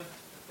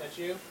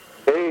that you?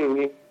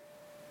 Hey.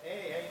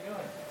 Hey, how you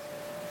doing?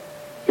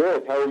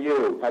 Good. How are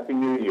you? Happy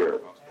New Year.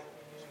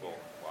 School.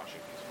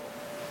 Washington School.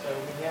 So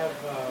we have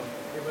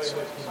everybody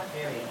with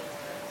Kenny.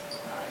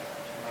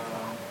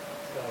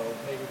 So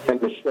maybe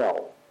And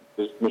Michelle.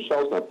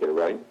 Michelle's not there,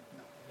 right?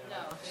 No,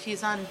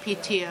 she's on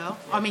PTO.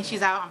 I mean,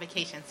 she's out on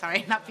vacation.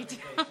 Sorry, not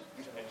PTO.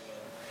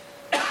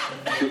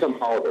 She's on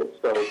holiday.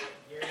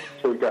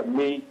 So we got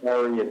me,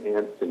 Gary, and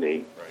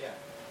Anthony. Yeah.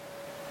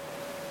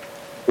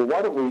 Well,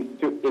 why don't we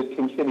do? Is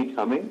Kenny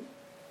coming?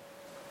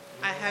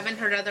 I haven't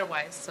heard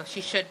otherwise, so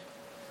she should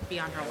be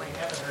on her way. We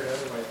haven't heard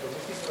otherwise, but we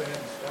can go ahead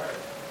and start.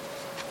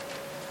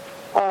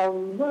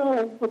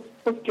 Well,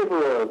 let's give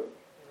her a.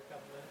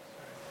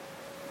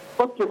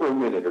 Let's give her a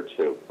minute or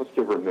two.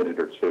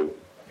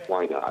 Okay.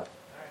 Why not?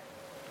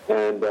 All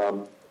right.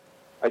 And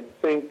I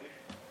think,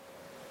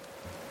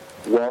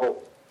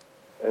 well,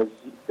 as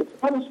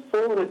it's not as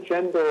full an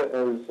agenda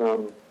as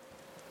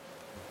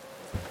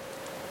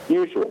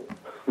usual.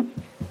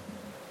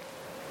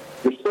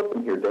 You're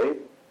slipping here, Dave.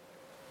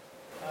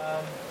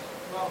 Well,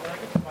 when I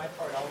get to my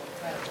part, I'll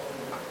kind of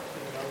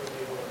give an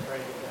overview of what we're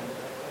trying to get done.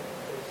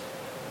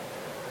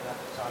 Not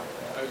to talk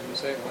about. I was going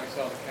to say, when I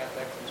saw the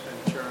CapEx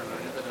expenditure and I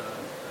knew that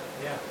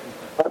Yeah.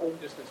 the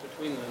distance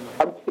between them,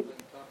 I I'm-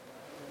 didn't talk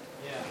about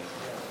Yeah.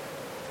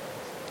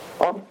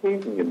 I'm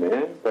teasing you,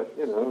 man, but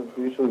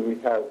usually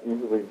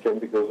the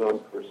agenda goes on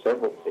for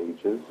several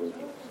pages, and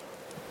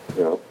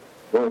we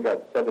only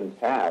got 7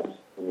 tabs.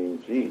 I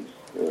mean, geez,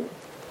 Okay.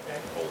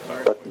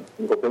 that's a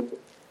single digit.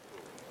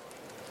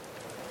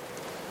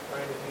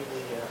 Trying to do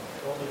the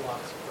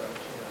Goldilocks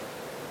approach,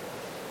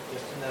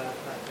 just enough,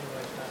 not too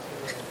much, not too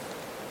little.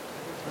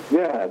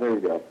 Yeah, there you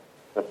go.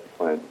 That's the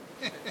plan.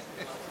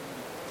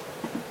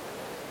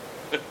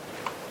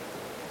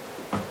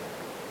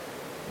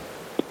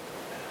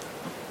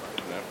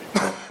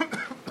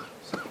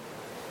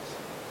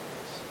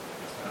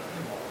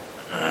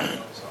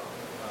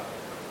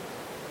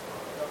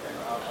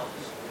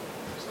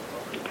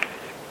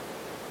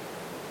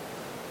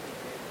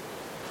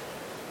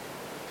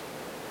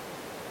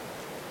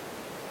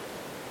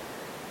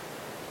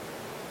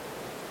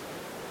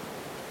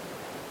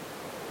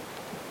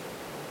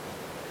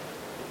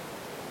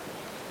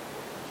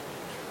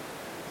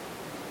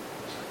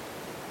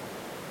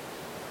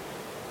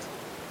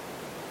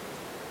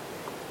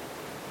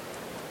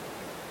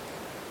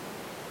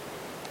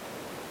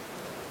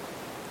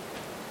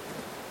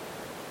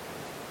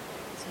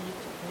 So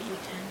what you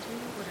can do,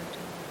 what I'm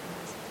doing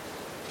is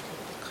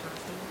take the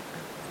copy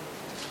of the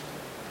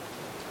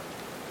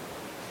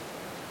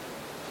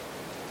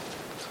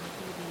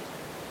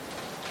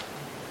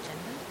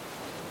agenda, and then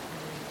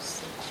you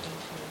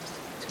change names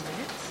to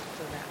minutes,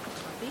 so that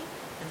copy,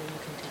 and then you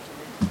can take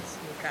your minutes,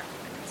 your draft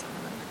minutes on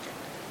the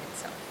agenda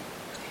itself.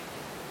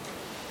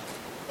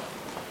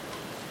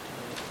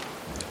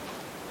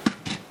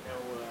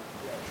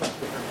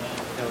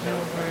 No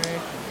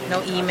word, no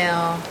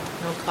email,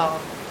 no call.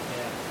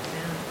 Yeah.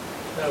 Yeah.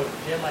 So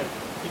Jim, I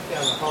peeked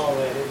down the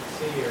hallway, I didn't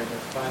see her, and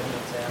it's 5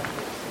 minutes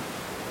after.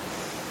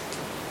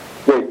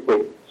 Wait.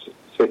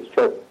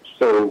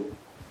 So,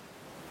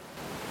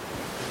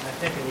 I'm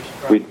thinking we should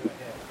probably go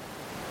ahead.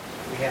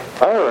 We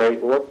have. all right,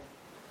 well,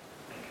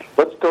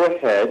 let's go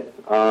ahead.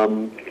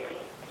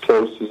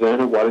 So,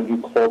 Susanna, why don't you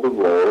call the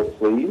roll,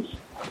 please?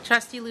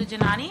 Trustee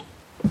Lujanani?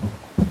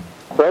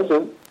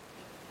 Present.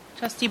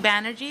 Trustee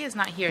Banerjee is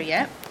not here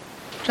yet.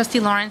 Trustee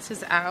Lawrence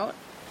is out.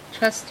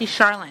 Trustee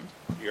Charland?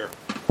 Here.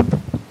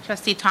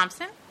 Trustee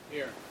Thompson?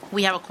 Here.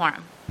 We have a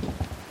quorum.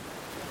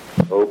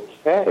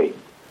 Okay.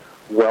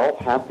 Well,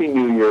 Happy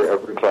New Year,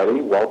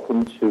 everybody.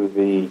 Welcome to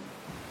the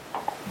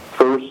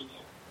first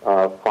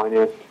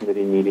Finance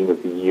Committee meeting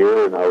of the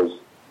year. And as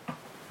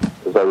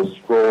I was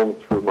scrolling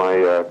through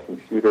my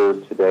computer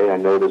today, I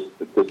noticed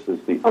that this is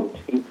the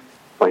umpteenth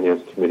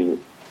Finance Committee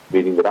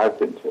meeting that I've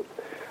been to.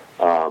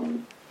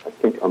 I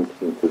think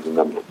umpteenth is a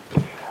number.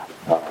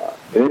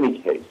 In any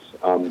case,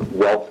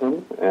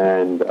 welcome,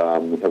 and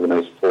we have a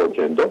nice full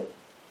agenda.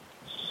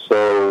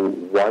 So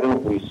why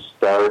don't we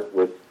start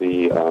with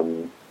the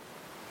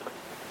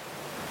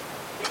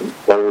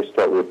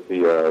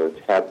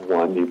tab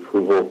 1, the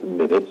approval of the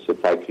minutes.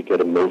 If I could get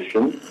a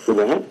motion for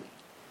that.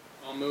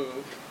 I'll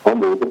move. I'll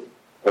move it.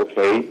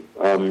 Okay.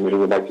 Anyone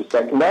would like to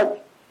second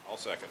that? I'll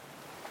second.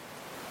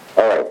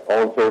 All right.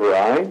 All in favor,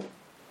 aye.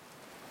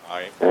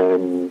 Aye.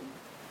 And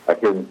I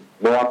hear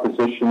no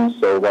opposition,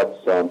 so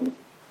that's an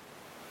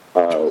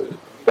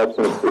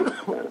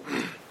approval.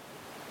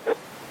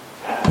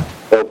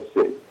 Let's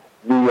see.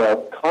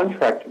 The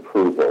contract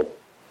approval.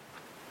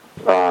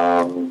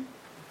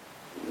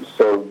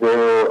 So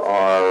there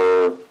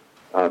are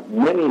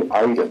many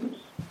items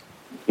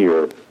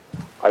here.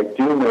 I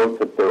do note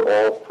that they're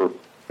all for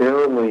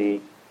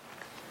fairly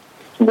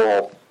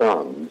small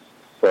sums.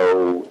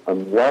 So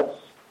unless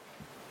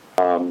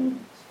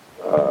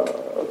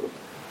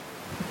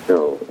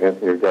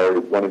Anthony or Gary,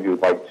 one of you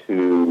would like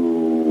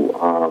to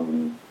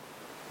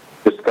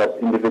discuss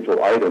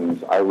individual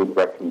items, I would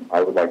like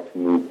to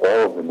move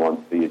all of them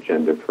onto the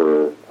agenda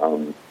for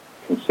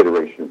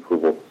consideration and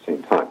approval at the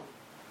same time.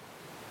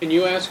 Can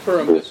you ask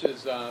for, this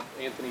is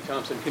Anthony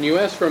Thompson, can you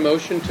ask for a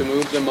motion to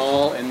move them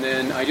all? And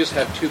then I just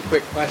have two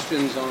quick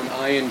questions on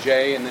I and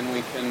J, and then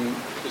we can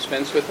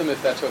dispense with them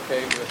if that's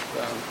okay with...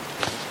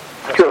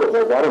 Sure. We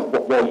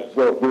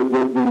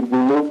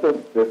move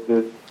them.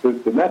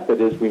 The method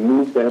is we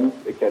move them.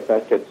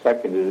 That gets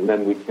seconded, and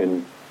then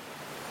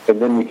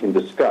we can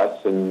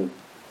discuss, and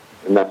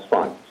that's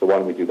fine. So why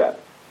don't we do that?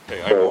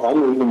 Okay, So I'll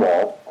move them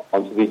all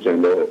onto the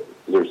agenda. Is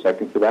there a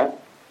second for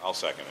that? I'll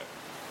second it.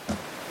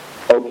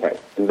 Okay,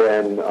 and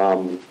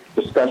then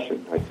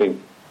discussion. I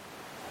think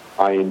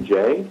I and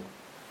J.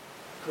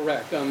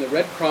 Correct. On the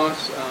Red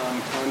Cross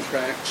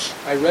contract,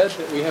 I read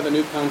that we have a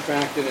new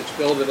contract and it's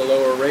billed at a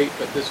lower rate,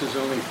 but this is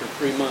only for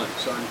 3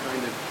 months, so I'm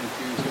kind of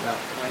confused about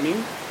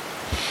timing.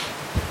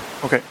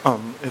 Okay,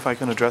 if I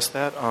can address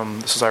that,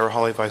 this is Ira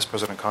Hawley, Vice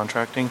President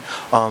Contracting.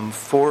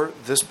 For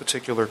this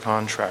particular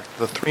contract,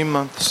 the 3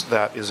 months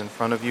that is in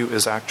front of you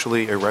is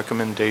actually a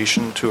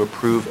recommendation to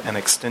approve an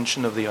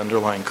extension of the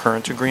underlying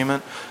current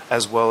agreement,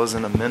 as well as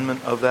an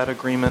amendment of that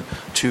agreement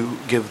to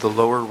give the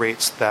lower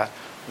rates that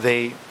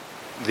the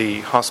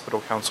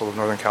Hospital Council of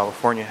Northern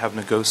California, have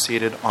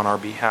negotiated on our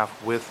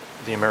behalf with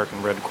the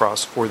American Red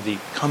Cross for the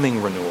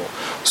coming renewal.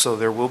 So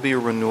there will be a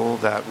renewal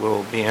that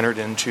will be entered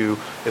into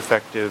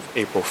effective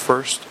April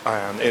 1st,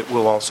 and it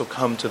will also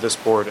come to this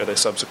board at a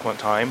subsequent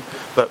time.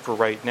 But for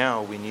right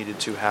now, we needed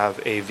to have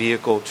a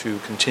vehicle to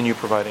continue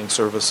providing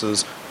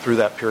services through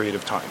that period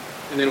of time.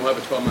 And then we'll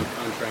have a 12-month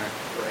contract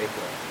for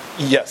April.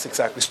 Yes,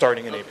 exactly,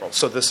 starting in April.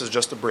 So this is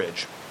just a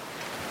bridge.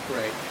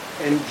 Right.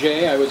 And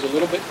Jay, I was a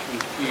little bit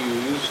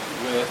confused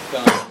with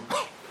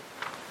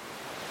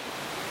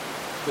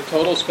the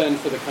total spend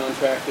for the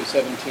contract is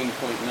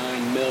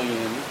 $17.9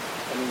 million,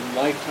 and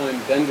lifetime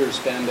vendor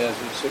spend as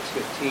of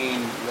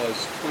 6/15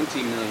 was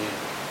 $20 million.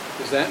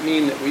 Does that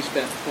mean that we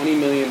spent $20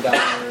 million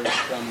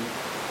from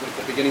with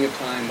the beginning of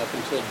time up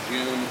until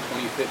June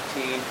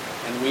 2015,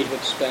 and we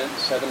had spent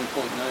 $7.9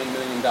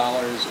 million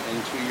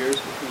in 2 years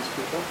with these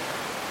people?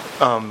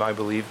 I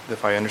believe,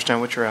 if I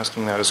understand what you're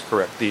asking, that is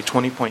correct. The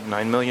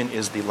 $20.9 million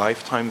is the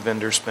lifetime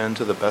vendor spend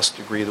to the best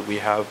degree that we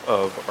have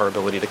of our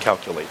ability to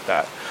calculate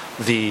that.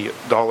 The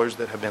dollars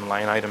that have been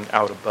line itemed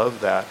out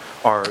above that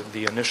are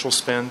the initial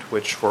spend,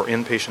 which for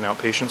inpatient,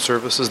 outpatient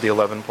services, the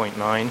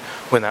 11.9,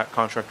 when that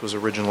contract was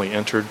originally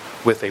entered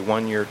with a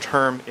 1-year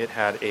term, it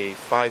had a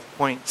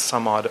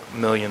 $5-point-some-odd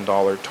million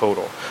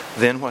total.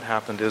 Then what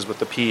happened is with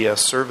the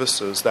PES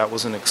services, that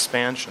was an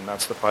expansion.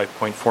 That's the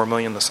 $5.4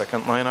 million, the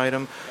second line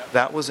item.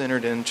 That was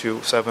entered into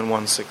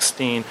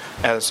 7/1/16.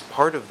 As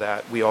part of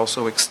that, we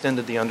also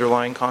extended the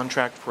underlying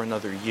contract for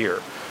another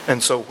year.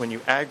 And so when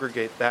you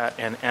aggregate that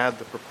and add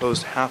the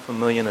proposed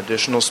 $500,000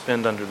 additional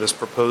spend under this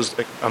proposed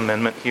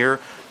amendment here,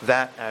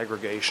 that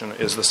aggregation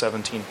is the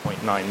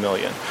 $17.9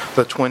 million.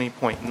 The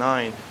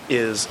 20.9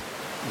 is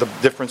the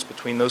difference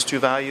between those two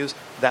values.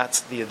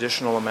 That's the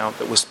additional amount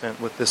that was spent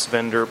with this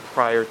vendor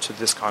prior to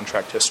this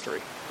contract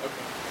history.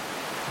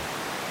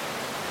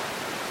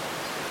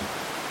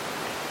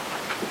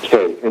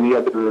 Okay, any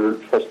other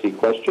trustee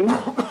questions?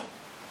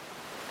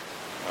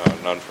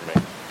 None for me.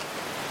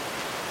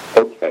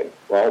 Okay,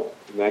 well,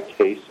 in that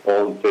case,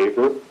 all in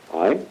favor?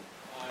 Aye.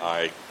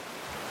 Aye.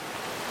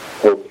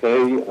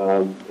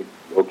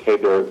 Okay,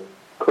 there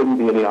couldn't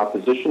be any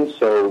opposition,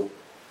 so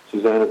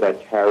Susanna,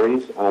 that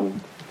carries.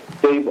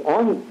 Dave,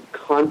 on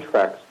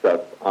contract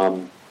stuff,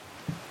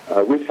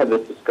 we've had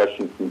this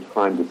discussion from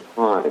time to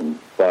time,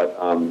 but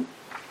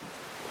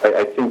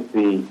I think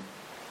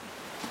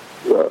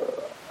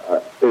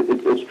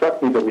it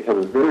struck me that we have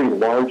a very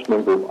large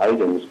number of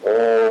items,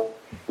 all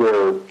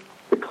where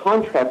the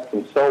contracts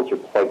themselves are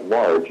quite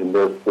large, and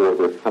therefore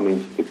they're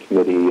coming to the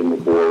committee and the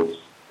board's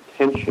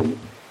attention.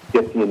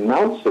 Yet the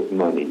amounts of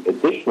money,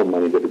 additional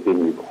money that are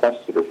being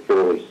requested, are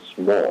fairly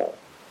small.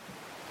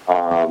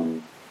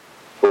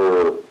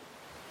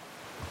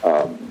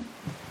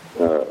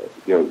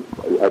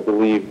 I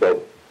believe that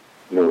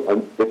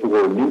if it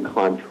were a new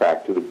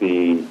contract, it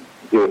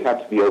would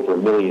have to be over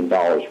 $1 million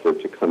for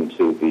it to come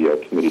to the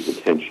committee's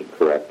attention.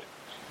 Correct?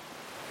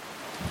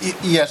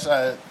 Yes,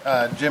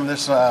 Jim.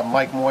 This is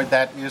Mike Moyd.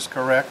 That is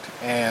correct,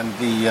 and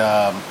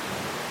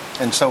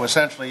so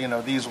essentially,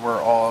 these were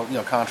all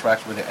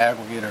contracts where the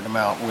aggregated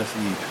amount with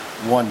the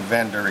one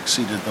vendor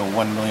exceeded the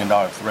 $1 million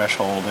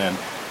threshold. And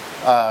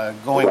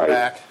going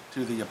back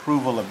to the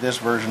approval of this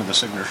version of the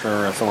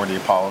signature authority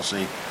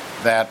policy,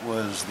 that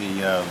was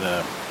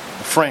the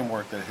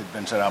framework that had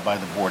been set out by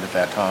the board at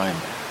that time.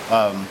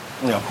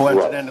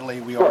 Coincidentally,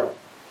 we are.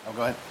 Oh,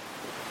 go ahead.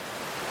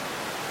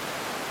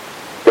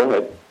 Go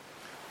ahead.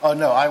 Oh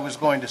no, I was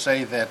going to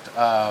say that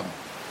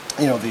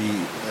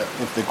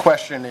if the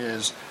question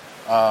is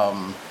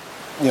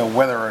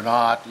whether or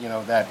not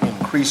that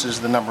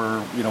increases the number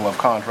of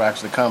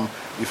contracts that come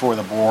before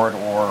the board,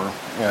 or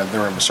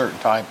they're of a certain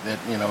type, that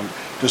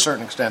to a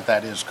certain extent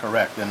that is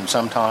correct. And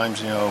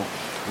sometimes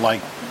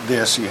like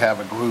this, you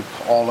have a group,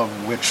 all of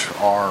which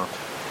are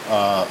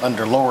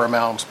under lower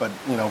amounts, but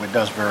it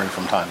does vary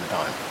from time to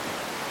time.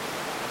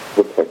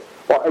 Okay.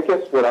 Well, I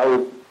guess what I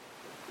was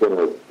going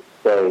to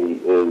say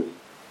is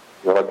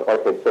like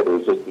I said, there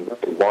was just a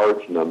very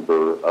large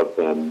number of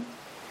them.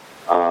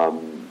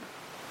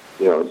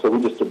 So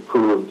we just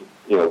approved,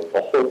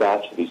 a whole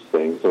batch of these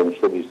things. So I'm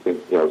sure these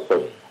things,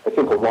 so I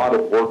think a lot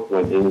of work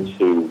went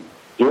into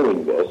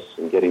doing this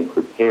and getting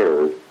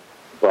prepared,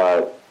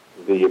 but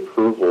the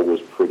approval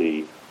was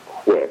pretty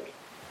quick.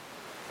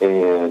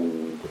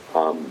 And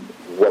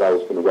what I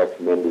was going to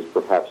recommend is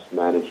perhaps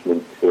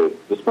management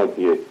this might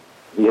be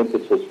the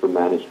impetus for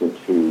management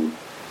to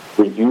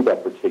review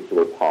that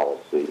particular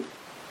policy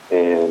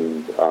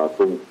and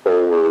bring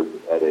forward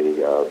at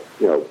a,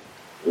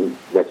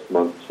 next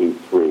month, 2,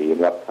 3, in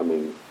the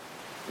upcoming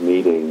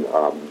meeting,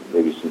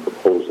 maybe some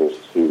proposals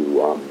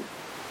to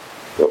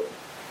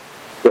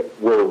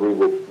where we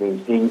would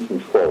maintain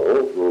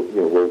control,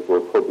 where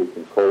appropriate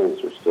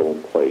controls are still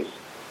in place,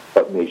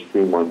 but may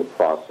streamline the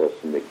process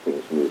and make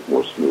things move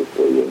more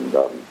smoothly and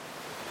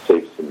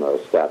save some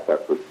staff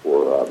effort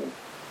for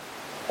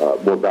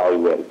more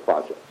value-added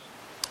projects.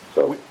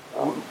 So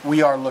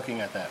we are looking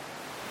at that.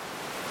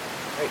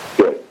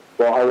 good.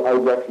 Well, I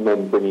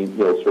recommend bringing,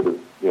 look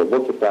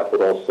at that,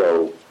 but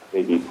also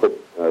maybe put,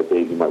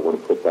 Dave, you might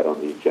want to put that on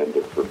the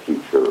agenda for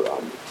future,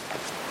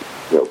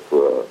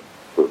 for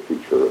a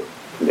future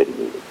committee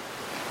meeting.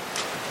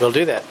 We'll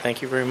do that.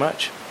 Thank you very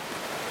much.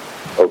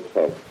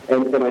 Okay.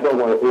 And I don't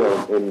want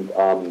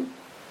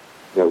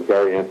to,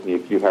 Gary, Anthony,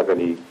 if you have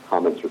any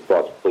comments or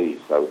thoughts, please.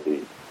 That would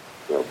be,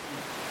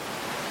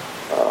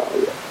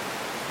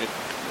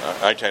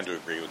 I tend to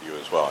agree with you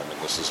as well. I mean,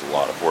 this is a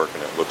lot of work,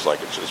 and it looks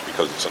like it's just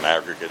because it's an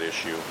aggregate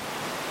issue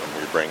when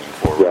we're bringing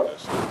forward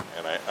this.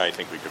 And I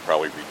think we could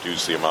probably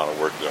reduce the amount of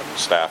work done in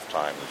staff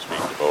time that's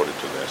being devoted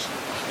to this.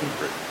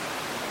 It'd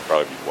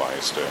probably be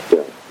wise to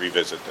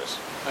revisit this.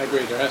 I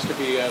agree. There has to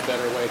be a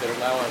better way that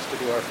allow us to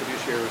do our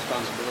fiduciary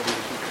responsibility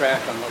to keep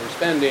track on what we're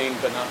spending,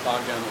 but not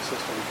bog down the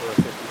system for a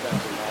 $50,000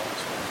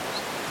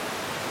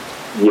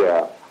 spend.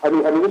 Yeah. I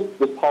mean,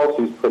 this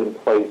policy was put in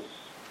place,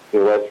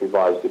 last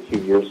revised a few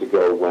years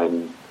ago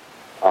when,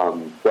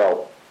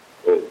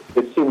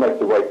 it seemed like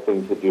the right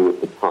thing to do at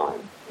the time,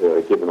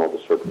 given all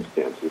the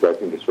circumstances. I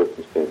think the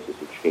circumstances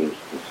have changed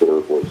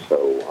considerably, so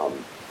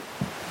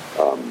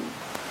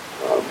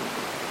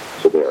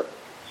there.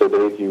 So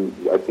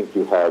Dave, I think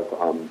you have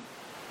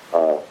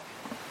a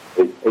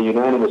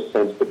unanimous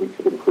sense that we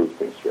could improve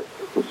things here.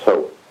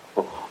 So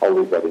I'll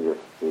leave that in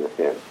your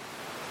hands.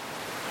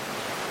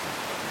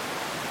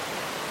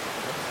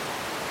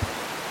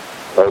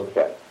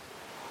 Okay.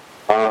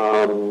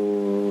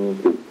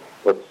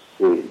 Let's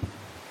see.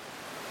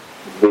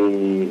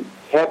 The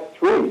tab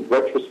 3,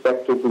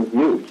 retrospective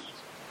reviews.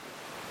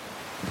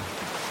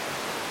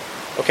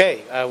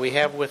 Okay, we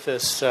have with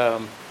us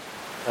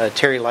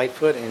Terry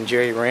Lightfoot and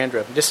Jerry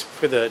Randrup. Just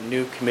for the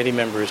new committee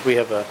members, we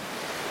have a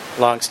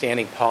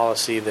long-standing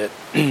policy that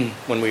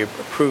when we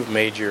approve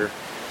major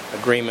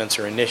agreements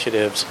or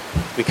initiatives,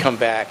 we come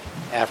back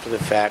after the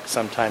fact,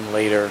 sometime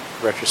later,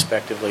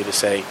 retrospectively, to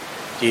say,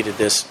 gee, did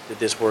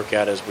this work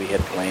out as we had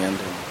planned,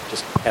 and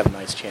just have a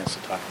nice chance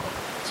to talk about it.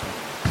 So,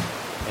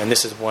 and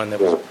this is one that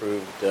was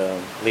approved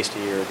at least a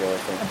year ago, I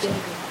think.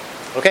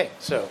 So. Okay,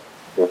 so.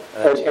 And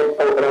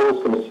I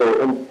was going to say,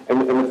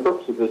 and the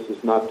purpose of this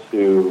is not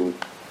to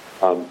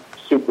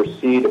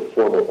supersede a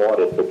formal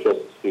audit, but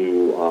just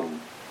to,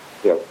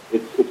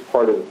 it's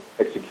part of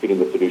executing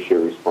the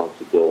fiduciary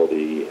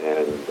responsibility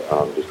and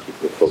just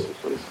keeping the focus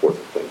on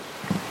important things.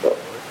 So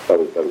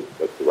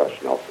that's the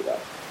rationale for that.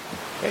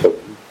 Okay. So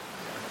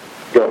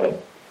go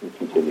ahead and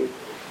continue.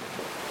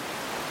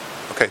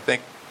 Okay,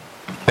 thank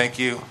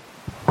you.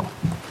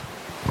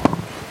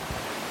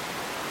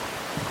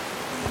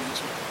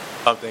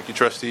 Thank you,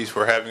 trustees,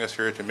 for having us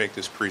here to make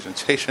this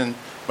presentation.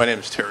 My name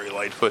is Terry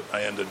Lightfoot.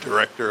 I am the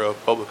Director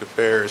of Public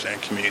Affairs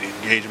and Community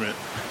Engagement.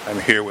 I'm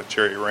here with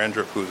Jerry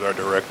Randrup, who's our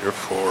Director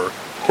for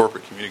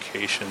Corporate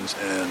Communications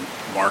and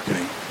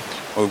Marketing.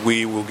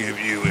 We will give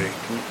you a...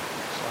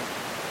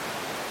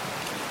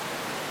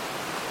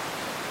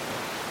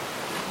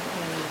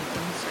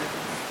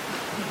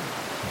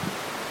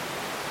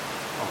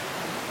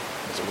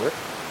 Does it work?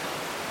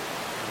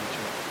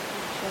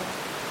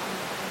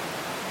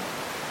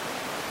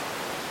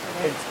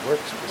 It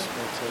works.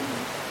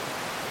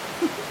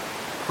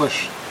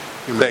 Push.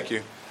 Thank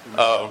you.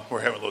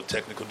 We're having a little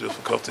technical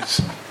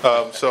difficulties.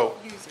 So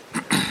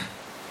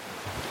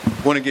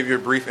I want to give you a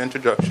brief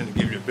introduction to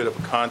give you a bit of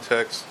a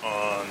context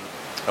on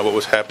what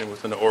was happening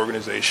within the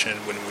organization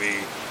when we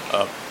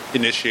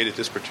initiated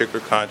this particular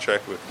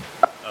contract with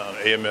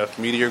AMF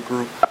Media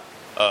Group.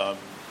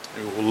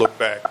 We'll look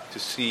back to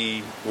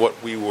see what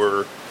we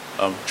were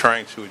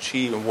trying to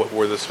achieve and what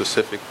were the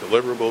specific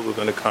deliverables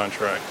within the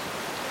contract.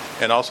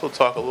 And also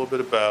talk a little bit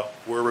about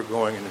where we're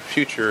going in the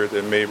future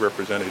that may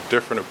represent a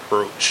different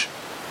approach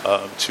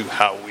to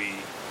how we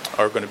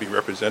are going to be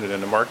represented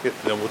in the market.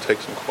 And then we'll take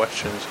some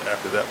questions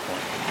after that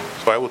point.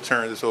 So I will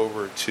turn this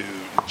over to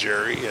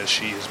Jerry, as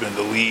she has been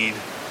the lead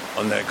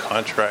on that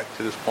contract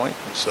to this point.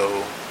 And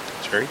so,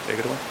 Jerry, take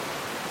it away.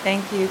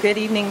 Thank you. Good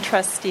evening,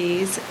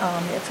 trustees.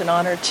 It's an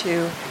honor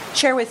to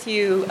share with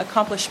you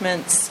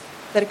accomplishments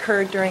that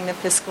occurred during the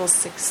fiscal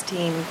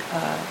 16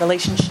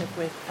 relationship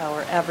with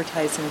our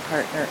advertising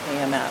partner,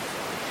 AMF.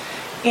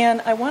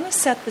 And I want to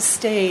set the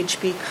stage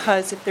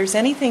because if there's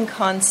anything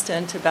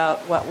constant about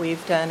what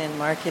we've done in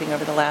marketing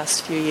over the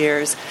last few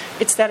years,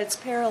 it's that it's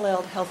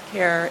paralleled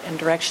healthcare and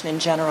direction in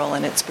general,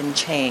 and it's been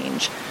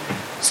change.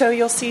 So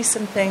you'll see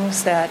some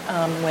things that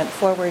went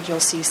forward. You'll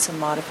see some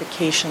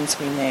modifications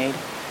we made.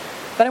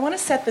 But I want to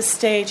set the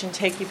stage and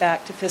take you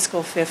back to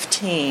fiscal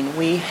 15.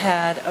 We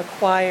had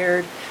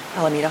acquired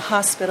Alameda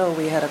Hospital.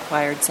 We had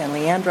acquired San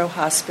Leandro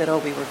Hospital.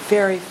 We were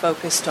very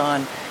focused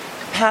on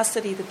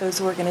capacity that those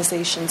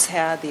organizations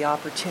had, the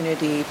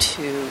opportunity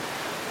to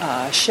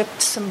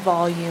shift some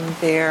volume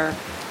there,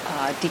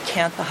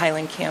 decant the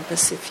Highland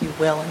campus, if you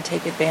will, and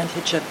take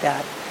advantage of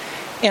that.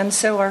 And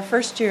so our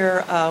first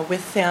year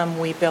with them,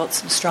 we built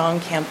some strong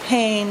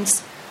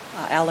campaigns.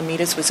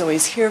 Alameda's was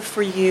always here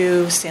for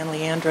you. San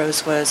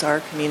Leandro's was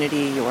our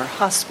community, your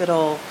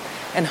hospital.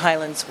 And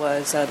Highlands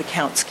was the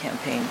Counts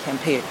campaign,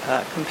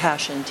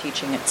 compassion,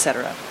 teaching,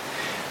 etc.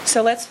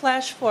 So let's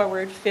flash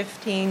forward.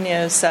 15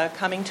 is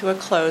coming to a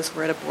close.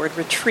 We're at a board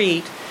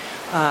retreat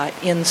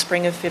in the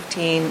spring of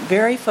 15,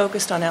 very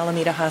focused on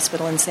Alameda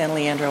Hospital and San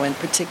Leandro in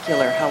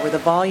particular. How were the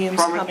volumes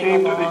coming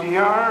along? Trauma team to the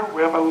ER,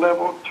 we have a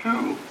level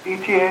 2,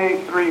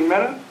 ETA 3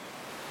 minutes.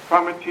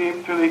 Trauma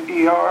team to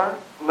the ER,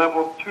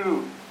 level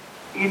 2,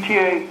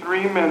 ETA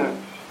 3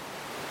 minutes.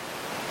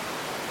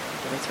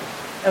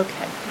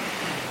 Okay.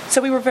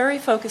 So we were very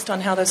focused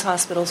on how those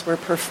hospitals were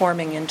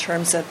performing in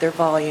terms of their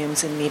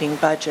volumes and meeting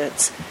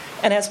budgets.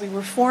 And as we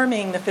were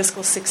forming the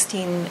fiscal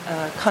 16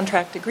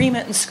 contract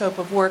agreement and scope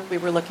of work, we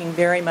were looking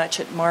very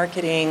much at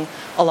marketing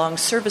along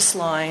service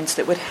lines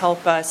that would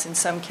help us, in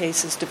some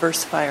cases,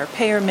 diversify our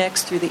payer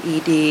mix through the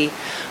ED,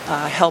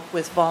 help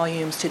with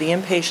volumes to the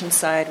inpatient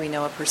side. We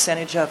know a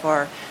percentage of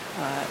our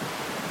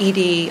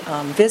ED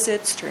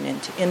visits turn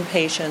into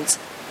inpatients.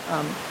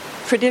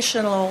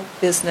 Traditional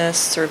business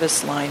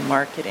service line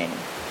marketing.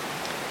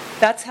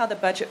 That's how the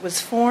budget was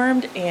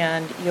formed,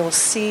 and you'll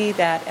see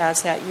that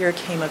as that year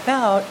came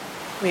about,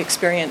 we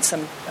experienced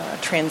some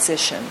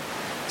transition.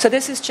 So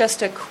this is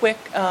just a quick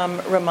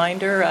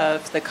reminder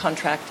of the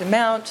contract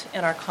amount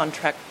and our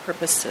contract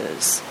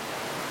purposes.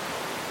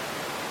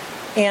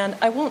 And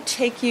I won't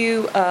take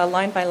you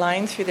line by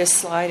line through this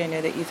slide. I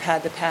know that you've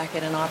had the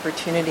packet and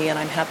opportunity, and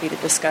I'm happy to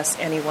discuss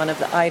any one of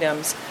the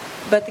items.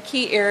 But the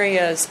key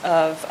areas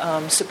of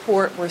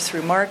support were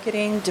through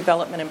marketing,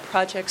 development and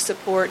project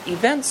support,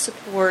 event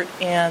support,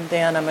 and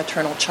then a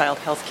maternal child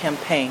health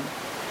campaign.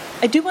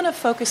 I do want to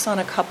focus on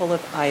a couple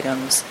of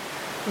items.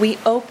 We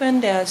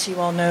opened, as you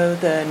all know,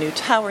 the new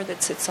tower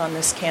that sits on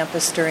this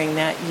campus during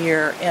that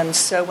year. And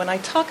so when I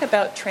talk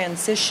about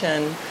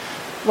transition,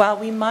 while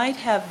we might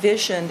have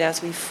visioned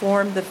as we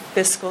formed the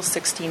fiscal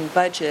 16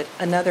 budget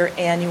another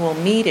annual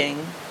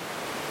meeting,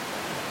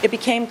 it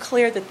became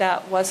clear that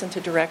that wasn't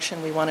a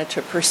direction we wanted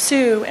to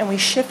pursue, and we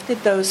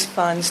shifted those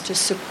funds to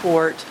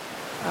support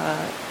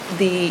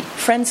the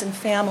Friends and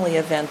Family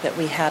event that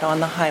we had on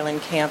the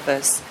Highland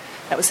campus.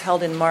 That was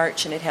held in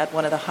March, and it had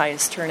one of the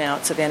highest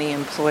turnouts of any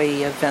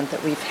employee event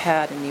that we've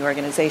had in the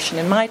organization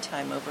in my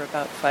time, over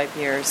about 5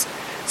 years.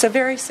 So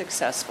very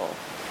successful.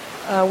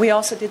 We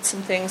also did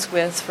some things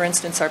with, for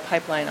instance, our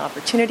Pipeline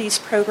Opportunities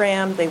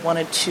program. They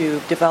wanted to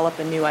develop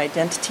a new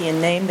identity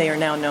and name. They are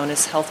now known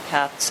as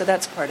HealthPath, so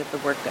that's part of the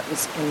work that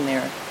was in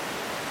there.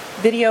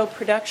 Video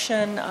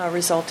production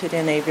resulted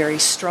in a very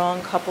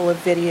strong couple of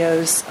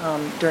videos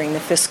during the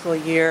fiscal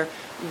year.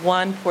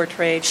 One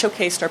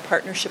showcased our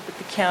partnership with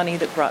the county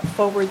that brought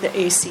forward the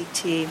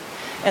ACT,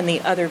 and the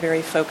other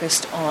very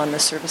focused on the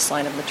service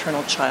line of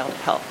maternal child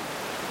health.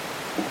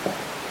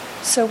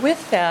 So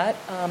with that,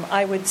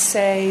 I would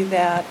say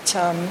that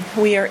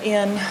we are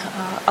in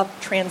a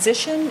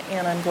transition,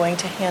 and I'm going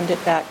to hand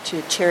it back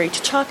to Terry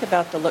to talk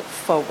about the look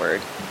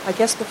forward. I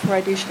guess before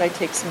I do, should I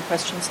take some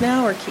questions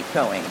now or keep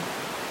going?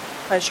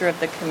 Pleasure of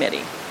the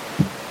committee.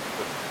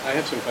 I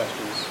have some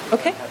questions.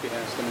 Okay. I'm happy to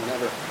ask them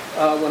whenever.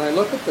 When I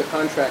look at the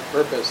contract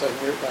purpose, I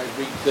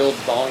read build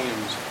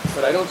volumes,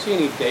 but I don't see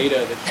any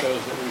data that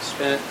shows that we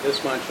spent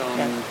this much on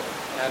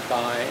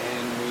AdBuy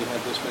and we had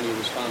this many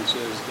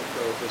responses that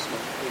drove this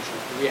much patient.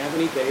 Do we have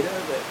any data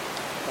that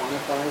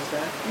quantifies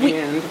that?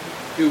 And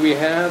do we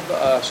have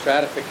a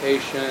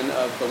stratification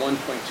of the $1.2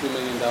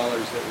 million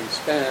that we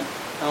spent?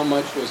 How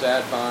much was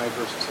AdBuy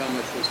versus how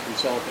much was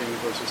consulting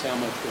versus how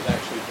much was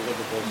actually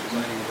deliverables,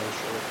 designing a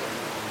brochure?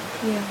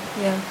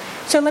 Yeah.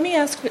 So let me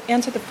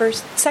answer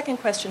the second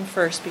question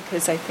first,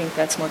 because I think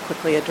that's more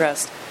quickly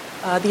addressed.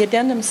 The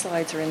addendum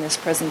slides are in this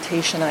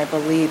presentation, I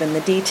believe, and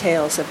the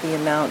details of the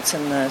amounts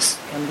and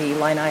the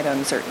line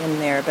items are in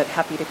there, but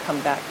happy to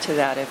come back to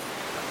that if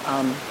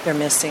they're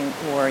missing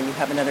or you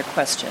have another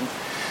question.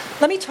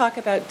 Let me talk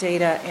about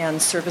data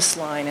and service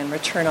line and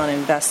return on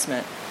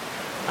investment.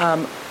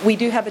 We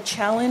do have a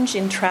challenge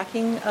in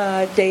tracking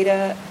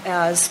data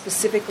as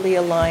specifically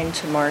aligned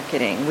to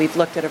marketing. We've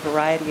looked at a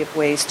variety of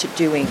ways to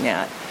doing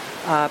that.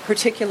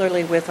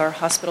 Particularly with our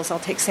hospitals. I'll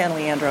take San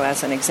Leandro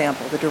as an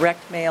example. The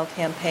direct mail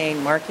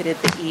campaign marketed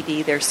the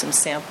ED. There's some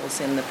samples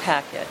in the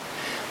packet.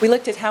 We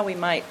looked at how we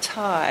might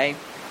tie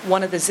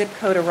one of the zip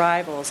code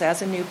arrivals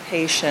as a new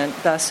patient,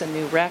 thus a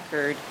new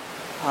record,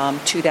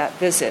 to that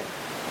visit.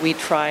 We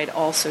tried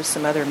also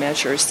some other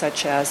measures,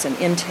 such as an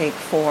intake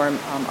form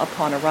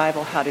upon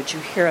arrival. How did you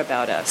hear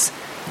about us?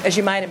 As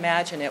you might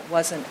imagine, it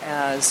wasn't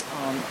as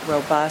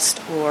robust,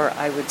 or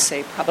I would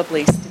say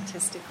probably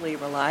statistically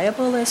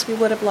reliable as we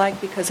would have liked,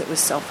 because it was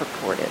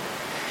self-reported.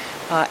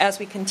 As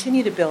we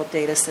continue to build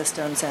data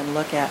systems and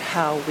look at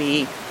how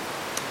we,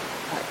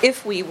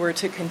 if we were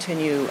to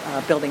continue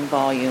building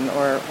volume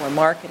or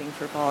marketing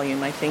for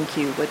volume, I think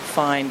you would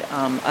find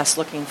us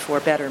looking for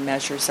better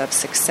measures of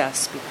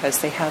success,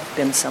 because they have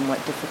been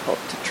somewhat difficult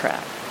to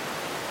track.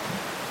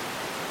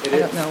 It I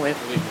is. don't know if-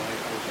 Believe me,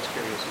 I was just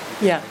curious.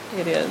 If you Yeah,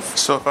 it is.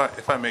 So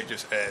if I may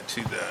just add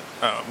to that,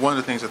 one of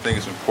the things I think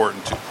is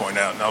important to point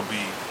out, and I'll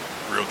be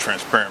real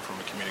transparent from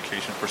a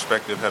communication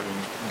perspective, having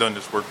done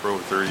this work for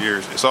over 30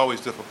 years, it's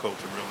always difficult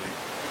to really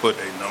put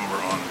a number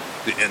on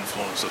the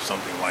influence of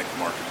something like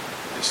marketing.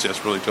 It's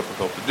just really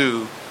difficult to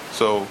do.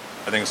 So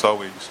I think it's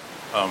always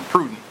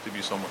prudent to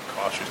be somewhat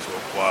cautious to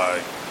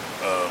apply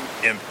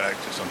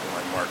impact to something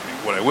like marketing.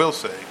 What I will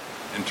say,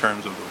 in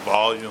terms of the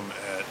volume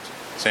at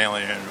San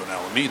Leandro and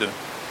Alameda,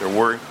 there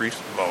were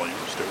increased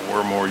volumes, there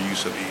were more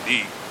use of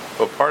ED,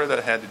 but part of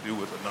that had to do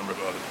with a number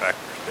of other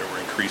factors. There were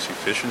increased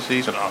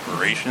efficiencies and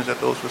operations at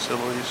those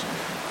facilities.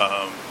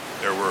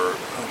 There were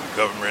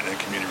government and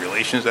community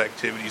relations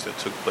activities that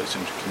took place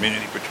in the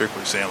community,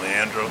 particularly San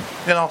Leandro,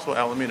 and also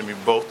Alameda. I mean,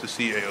 both the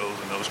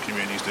CAOs in those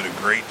communities did a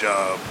great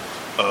job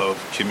of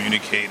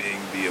communicating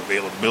the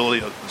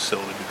availability of the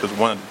facility, because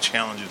one of the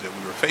challenges that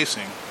we were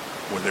facing,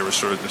 where there was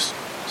sort of this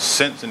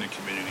sense in the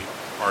community,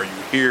 are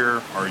you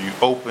here? Are you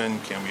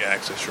open? Can we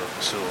access your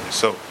facility?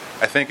 So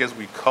I think as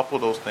we couple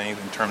those things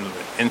in terms of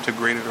an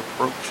integrated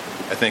approach,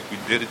 I think we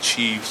did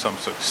achieve some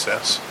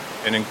success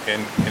in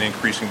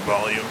increasing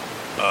volume.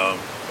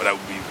 But I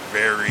would be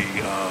very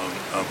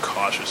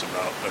cautious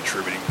about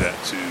attributing that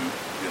to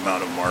the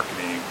amount of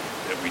marketing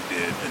that we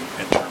did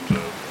in terms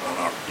of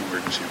our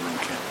emergency room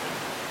campaign.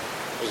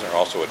 Was there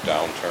also a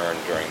downturn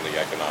during the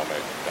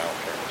economic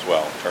downturn as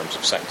well, in terms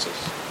of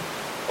census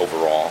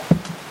overall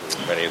for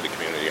many of the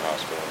community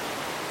hospitals?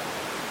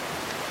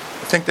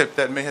 I think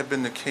that may have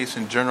been the case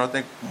in general. I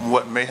think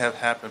what may have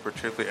happened,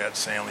 particularly at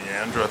San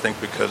Leandro, I think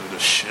because of the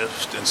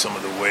shift in some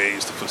of the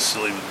ways the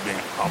facility was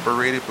being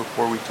operated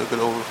before we took it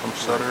over from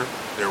Sutter,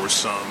 there was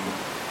some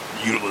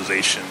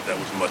utilization that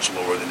was much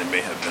lower than it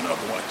may have been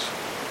otherwise.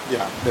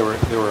 Yeah, there were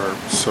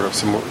sort of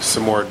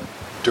some more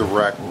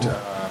direct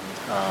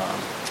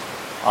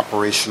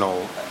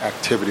operational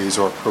activities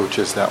or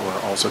approaches that were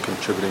also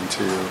contributing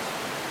to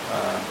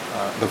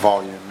the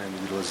volume and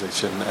the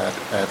utilization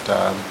at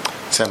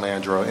San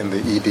Leandro in the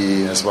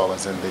ED as well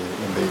as in the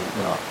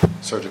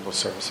surgical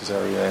services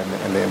area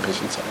and the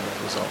inpatient setting as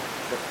a result.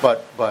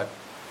 But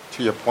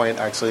to your point,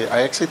 I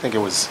actually think it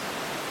was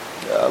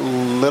a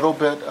little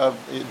bit of,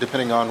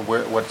 depending on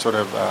what sort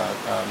of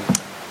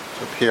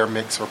payer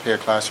mix or payer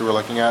class you were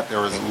looking at, there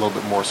was a little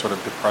bit more sort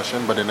of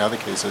depression. But in other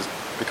cases,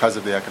 because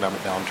of the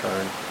economic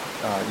downturn,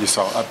 you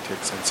saw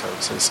upticks in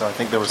services. So I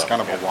think there was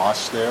kind of a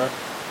wash there,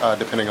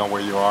 depending on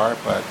where you are.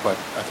 But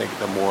I think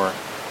the more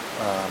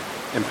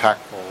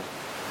impactful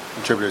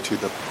contributor to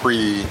the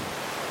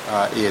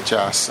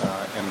pre-EHS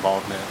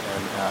involvement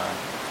and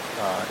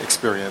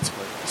experience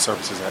with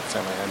services at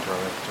San Leandro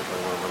in particular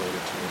were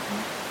related to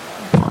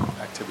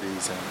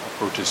activities and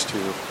approaches to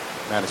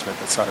management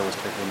that Sutter was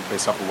taking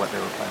based off of what they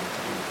were planning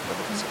to do for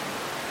the facility.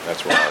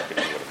 That's where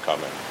marketing would have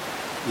come in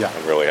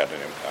and really had an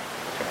impact.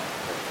 Okay.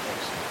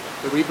 Thanks.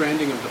 The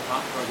rebranding of the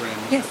POP program,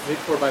 was Yes. that paid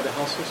for by the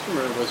health system,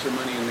 or was there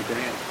money in the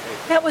grant?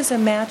 That was a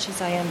match,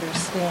 as I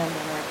understand,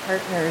 and our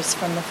partners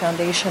from the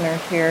foundation are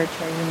here.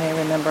 Terry, you may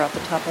remember off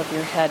the top of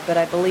your head, but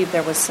I believe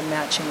there was some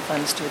matching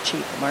funds to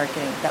achieve the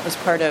marketing. That was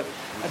part of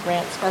a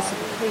grant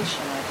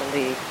specification, I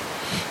believe.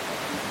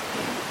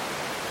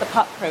 The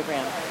POP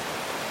program.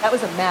 That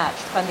was a match.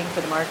 Funding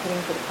for the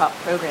marketing for the POP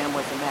program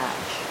was a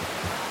match,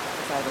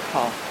 as I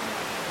recall.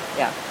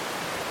 Yeah.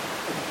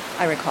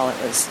 I recall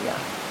it was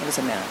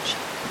a match.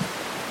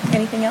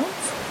 Anything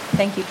else?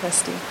 Thank you,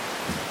 Trustee.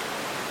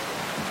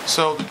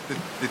 So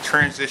the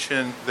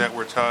transition that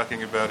we're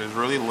talking about is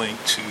really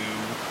linked to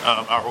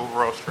our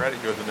overall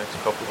strategy over the next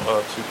couple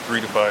of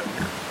 3 to 5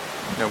 years.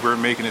 Now, we're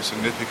making a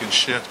significant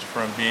shift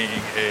from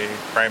being a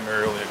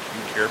primarily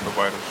acute care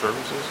provider of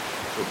services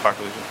to a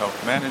population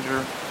health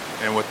manager.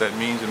 And what that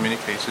means in many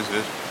cases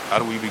is how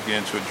do we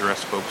begin to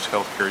address folks'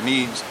 healthcare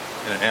needs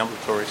in an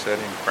ambulatory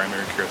setting,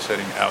 primary care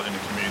setting, out in the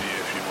community,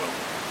 if you will.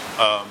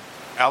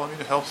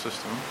 Alameda Health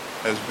System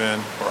has been,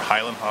 or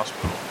Highland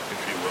Hospital, if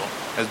you will,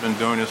 has been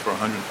doing this for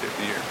 150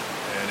 years.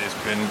 And it's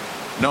been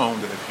known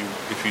that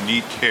if you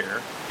need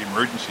care,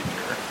 emergency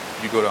care,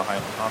 you go to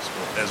Highland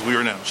Hospital. As we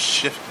are now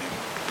shifting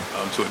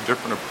to a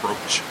different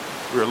approach,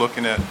 we're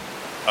looking at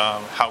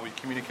how we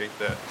communicate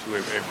that to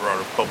a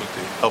broader public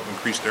to help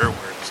increase their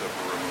awareness of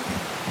what we're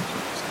moving.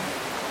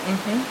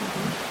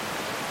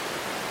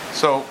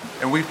 So,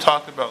 and we've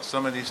talked about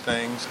some of these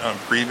things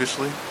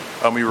previously.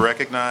 We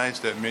recognize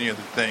that many of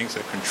the things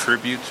that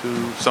contribute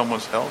to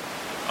someone's health,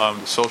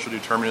 the social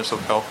determinants of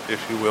health,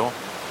 if you will,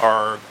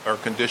 are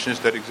conditions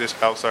that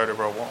exist outside of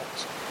our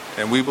walls.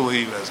 And we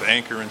believe as an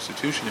anchor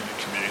institution in the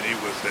community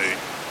with a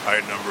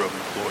high number of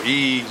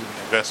employees and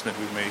the investment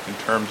we make in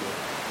terms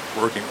of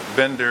working with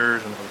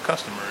vendors and other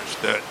customers,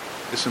 that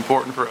it's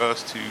important for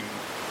us to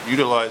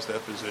utilize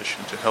that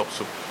position to help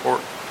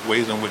support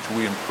ways in which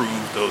we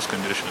improve those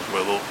conditions,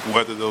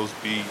 whether those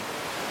be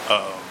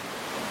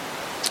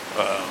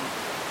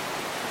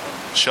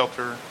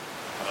shelter,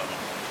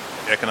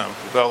 economic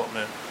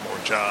development, more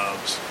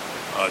jobs,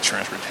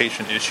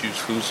 transportation issues,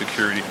 food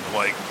security, and the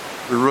like.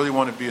 We really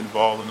want to be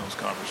involved in those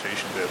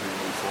conversations as we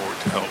move forward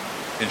to help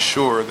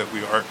ensure that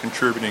we are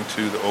contributing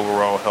to the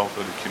overall health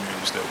of the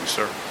communities that we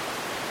serve.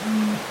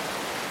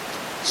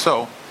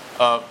 So,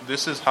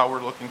 this is how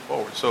we're looking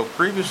forward. So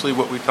previously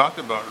what we talked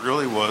about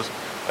really was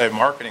a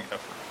marketing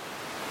effort.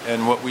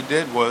 And what we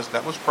did was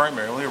that was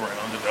primarily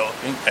around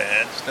developing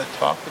ads that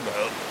talked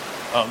about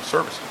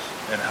services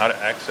and how to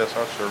access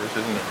our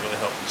services and to really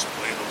help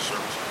display those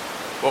services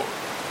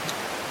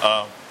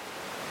forward.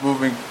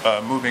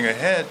 Moving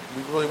ahead,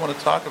 we really want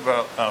to talk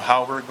about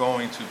how we're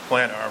going to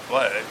plant our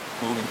flag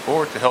moving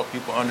forward to help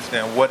people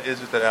understand what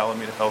is it that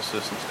Alameda Health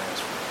System stands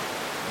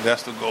for. And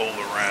that's the goal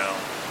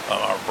around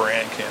our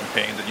brand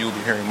campaign that you'll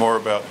be hearing more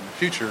about in the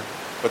future.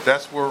 But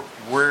that's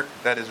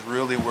that is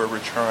really where we're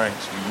trying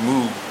to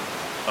move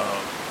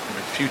in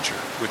the future,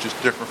 which is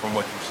different from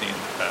what you've seen in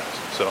the past.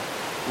 So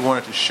we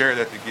wanted to share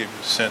that to give you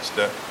a sense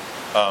that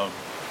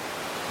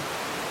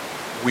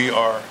we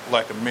are,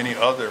 like many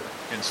other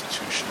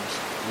institutions,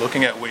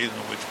 looking at ways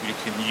in which we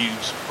can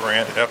use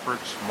brand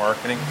efforts,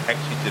 marketing,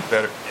 actually to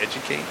better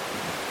educate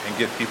and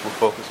get people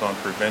focused on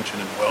prevention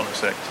and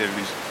wellness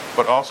activities,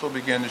 but also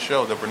begin to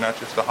show that we're not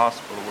just a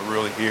hospital, we're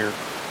really here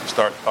to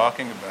start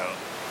talking about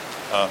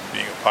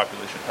being a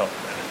population health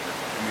manager.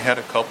 And we had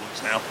a couple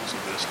examples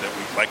of this that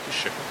we'd like to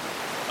share,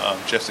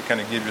 just to kind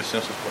of give you a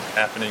sense of what's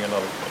happening in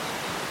other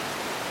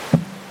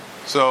places.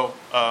 So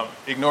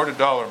ignore the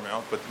dollar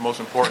amount, but the most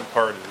important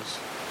part is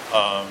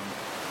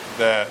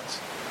that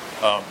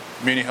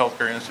many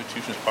healthcare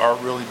institutions are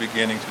really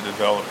beginning to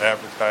develop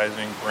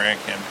advertising, brand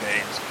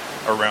campaigns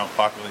around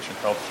population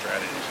health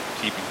strategies and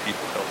keeping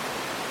people healthy.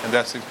 And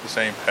that's the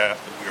same path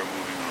that we are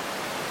moving on.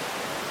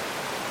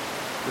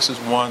 This is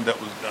one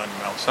that was done in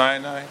Mount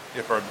Sinai.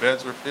 If our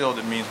beds are filled,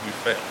 it means we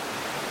failed.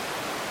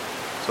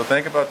 So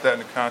think about that in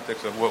the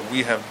context of what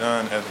we have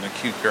done as an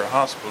acute care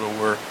hospital,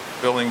 where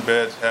filling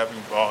beds,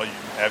 having volume,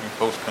 having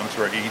folks come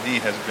to our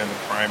ED has been the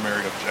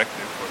primary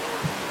objective for the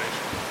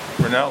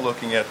organization. We're now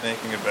looking at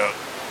thinking about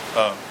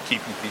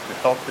keeping people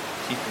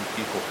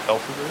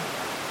healthier,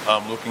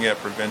 looking at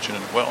prevention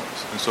and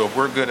wellness. And so if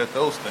we're good at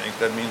those things,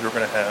 that means we're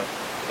going to have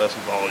less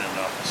volume in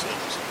our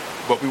facilities.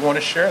 But we want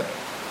to share that,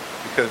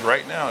 because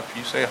right now, if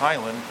you say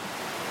Highland,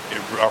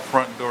 our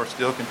front door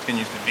still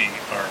continues to be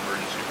our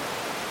emergency room.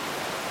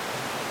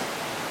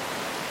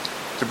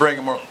 To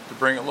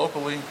bring it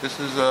locally, this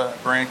is a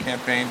brand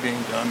campaign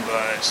being done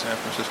by San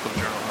Francisco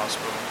General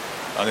Hospital.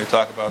 They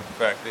talk about the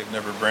fact they've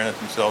never branded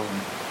themselves in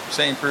the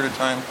same period of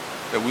time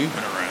that we've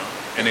been around,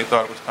 and they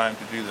thought it was time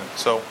to do that.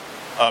 So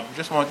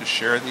just wanted to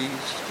share these,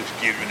 just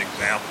to give you an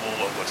example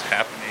of what's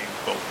happening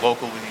both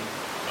locally,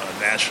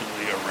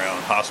 nationally, around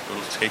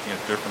hospitals taking a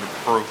different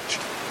approach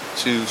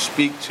to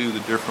speak to the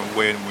different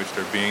way in which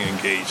they're being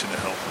engaged in the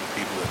health of the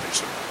people that they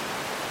serve.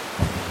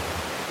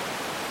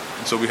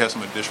 And so we have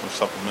some additional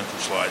supplemental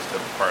slides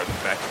that are part of the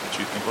packet that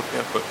you can look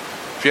at. But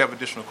if you have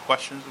additional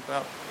questions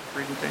about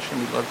the presentation,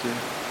 we'd love to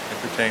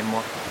entertain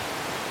more.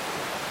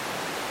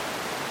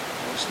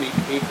 A sneak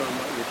peek on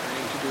what you're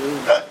planning to do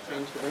and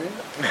change the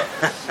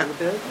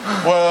brand?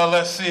 Well,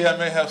 let's see. I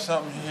may have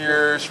something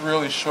here. It's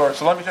really short.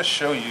 So let me just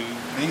show you.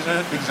 These are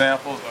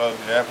examples of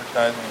the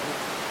advertising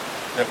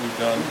that we've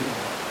done.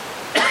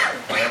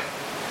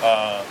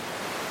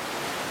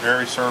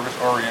 Very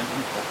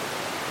service-oriented.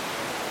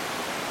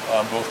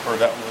 Both for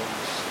that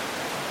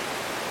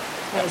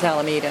was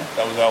Alameda.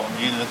 That was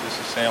Alameda. This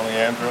is San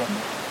Leandro.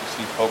 You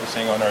see,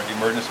 focusing on our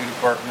emergency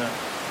department.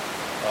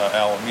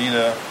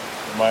 Alameda,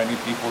 reminding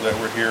people that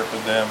we're here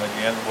for them.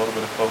 Again, a little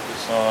bit of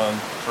focus on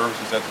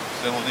services at the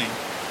facility.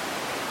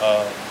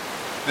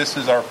 This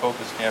is our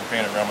focus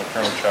campaign around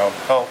maternal child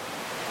health.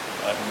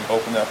 And we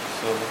opened that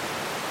facility.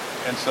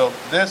 And so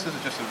this is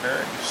just a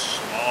very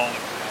small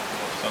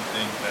example of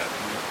something that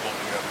we pulled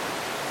together.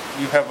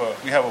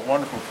 We have a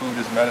wonderful food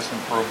as medicine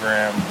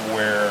program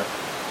where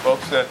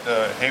folks at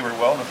Hayward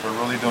Wellness are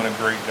really doing a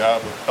great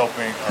job of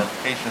helping our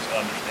patients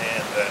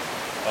understand that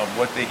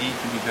what they eat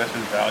can be just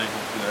as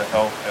valuable to their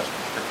health as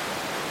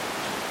prescriptions.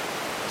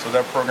 So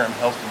that program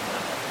helps them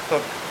learn how to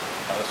cook,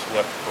 how to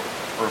select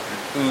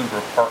appropriate food.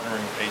 We're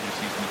partnering with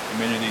agencies in the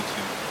community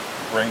to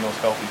bring those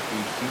healthy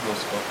foods to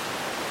those folks.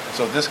 And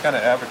so this kind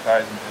of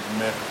advertising is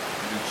meant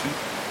to do two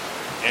things: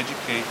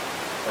 educate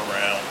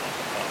around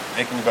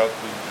thinking about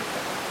food differently.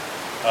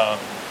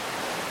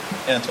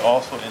 And to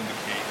also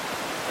indicate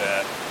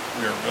that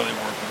we are really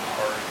working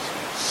hard to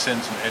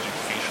send some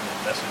educational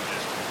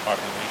messages to the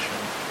population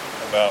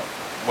about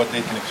what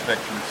they can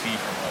expect to receive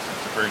from us.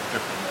 It's a very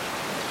different message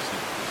from what you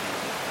receive.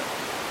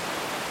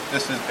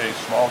 This is a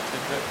small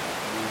tidbit.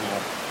 We will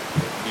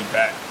be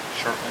back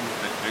shortly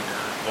with a bigger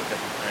look at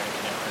the grand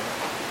campaign.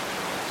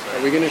 So,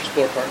 Are we going to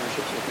explore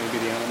partnerships with maybe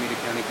the Alameda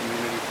County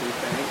Community Food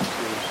Bank?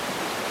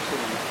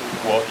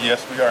 well, yes,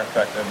 we are. In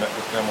fact, I met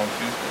with them on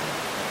Tuesday.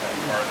 And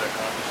part of that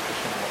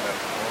conversation, we'll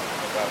have more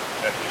about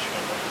that issue.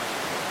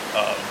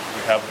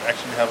 We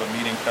have a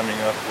meeting coming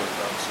up with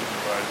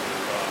Supervisor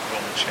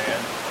Wilma Chan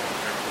on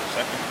February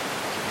 2nd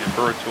to give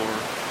her a tour,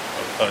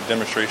 a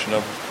demonstration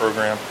of this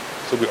program.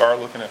 So we are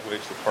looking at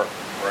ways to partner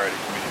with a variety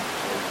of community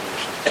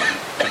organizations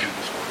to do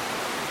this work.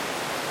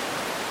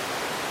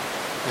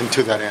 And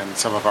to that end,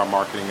 some of our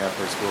marketing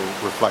efforts will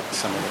reflect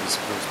some of those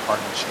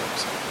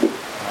partnerships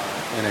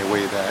in a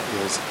way that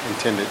is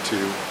intended to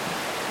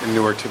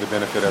inure to the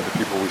benefit of the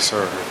people we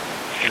serve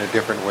in a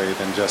different way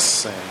than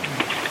just saying,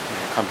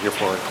 come here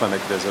for a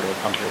clinic visit or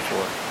come here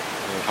for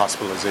a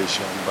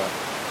hospitalization,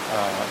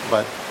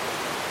 but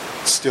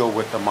still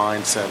with the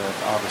mindset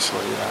of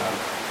obviously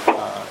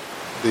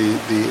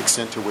the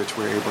extent to which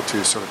we're able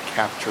to sort of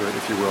capture,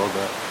 if you will,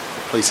 the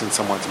place in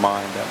someone's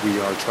mind that we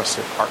are a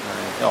trusted partner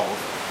in health,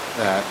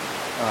 that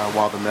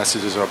while the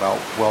messages are about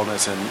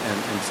wellness and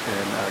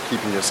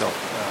keeping yourself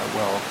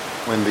well,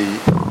 when the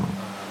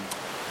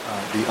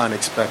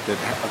unexpected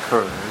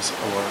occurs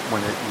or when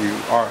you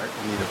are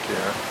in need of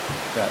care,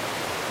 that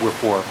we're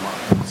fore of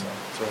mind. So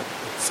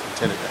it's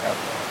intended to have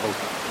both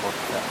of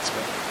that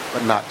aspect,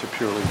 but not to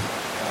purely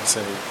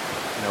say,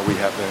 we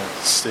have the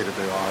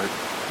state-of-the-art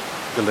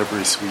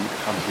delivery suite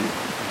come here,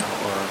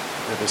 or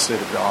the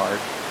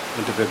state-of-the-art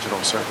individual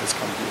service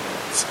come here.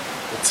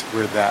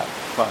 We're that.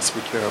 Plus,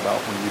 we care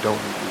about when you don't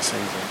need these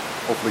things, and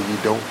hopefully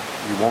you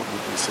won't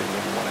need these things,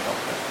 and we want to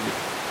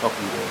help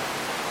you to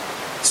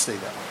stay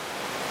that way.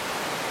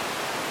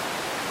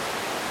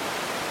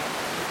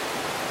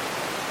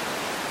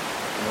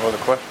 No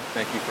other questions?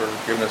 Thank you for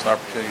giving us an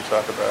opportunity to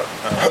talk about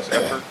this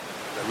effort.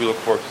 We look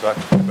forward to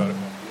talking about it.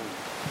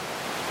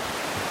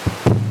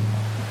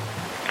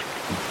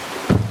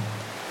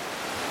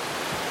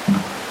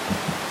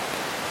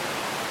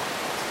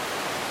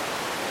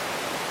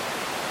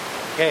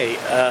 Okay,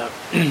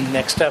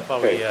 next up,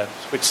 while we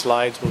switch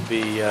slides, will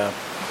be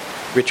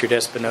Richard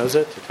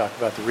Espinoza to talk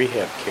about the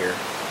rehab care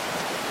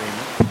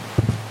agreement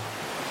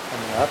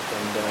coming up.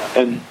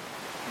 And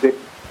Dave,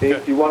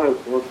 do you want to,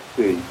 let's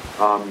see, do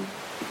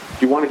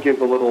you want to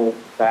give a little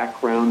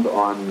background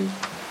on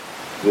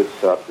this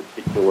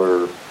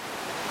particular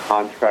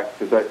contract?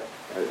 Because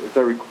as I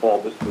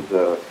recall, this was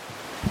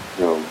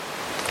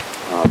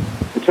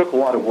it took a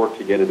lot of work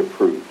to get it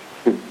approved,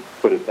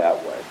 put it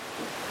that way.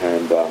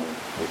 And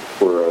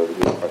for the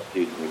new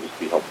trustees, it would just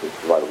be helpful to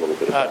provide a little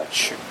bit of that.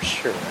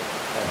 Sure.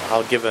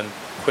 I'll give a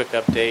quick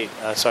update.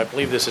 So I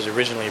believe this was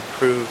originally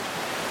approved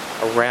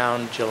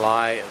around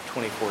July of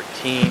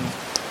 2014.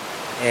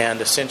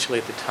 And essentially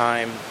at the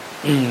time,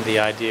 the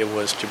idea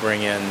was to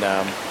bring in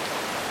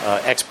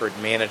expert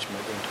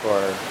management into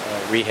our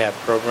rehab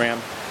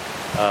program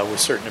with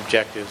certain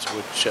objectives,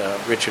 which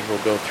Richard will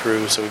go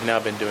through. So we've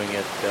now been doing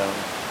it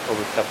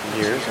over a couple of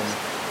years, and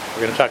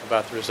we're going to talk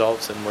about the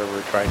results and where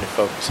we're trying to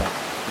focus on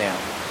now.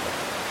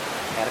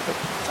 Adequate?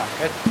 Sounds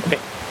good. Okay.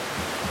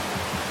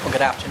 Well,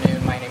 good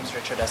afternoon. My name is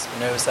Richard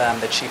Espinoza.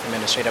 I'm the Chief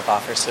Administrative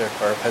Officer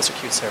for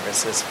Post-Acute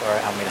Services for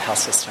Alameda Health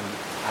System.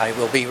 I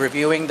will be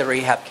reviewing the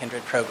Rehab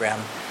Kindred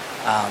Program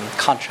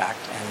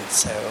contract, and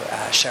so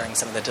sharing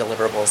some of the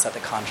deliverables that the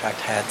contract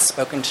had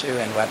spoken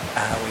to and what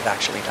we've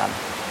actually done.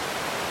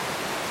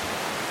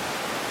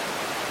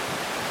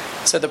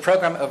 So the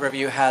program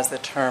overview has the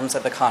terms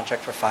of the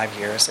contract for 5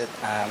 years. It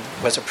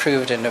was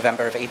approved in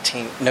November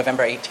 18,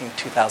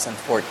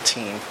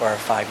 2014 for a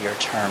 5-year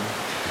term.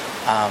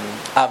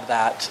 Of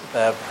that,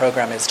 the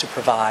program is to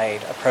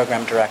provide a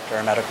program director,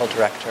 a medical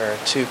director,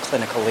 2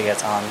 clinical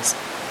liaisons,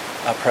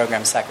 a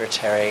program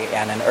secretary,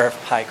 and an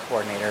IRF-PI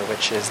coordinator,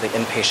 which is the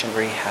inpatient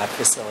rehab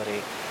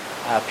facility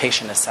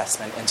patient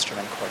assessment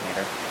instrument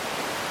coordinator.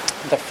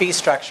 The fee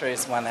structure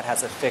is one that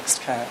has a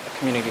fixed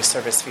community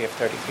service fee of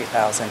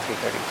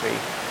 $33,333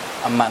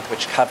 a month,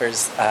 which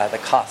covers the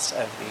cost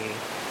of the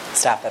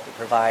staff that we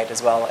provide,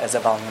 as well as a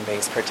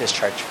volume-based per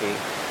discharge fee,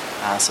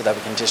 so that we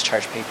can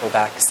discharge people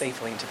back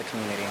safely into the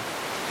community.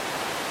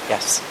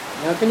 Yes?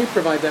 How can you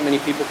provide that many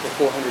people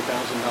for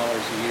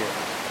 $400,000 a year?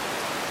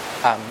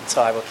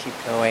 So I will keep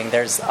going.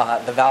 There's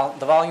the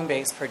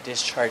volume-based per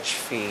discharge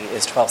fee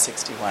is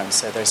 $1,261,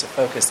 so there's a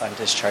focus on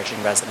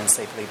discharging residents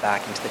safely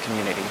back into the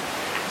community.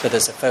 So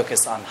there's a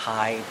focus on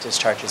high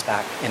discharges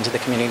back into the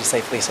community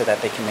safely so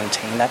that they can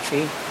maintain that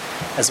fee,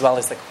 as well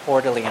as the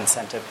quarterly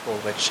incentive pool,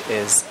 which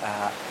is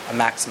a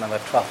maximum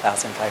of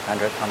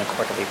 $12,500 on a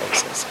quarterly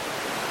basis.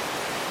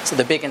 So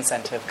the big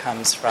incentive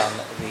comes from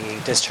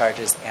the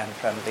discharges and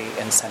from the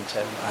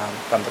incentive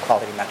from the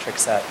quality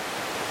metrics that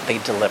they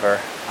deliver,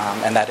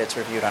 and that it's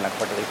reviewed on a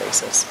quarterly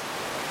basis.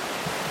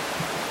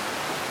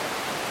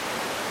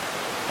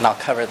 And I'll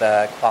cover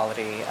the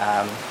quality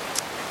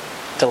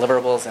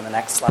deliverables in the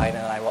next slide,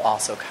 and I will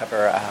also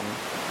cover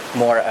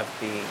more of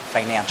the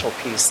financial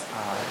piece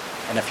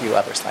in a few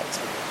other slides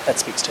that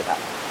speaks to that.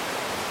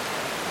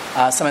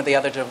 Some of the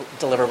other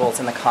deliverables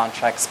in the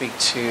contract speak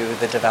to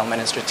the development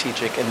and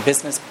strategic and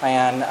business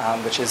plan,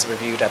 which is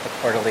reviewed at the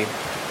quarterly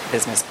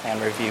business plan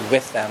review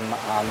with them,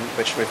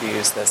 which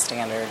reviews the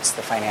standards,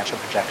 the financial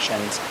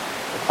projections,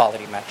 the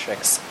quality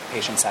metrics,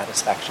 patient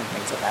satisfaction,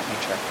 things of that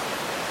nature.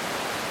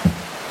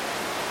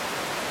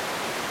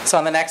 So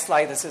on the next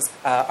slide, this is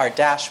our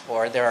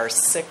dashboard. There are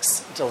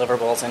 6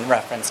 deliverables in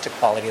reference to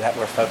quality that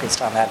we're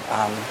focused on that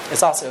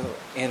is also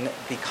in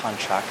the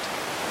contract.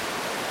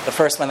 The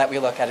first one that we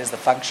look at is the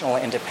functional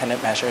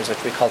independent measures,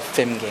 which we call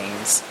FIM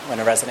gains. When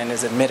a resident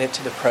is admitted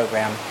to the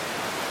program,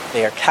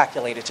 they are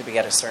calculated to be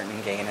at a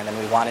certain gain, and then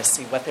we want to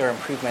see what their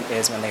improvement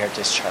is when they are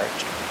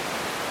discharged.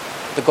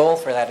 The goal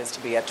for that is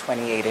to be at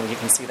 28, and you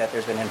can see that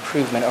there's been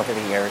improvement over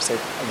the years.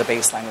 The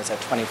baseline was at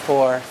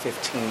 24,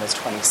 15 was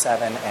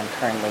 27, and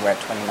currently we're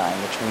at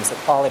 29, which means the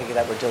quality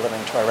that we're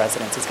delivering to our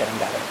residents is getting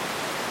better.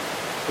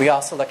 We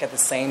also look at the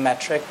same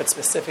metric, but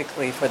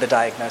specifically for the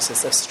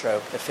diagnosis of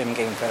stroke. The FIM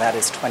gain for that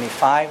is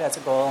 25 as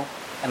a goal,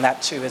 and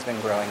that too has been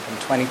growing from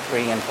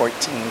 23 and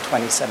 14,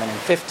 27 and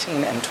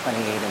 15, and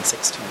 28 and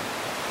 16.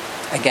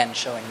 Again,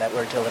 showing that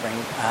we're delivering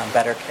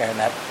better care and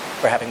that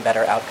we're having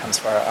better outcomes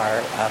for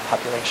our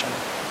population.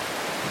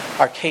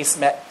 Our case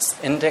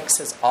METS index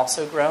has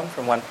also grown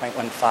from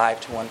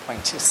 1.15 to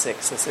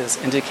 1.26. This is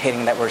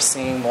indicating that we're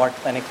seeing more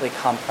clinically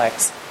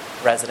complex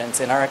residents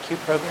in our acute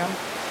program,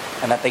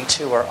 and that they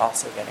too are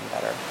also getting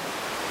better.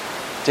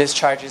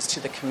 Discharges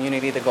to the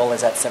community, the goal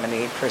is at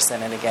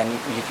 78%, and again,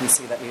 you can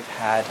see that we've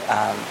had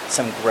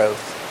some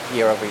growth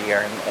year over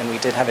year, and we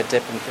did have a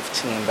dip in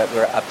 15, but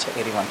we're up to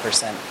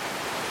 81%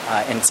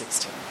 in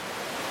 16.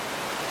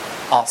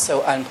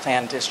 Also,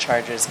 unplanned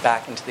discharges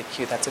back into the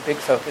acute. That's a big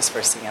focus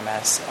for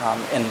CMS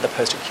in the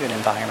post-acute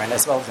environment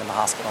as well as in the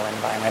hospital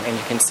environment. And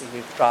you can see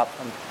we've dropped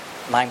from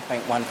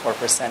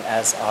 9.14%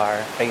 as our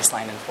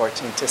baseline in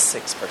 14 to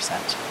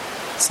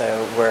 6%.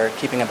 So we're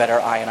keeping a better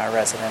eye on our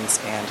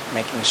residents and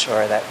making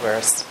sure that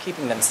we're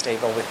keeping them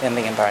stable within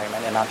the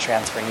environment and not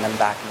transferring them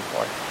back and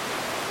forth.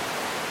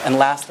 And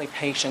lastly,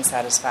 patient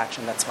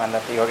satisfaction. That's one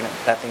that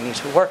they need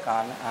to work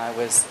on.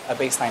 Was a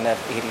baseline of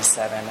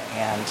 87,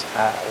 and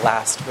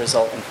last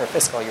result for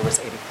fiscal year was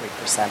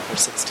 83% for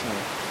 16.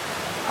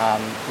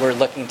 We're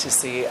looking to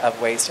see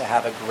of ways to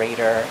have a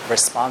greater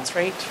response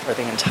rate. For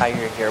the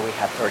entire year, we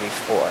had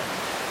 34.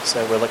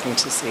 So we're looking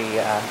to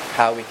see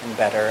how we can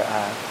better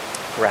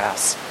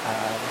grasp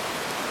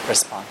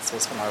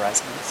responses from our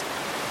residents.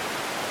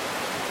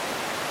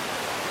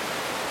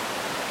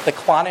 The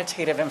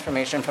quantitative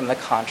information from the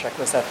contract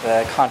was that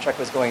the contract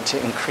was going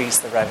to increase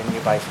the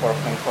revenue by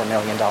 $4.4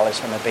 million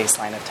from a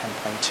baseline of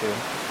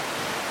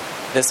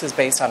 10.2. This was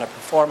based on a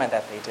performa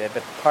that they did,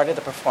 but part of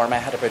the performa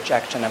had a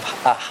projection of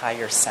a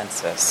higher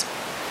census.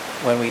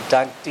 When we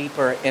dug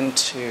deeper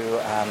into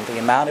the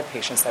amount of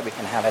patients that we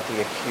can have at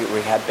the acute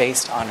rehab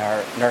based on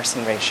our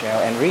nursing ratio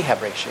and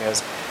rehab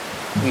ratios,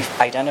 we've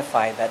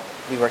identified that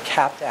we were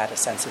capped at a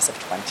census of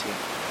 20.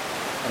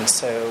 And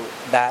so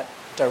that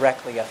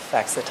directly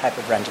affects the type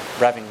of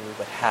revenue we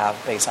would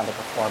have based on the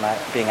performa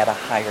being at a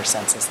higher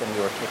census than we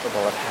were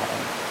capable of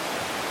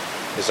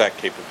having. Is that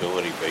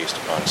capability based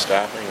upon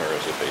staffing, or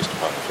is it based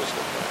upon the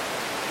physical plan?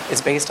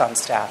 It's based on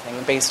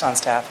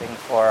staffing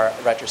for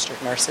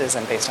registered nurses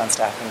and based on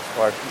staffing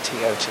for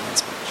PT, OT, and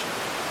speech.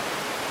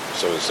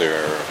 So is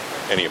there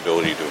any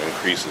ability to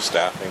increase the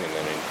staffing and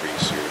then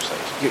increase your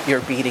census?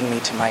 You're beating me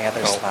to my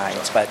other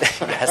slides, but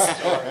yes,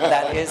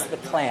 that is the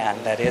plan.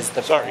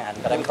 Plan.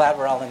 But I'm glad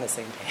we're all on the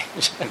same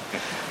page.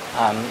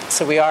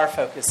 So we are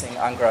focusing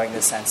on growing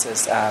the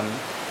census.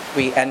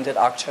 We ended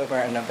October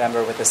and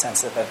November with a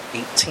census of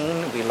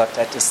 18. We looked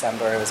at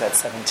December, it was at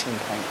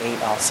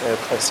 17.8, also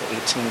close to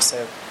 18.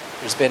 So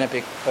there's been a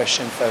big push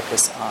and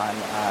focus on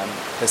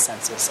the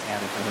census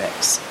and the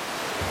mix.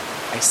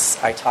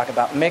 I talk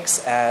about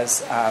mix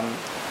as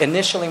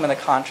initially when the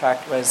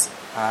contract was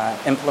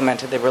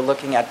implemented, they were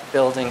looking at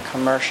building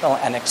commercial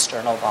and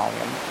external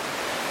volume.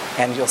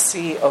 And you'll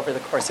see over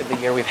the course of the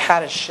year we've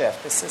had a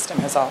shift. The system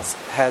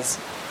has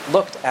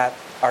looked at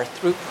our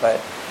throughput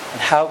and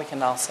how we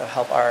can also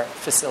help our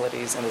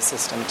facilities in the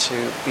system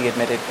to be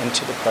admitted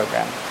into the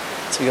program.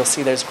 So you'll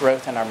see there's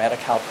growth in our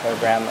Medi-Cal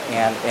program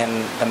and in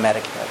the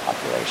Medicare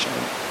population.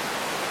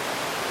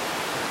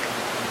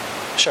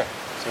 Sure.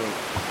 So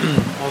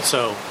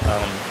also,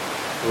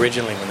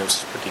 originally when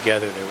this was put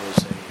together, there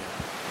was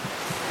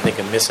I think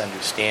a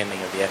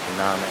misunderstanding of the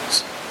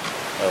economics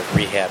of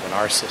rehab in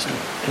our system,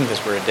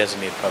 because we're a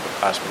designated public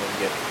hospital and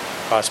get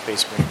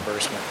cost-based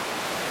reimbursement,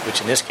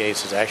 which in this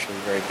case is actually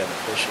very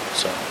beneficial.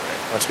 So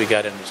once we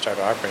got in and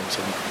started operating, we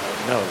said,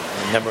 no,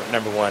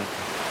 number one,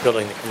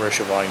 building the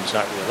commercial volume is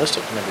not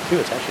realistic. Number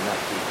two, it's actually not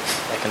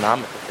the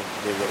economical thing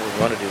to do. What we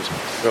want to do is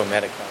grow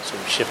Medi-Cal, so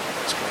we're shifting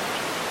that strategy.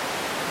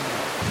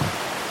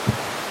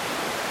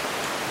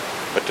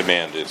 But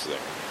demand is there.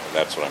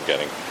 That's what I'm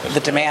getting. The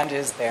demand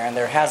is there, and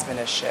there has been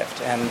a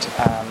shift. And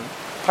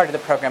part of the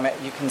program,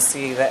 you can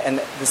see that, and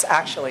this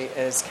actually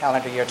is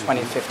calendar year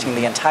 2015,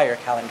 the entire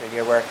calendar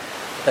year, where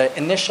the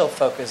initial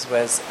focus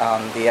was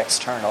on the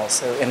externals.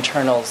 So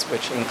internals,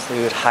 which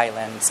include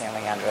Highland, San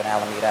Leandro, and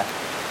Alameda,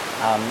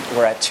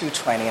 were at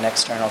 220, and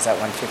externals at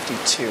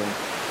 152.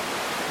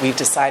 We've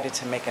decided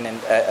to make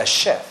a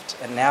shift,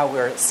 and now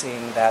we're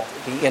seeing that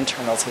the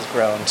internals has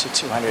grown to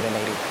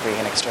 283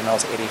 and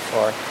externals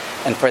 84.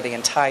 And for the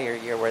entire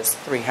year was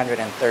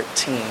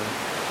 313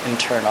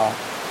 internal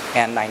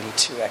and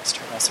 92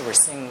 external. So we're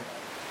seeing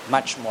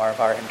much more of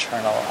our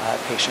internal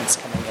patients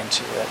coming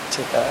into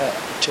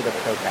the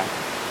program.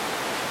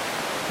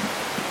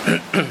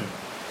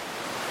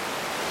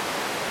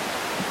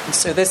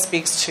 So this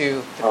speaks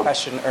to the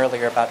question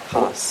earlier about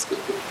costs.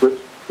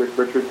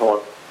 Richard,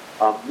 hello.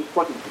 Just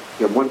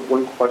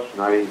one question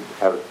I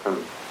have is kind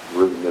of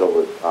really middle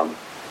is,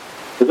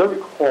 as I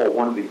recall,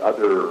 one of the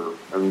other,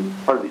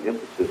 part of the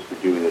impetus for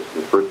doing this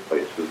in the first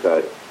place was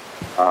that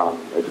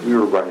as we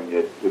were running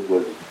it, it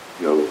was,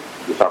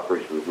 this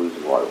operation was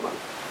losing a lot of money.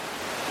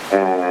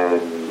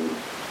 And,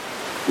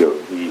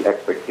 the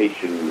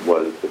expectation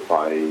was that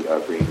by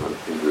bringing on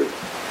Kindred,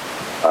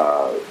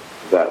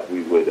 that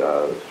we would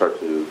start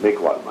to make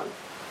a lot of money.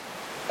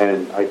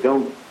 And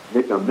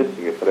maybe I'm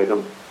missing it, but I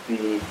don't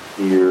see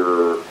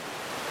here,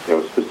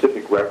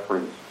 specific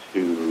reference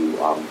to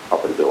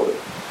profitability.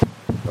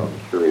 So I'm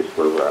curious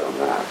where we're at on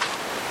that.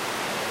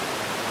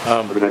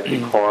 I see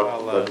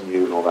cost,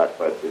 revenue, and all that,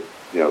 but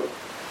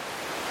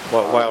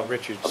while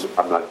Richard's,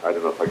 I don't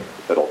know if I can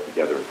put that all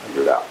together and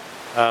figure it out.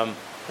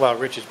 While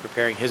Richard's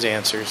preparing his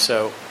answer,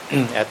 so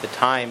at the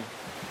time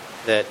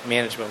that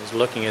management was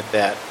looking at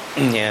that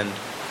and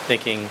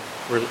thinking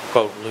we're,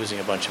 quote, losing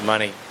a bunch of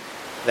money,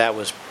 that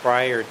was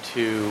prior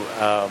to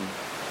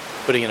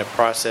putting in a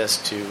process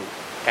to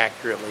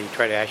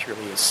try to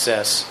accurately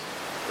assess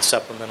the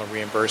supplemental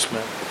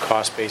reimbursement, the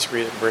cost-based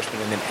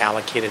reimbursement, and then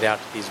allocate it out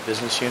to these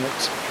business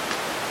units.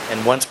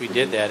 And once we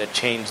did that, it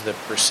changed the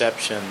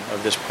perception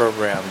of this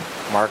program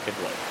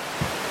markedly.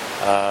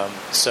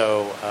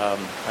 So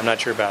I'm not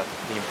sure about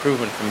the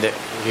improvement from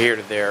here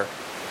to there,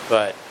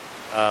 but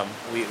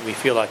we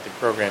feel like the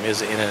program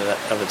is in and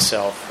of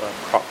itself,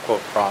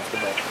 quote,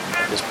 profitable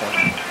at this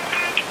point.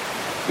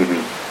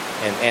 Mm-hmm.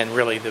 And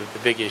really the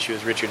big issue,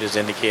 as Richard has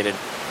indicated,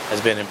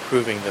 has been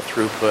improving the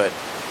throughput,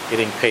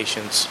 getting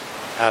patients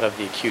out of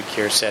the acute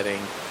care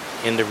setting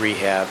into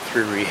rehab,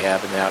 through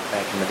rehab, and out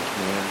back into the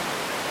community.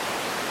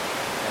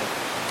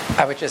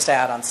 I would just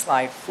add on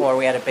slide 4,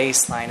 we had a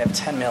baseline of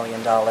 $10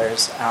 million,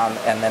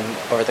 and then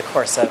over the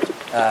course of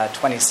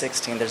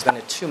 2016, there's been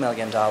a $2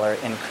 million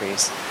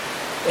increase.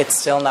 It's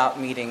still not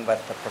meeting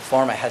what the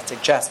Performa had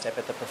suggested,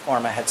 but the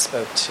Performa had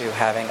spoke to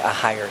having a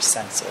higher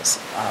census.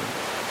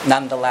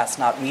 Nonetheless,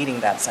 not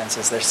meeting that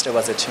census, there still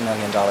was a $2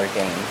 million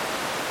gain.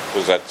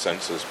 Was that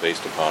census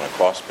based upon a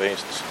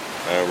cost-based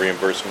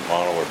reimbursement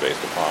model or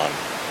based upon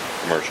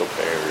commercial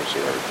payers?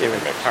 They were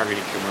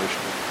targeting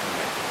commercial.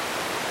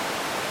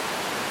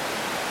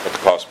 But the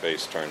cost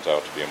base turns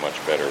out to be a much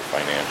better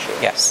financial.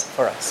 Yes,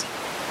 for us.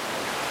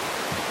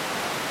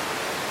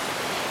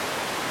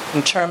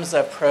 In terms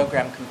of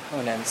program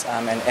components,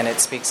 and it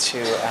speaks to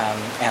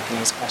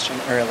Anthony's question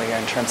earlier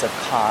in terms of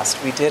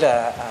cost, we did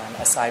a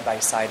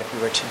side-by-side if we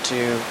were to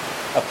do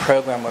a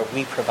program where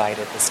we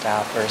provided the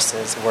staff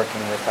versus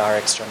working with our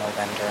external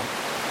vendor.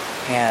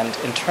 And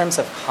in terms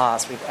of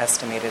cost, we've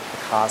estimated the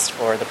cost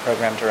for the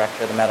program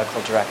director, the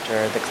medical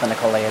director, the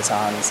clinical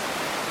liaisons,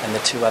 and the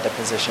 2 other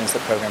positions, the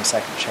program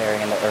secretary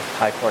and the IRF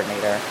PI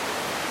coordinator,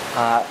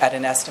 at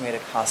an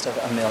estimated cost of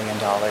 $1 million,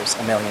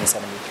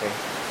 $1,073,000.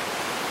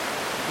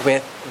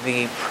 With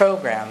the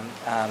program,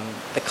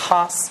 the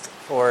cost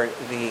for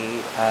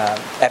the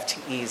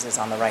FTEs is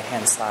on the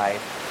right-hand side,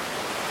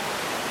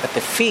 but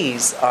the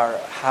fees are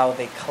how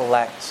they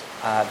collect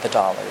the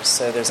dollars.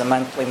 So there's a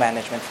monthly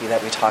management fee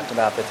that we talked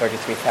about, the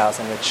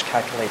 $33,000, which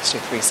calculates to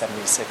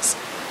 $376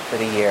 for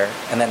the year,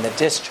 and then the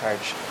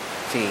discharge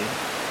fee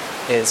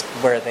is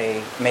where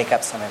they make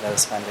up some of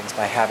those fundings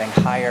by having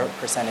higher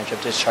percentage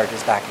of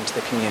discharges back into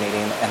the community,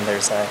 and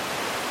there's a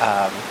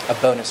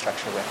bonus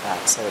structure with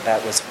that. So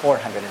that was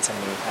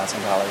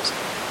 $478,000.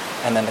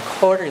 And then the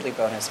quarterly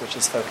bonus, which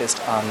is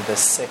focused on the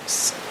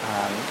 6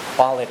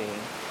 quality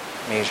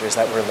measures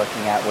that we're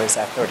looking at, was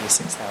at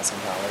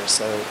 $36,000.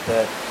 So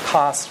the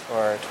cost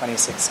for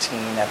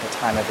 2016 at the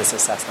time of this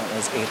assessment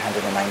was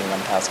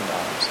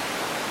 $891,000.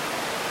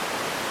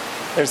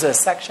 There's a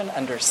section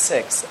under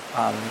 6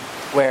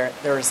 where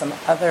there are some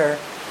other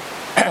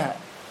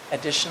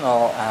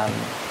additional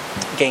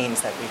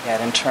gains that we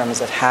get in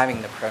terms of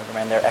having the program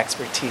and their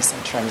expertise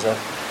in terms of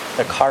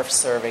the CARF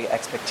survey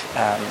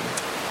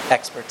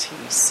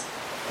expertise.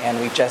 And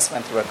we just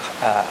went through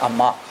a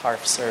mock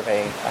CARF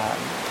survey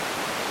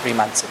 3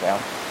 months ago,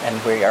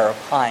 and we are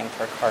applying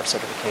for CARF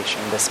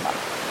certification this month.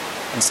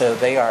 And so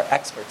they are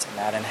experts in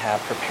that and have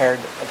prepared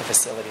the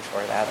facility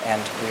for that,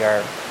 and we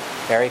are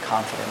very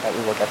confident that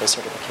we will get the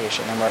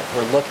certification, and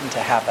we're looking to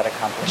have that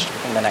accomplished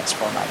within the next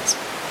 4 months.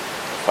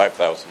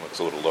 5,000 looks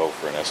a little low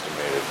for an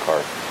estimated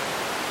CARF.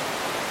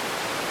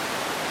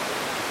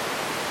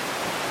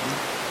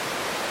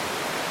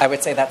 I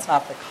would say that's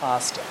not the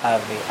cost of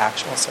the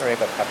actual survey,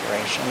 but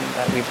preparation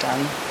that we've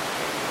done.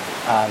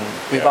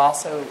 We've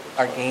also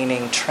are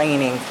gaining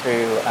training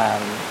through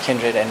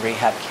Kindred and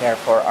Rehab Care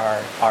for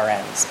our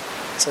RNs.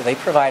 So they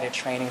provided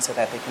training so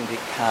that they can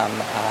become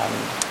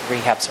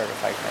rehab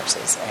certified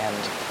nurses. And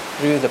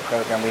through the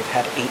program, we've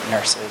had 8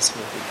 nurses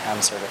who have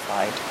become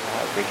certified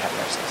rehab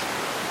nurses.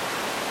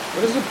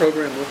 What does the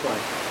program look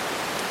like?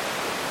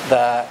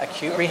 The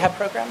acute rehab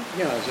program?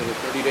 Yeah, is it a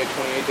 30-day,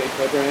 28-day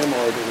program,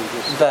 or do we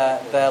just...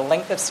 The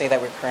length of stay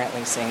that we're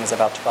currently seeing is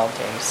about 12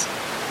 days.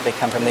 They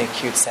come from the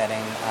acute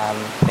setting.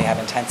 They have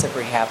intensive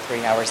rehab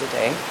 3 hours a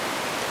day,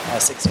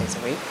 6 days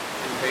a week.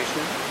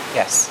 Inpatient?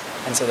 Yes.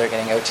 And so they're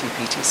getting OT,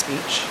 PT,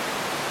 speech.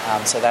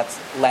 So that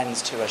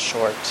lends to a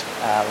short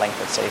length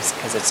of stay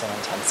because it's so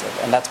intensive.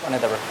 And that's one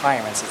of the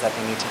requirements, is that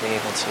they need to be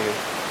able to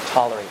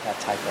tolerate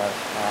that type of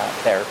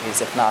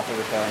therapies. If not, they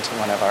would go into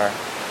one of our,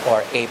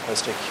 or a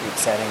post-acute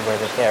setting where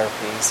the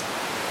therapies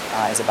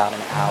is about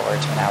an hour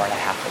to an hour and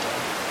a half a day.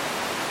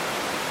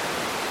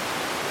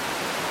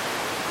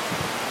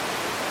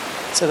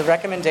 So the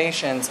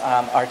recommendations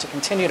are to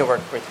continue to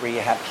work with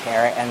Rehab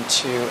Care and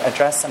to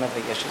address some of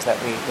the issues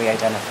that we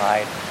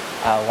identified.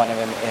 One of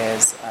them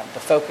is the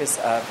focus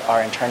of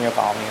our internal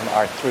volume,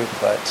 our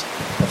throughput,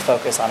 the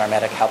focus on our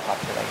Medi-Cal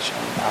population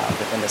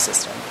within the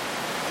system,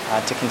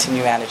 to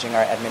continue managing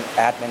our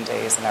admin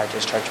days and our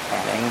discharge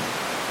planning,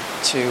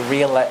 to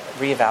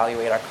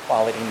reevaluate our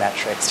quality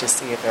metrics to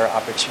see if there are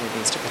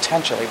opportunities to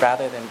potentially,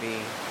 rather than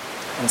be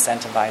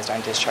incentivized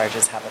on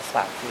discharges, have a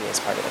flat fee as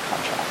part of the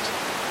contract.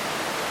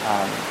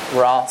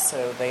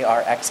 They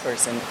are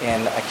experts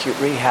in acute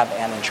rehab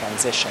and in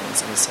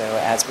transitions, and so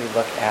as we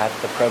look at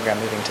the program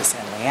moving to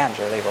San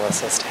Leandro, they will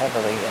assist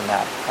heavily in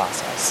that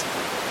process.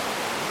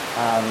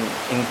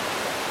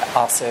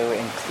 Also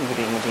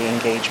including the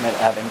engagement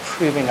of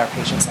improving our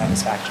patient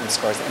satisfaction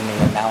scores and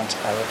the amount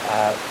of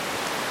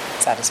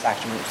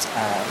satisfaction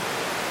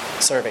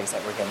surveys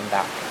that we're getting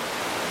back.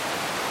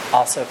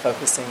 Also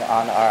focusing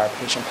on our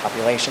patient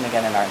population,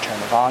 again, in our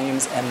internal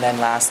volumes. And then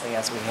lastly,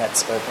 as we had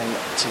spoken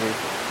to,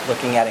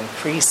 looking at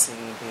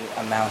increasing the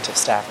amount of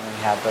staffing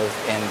we have both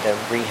in the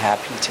rehab,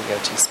 PT,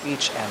 OT,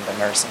 speech, and the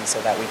nursing, so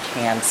that we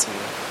can see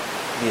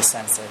the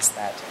census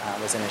that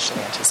was initially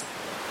anticipated.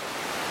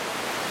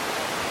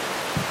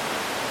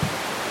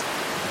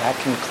 That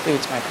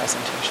concludes my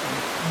presentation.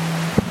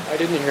 I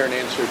didn't hear an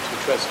answer to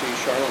Trustee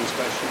Charlin's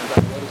question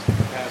about what is the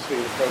capacity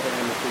of the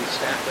program if we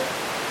staff it.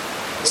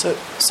 So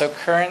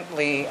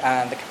currently,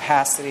 the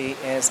capacity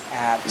is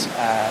at,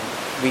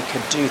 we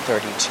could do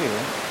 32.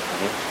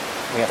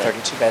 We have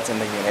 32 beds in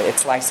the unit.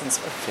 It's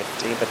licensed for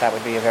 50, but that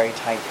would be a very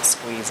tight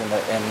squeeze in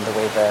the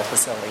way the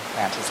facility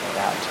plant is laid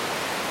out.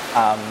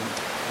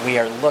 We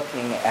are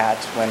looking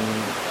at,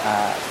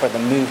 for the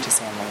move to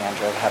San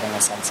Leandro, having a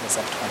census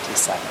of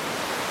 27.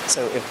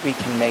 So if we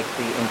can make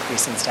the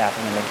increase in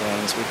staffing and the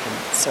gains, we can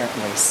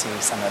certainly see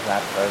some of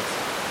that growth.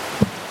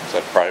 Is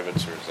that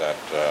privates or is that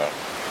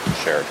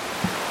shared?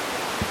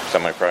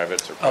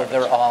 Semi-privates or privates?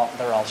 Oh,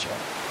 they're all shared.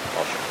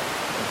 All shared.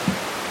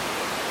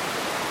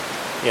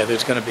 Yeah,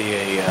 there's going to be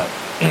a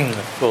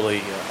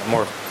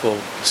more full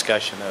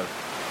discussion of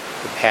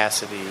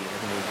capacity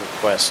and the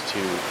request to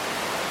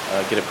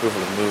get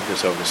approval to move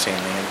this over to San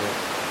Leandro.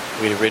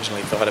 We'd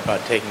originally thought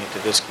about taking it to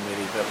this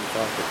committee, but we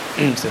thought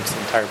that since the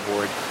entire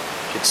board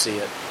should see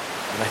it,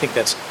 and I think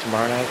that's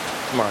tomorrow night,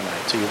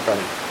 so you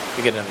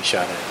get another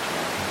shot at it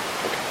tomorrow.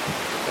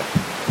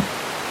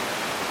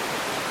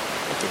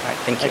 All right,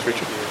 thank you. Thanks,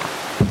 Richard.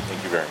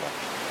 Thank you very much.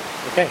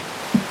 Okay.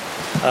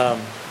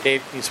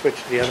 Dave, can you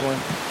switch to the other one?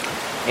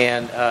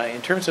 And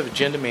in terms of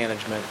agenda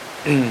management,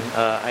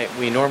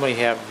 we normally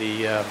have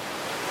the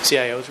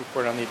CIO's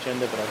report on the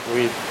agenda, but I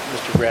believe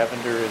Mr.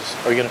 Gravender is...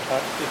 Are you going to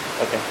talk?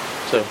 Okay.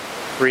 So,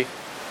 brief.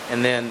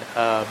 And then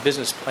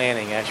business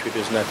planning, actually,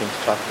 there's nothing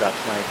to talk about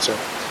tonight, so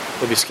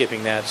we'll be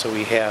skipping that. So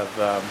we have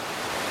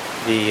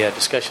the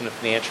discussion of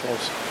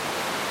financials,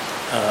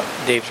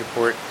 Dave's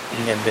report,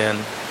 and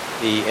then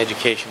the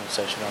educational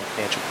session on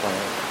financial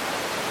planning.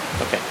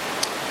 Okay.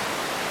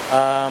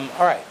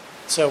 All right.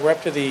 So we're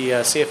up to the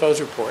CFO's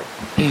report.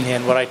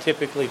 And what I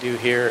typically do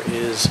here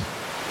is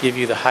give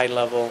you the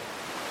high-level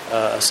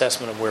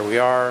assessment of where we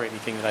are,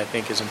 anything that I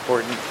think is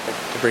important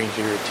to bring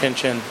to your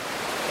attention,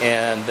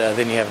 and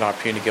then you have an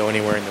opportunity to go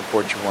anywhere in the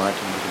report you want,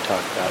 and we can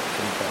talk about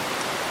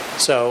anything.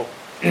 So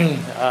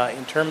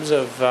in terms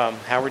of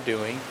how we're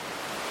doing,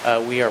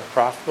 we are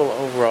profitable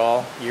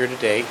overall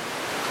year-to-date.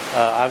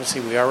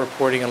 Obviously, we are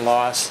reporting a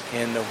loss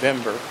in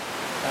November.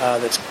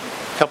 That's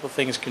a couple of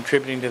things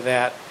contributing to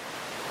that.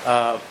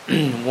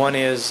 One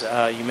is,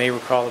 you may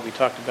recall that we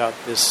talked about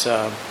this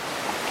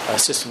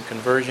system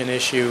conversion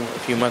issue a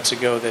few months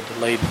ago that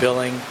delayed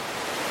billing.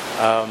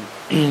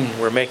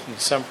 We're making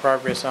some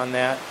progress on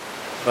that,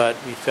 but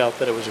we felt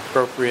that it was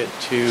appropriate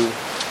to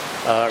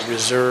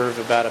reserve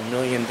about $1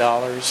 million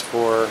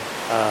for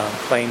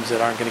claims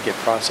that aren't going to get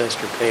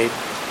processed or paid.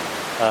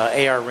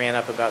 AR ran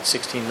up about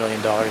 $16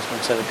 million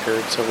once that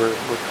occurred, so we're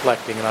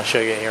collecting, and I'll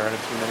show you AR in a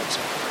few minutes.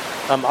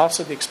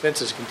 Also, the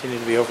expenses continue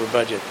to be over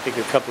budget. I think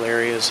there are a couple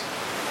areas.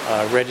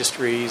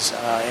 registries,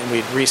 and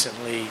we'd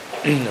recently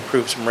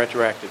approved some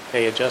retroactive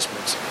pay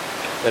adjustments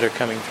that are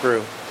coming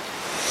through.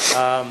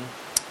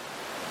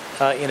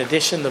 In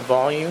addition, the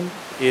volume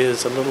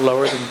is a little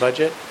lower than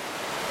budget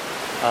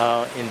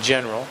in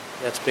general.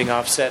 That's being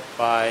offset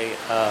by,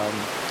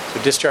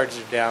 so discharges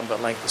are down,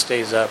 but length of stay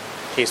is up,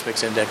 case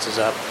mix index is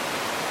up.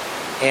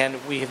 And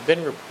we have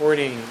been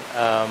reporting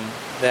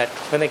that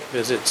clinic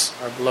visits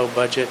are below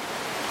budget.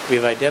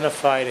 We've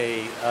identified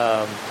a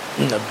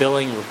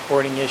billing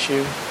reporting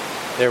issue.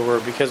 There were,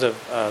 because of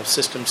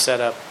system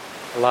setup,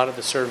 a lot of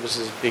the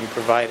services being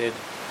provided,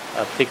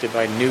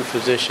 particularly by new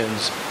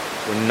physicians,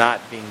 were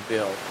not being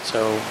billed.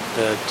 So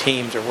the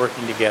teams are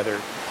working together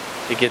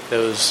to get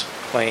those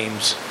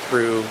claims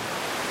through.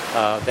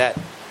 That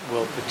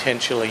will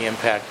potentially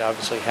impact,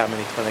 obviously, how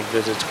many clinic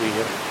visits we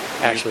have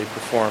actually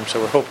performed. So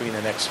we're hoping in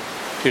the next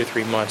 2 to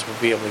 3 months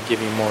we'll be able to give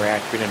you more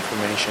accurate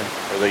information.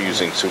 Are they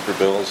using super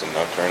bills and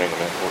not turning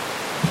them in?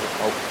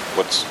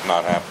 What's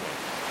not happening?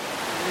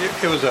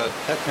 It was a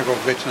technical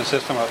glitch in the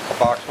system. A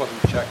box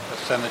wasn't checked to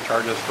send the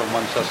charges from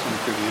one system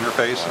to the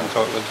interface, and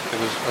so it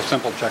was a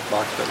simple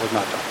checkbox that was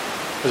not done.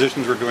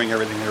 Physicians were doing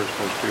everything they were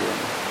supposed to.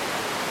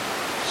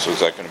 So is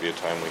that going to be a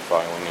timely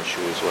filing issue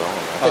as well?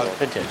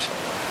 Potentially.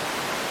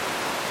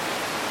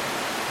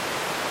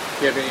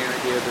 Do you have any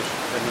idea of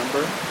the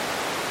number?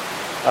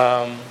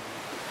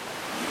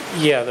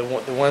 Yeah,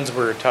 the ones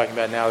we're talking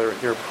about now,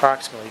 they're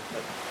approximately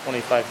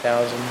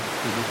 25,000.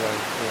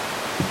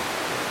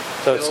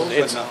 So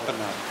it's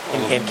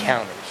in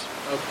encounters.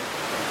 Okay.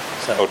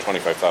 So,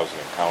 25,000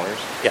 encounters?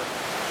 yeah.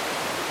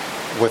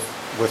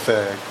 With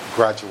a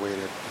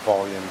graduated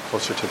volume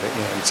closer to the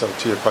end. So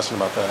to your question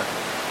about the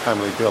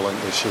timely billing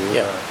issue,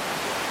 Yeah.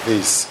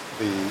 it's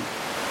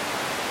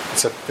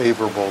a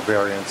favorable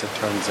variance in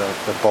terms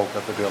of the bulk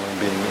of the billing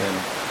being in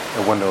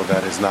a window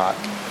that is not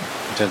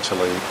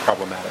potentially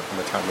problematic from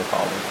a timely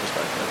filing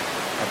perspective.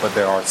 But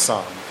there are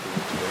some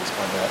to raise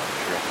on that.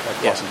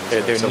 Yeah,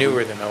 they're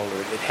newer than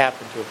older. It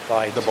happened to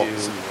apply The to bulk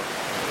is newer.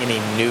 any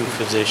new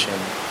physician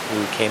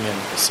who came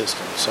into the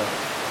system. So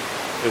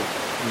it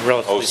was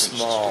relatively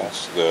small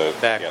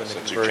back when the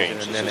conversion,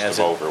 and then as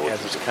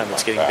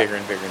it's getting bigger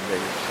and bigger and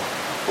bigger.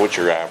 So. What's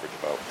your average,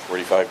 about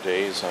 45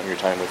 days on your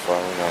timely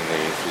filing on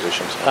the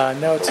physician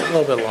side? No, it's a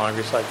little bit longer.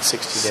 It's like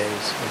 60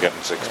 days. You're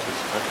getting 60.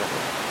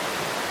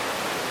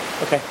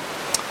 Okay.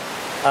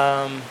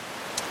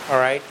 All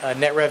right.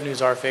 Net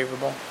revenues are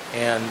favorable,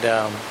 and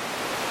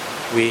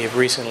we have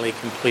recently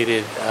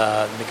completed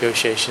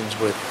negotiations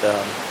with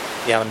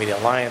the Alameda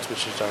Alliance,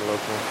 which is our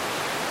local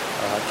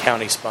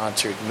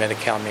county-sponsored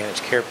Medi-Cal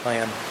managed care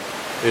plan.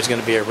 There's going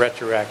to be a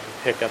retroactive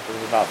pickup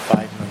of about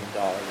 $5 million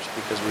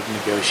because we've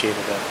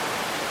negotiated a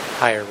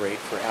higher rate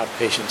for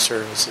outpatient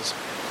services.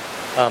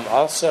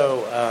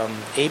 Also,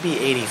 AB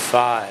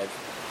 85,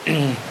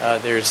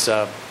 there's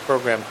a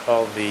program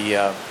called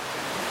the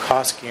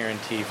Cost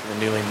Guarantee for the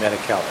newly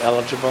Medi-Cal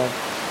eligible.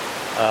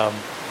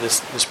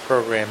 This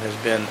program has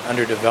been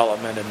under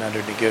development and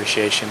under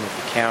negotiation with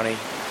the county,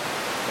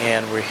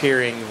 and we're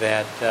hearing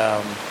that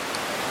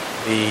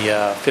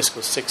the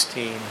fiscal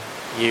 16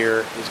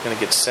 year is going to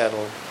get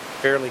settled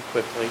fairly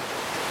quickly,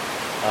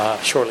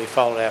 shortly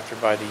followed after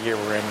by the year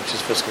we're in, which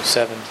is fiscal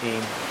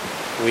 17.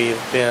 We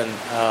have been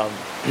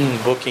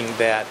booking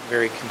that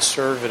very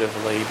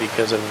conservatively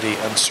because of the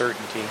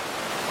uncertainty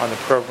on the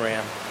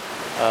program.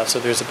 So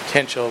there's a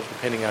potential,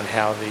 depending on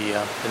how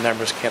the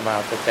numbers come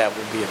out, that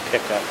would be a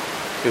pickup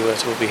to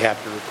us. We'll be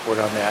happy to report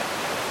on that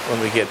when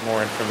we get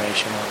more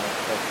information on it,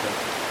 but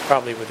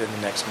probably within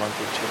the next month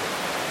or two.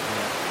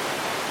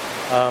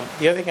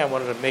 The other thing I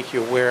wanted to make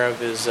you aware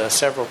of is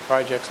several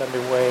projects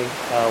underway.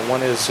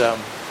 One is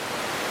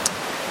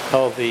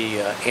called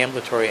the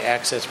Ambulatory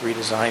Access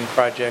Redesign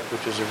Project,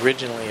 which was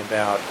originally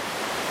about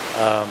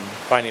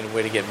finding a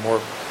way to get more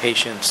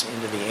patients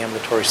into the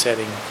ambulatory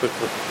setting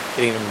quickly,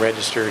 getting them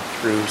registered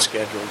through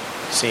scheduled,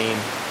 seen.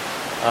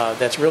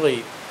 That's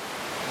really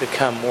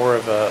become more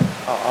of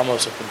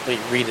almost a complete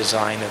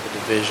redesign of the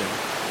division.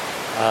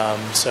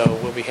 So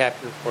we'll be happy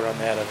to report on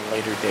that at a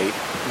later date.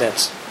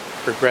 That's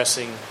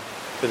progressing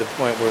to the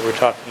point where we're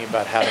talking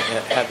about how to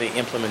have the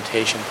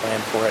implementation plan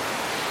for it.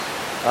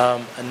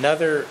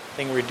 Another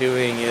thing we're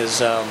doing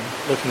is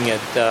looking at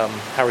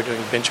how we're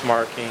doing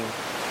benchmarking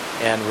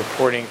and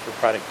reporting for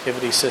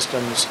productivity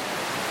systems.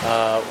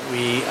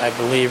 I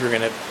believe we're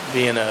going to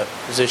be in a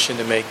position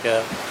to make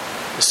a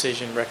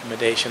decision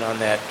recommendation on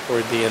that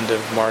toward the end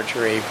of March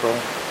or April.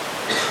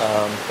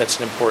 That's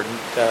an important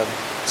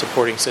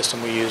supporting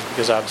system we use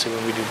because obviously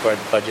when we do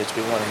budgets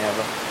we want to have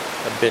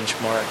a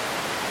benchmark.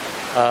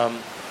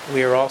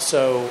 We are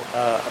also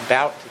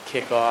about to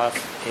kick off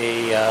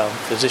a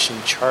physician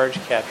charge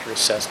capture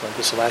assessment.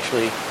 This will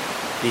actually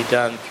be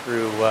done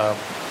through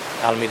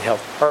Alameda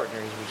Health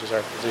Partners, which is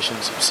our physician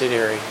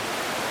subsidiary.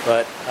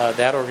 But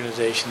that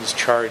organization is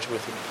charged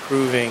with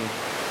improving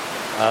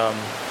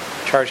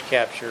charge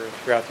capture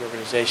throughout the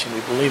organization.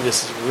 We believe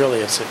this is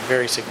really a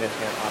very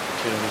significant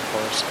opportunity for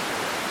us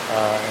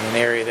and an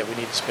area that we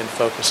need to spend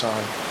focus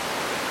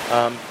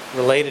on.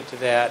 Related to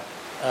that,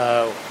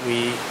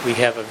 we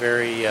have a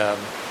very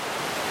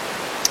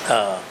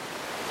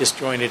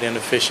disjointed,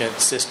 inefficient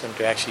system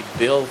to actually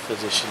bill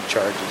physician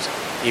charges,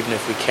 even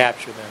if we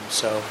capture them.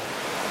 So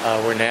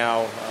we're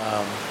now,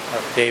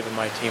 Dave and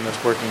my team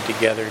is working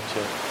together to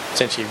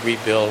essentially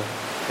rebuild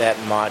that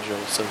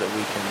module so that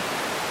we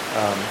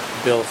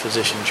can bill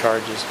physician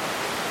charges.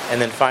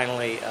 And then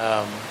finally,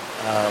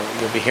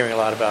 you'll be hearing a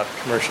lot about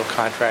commercial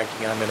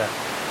contracting, and I'm going to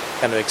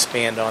kind of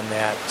expand on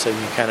that so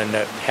you kind of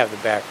have the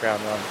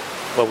background on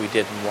what we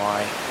did and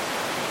why.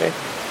 Okay?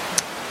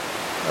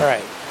 All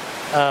right.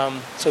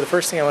 So the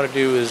first thing I want to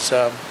do is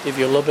give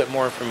you a little bit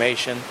more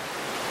information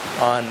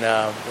on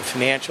the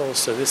financials.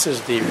 So this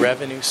is the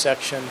revenue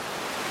section,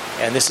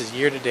 and this is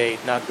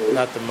year-to-date, not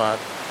the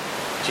month.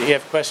 Do you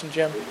have a question,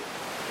 Jim?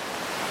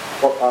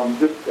 Well,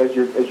 just as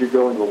you're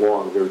going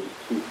along, there are just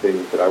two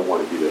things that I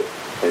wanted you to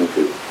attend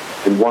to.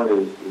 And one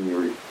is in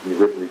your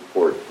written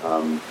report,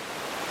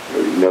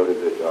 you noted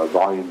that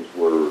volumes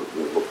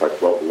looked like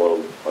well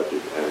below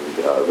budget and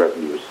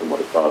revenue was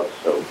somewhat above.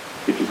 So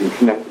if you can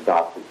connect the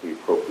dots at the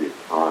appropriate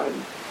time,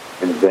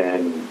 and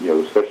then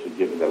especially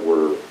given that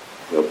we're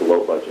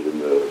below budget in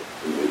the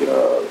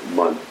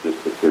month,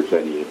 just if there's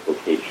any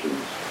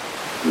implications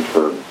in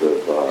terms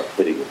of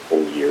hitting a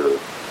full year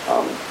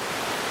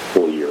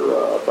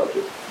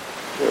budget,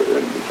 in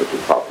terms of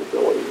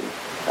profitability and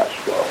cash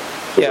flow.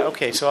 So yeah.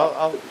 Okay. So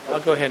I'll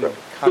go ahead and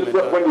comment.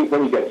 Just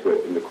when you get to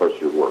it in the course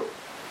of your work.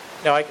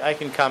 No, I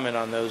can comment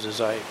on those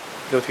as I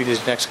go through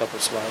these next couple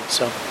of slides.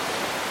 So.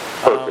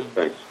 Perfect.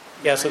 Thanks.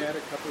 Yeah. Can So. I add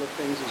a couple of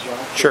things as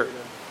well? Sure.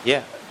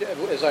 Yeah.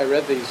 As I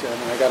read these,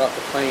 when I got off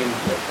the plane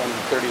at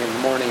 1:30 in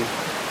the morning,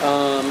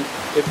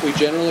 if we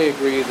generally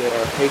agree that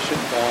our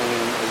patient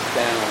volume is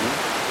down,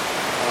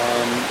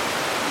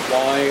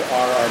 why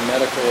are our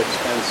medical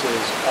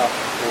expenses up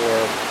for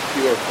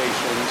fewer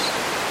patients?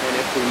 And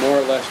if we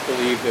more or less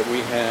believe that we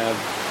have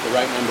the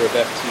right number of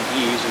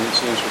FTEs, and it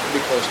seems we're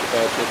pretty close to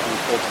budget on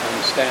full-time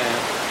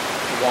staff,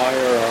 why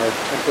are our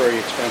temporary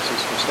expenses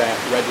for staff,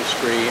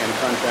 registry, and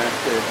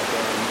contracted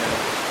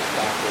medical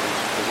doctors,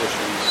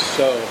 physicians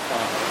so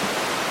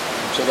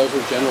high? So those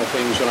were general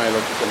things when I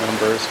looked at the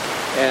numbers.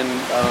 And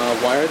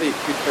why are the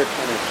acute care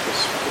clinics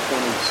just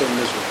performing so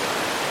miserably?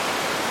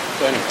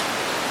 So anyway.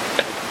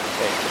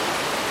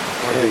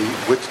 Are the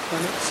which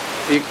clinics?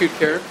 The acute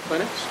care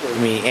clinics?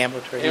 You mean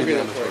ambulatory?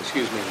 Ambulatory,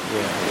 excuse me.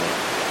 Yeah.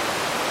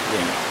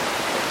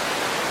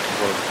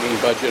 Mean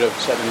budget of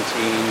 17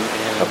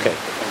 and Okay.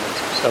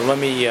 So let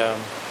me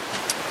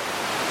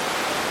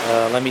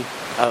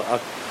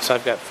so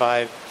I've got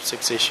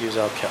 5-6 issues.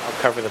 I'll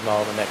cover them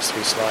all in the next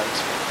 3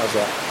 slides. How's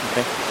that?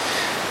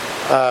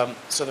 Okay.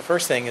 So the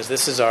first thing is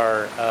this is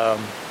our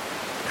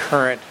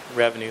current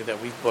revenue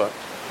that we've booked.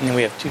 And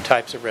we have 2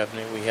 types of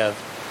revenue. We have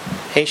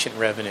patient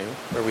revenue,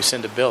 where we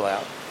send a bill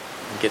out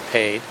and get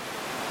paid.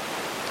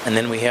 And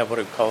then we have what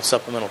are called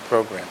supplemental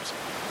programs,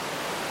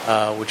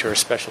 which are a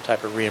special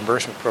type of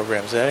reimbursement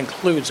programs. That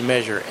includes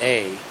Measure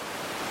A,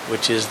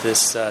 which is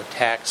this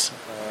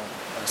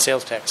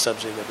sales tax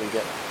subsidy that we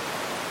get.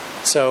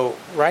 So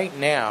right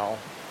now,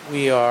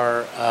 we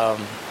are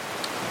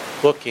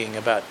booking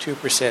about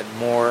 2%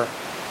 more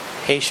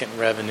patient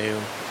revenue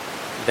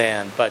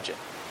than budget.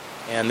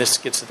 And this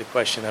gets to the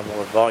question of,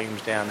 well,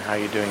 volume's down, how are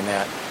you doing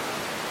that?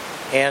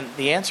 And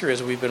the answer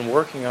is we've been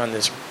working on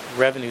this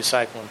revenue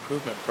cycle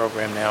improvement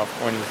program now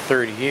for in the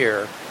 3rd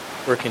year.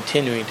 We're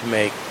continuing to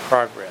make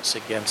progress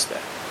against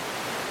that.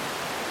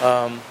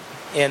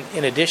 And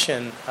in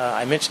addition,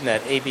 I mentioned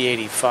that AB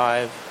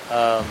 85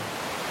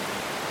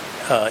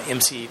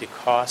 MCE to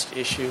cost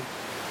issue.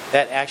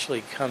 That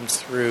actually comes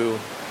through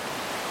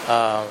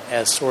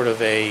as sort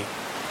of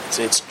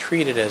it's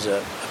treated as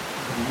a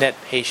net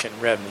patient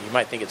revenue. You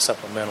might think it's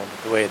supplemental,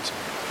 but the way it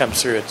comes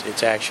through,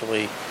 it's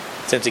actually,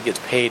 since it gets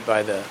paid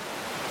by the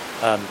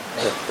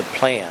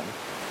plan,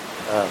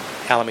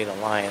 Alameda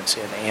Alliance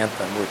and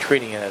Anthem, we're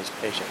treating it as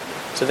patient.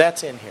 So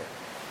that's in here.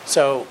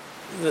 So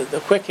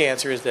the quick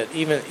answer is that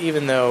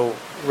even though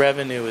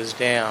revenue is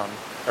down,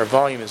 or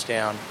volume is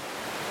down,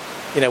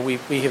 we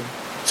have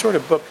sort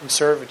of booked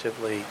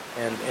conservatively,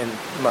 and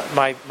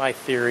my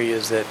theory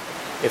is that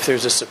if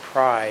there's a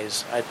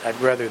surprise, I'd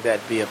rather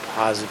that be a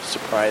positive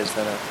surprise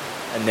than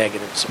a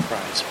negative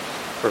surprise.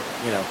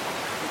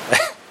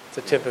 It's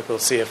a typical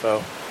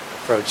CFO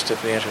approach to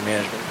financial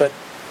management. But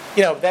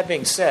that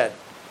being said,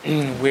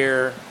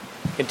 we're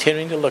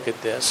continuing to look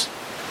at this.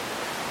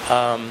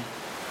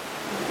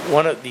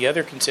 One of the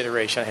other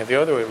consideration I have, the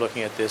other way of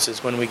looking at this,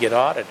 is when we get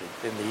audited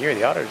in the year.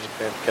 The auditor's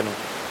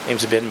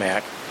name's Ben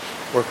Mack.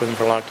 Worked with him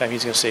for a long time.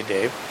 He's going to say,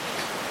 Dave,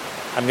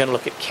 I'm going to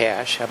look at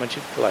cash, how much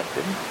you've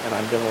collected, and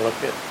I'm going to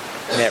look at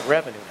net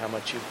revenue, how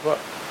much you've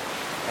booked.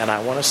 And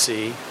I want to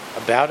see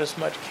about as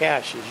much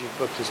cash as you've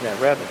booked as net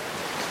revenue.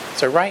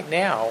 So right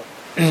now,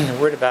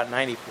 we're at about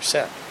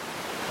 90%.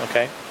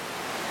 Okay?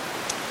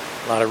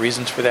 A lot of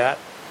reasons for that.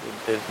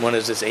 One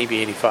is this AB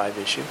 85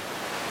 issue,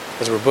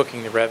 because we're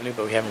booking the revenue,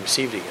 but we haven't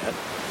received it yet.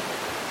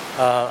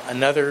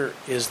 Another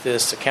is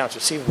this accounts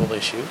receivable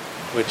issue.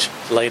 which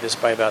delayed us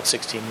by about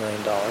 $16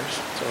 million.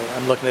 So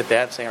I'm looking at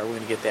that and saying, are we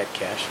going to get that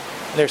cash?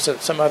 And there's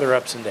some other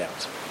ups and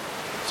downs.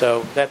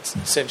 So that's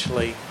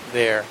essentially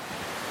there.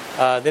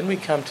 Then we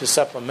come to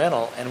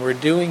supplemental, and we're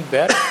doing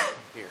better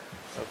here,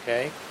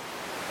 okay,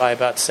 by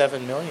about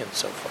 $7 million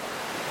so far.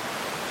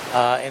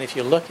 And if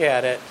you look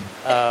at it,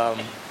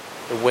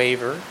 the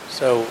waiver,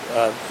 so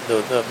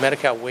the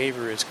Medi-Cal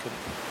waiver is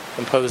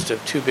composed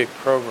of two big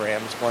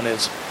programs. One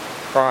is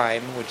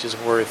Prime, which is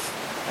worth,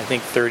 I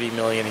think, $30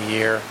 million a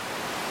year,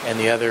 and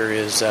the other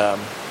is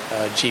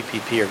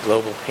GPP, or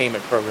Global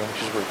Payment Program,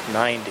 which is worth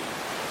 $90,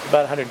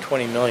 about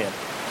 $120 million.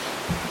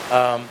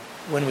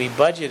 When we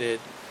budgeted,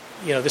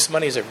 this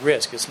money is at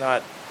risk. It's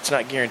not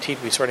guaranteed.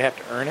 We sort of have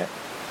to earn it.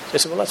 So I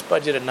said, well, let's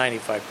budget at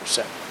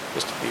 95%,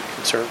 just to be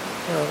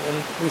conservative.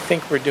 And we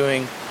think we're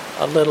doing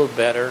a little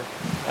better.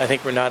 I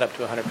think we're not up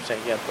to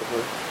 100% yet, but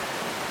we're,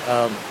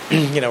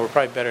 we're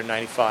probably better than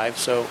 95.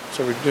 So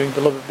we're doing a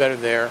little bit better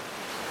there.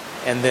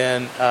 And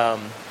then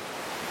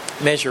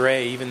Measure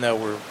A, even though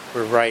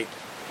we're right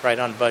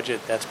on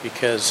budget, that's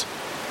because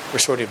we're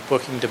sort of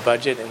booking to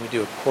budget, and we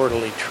do a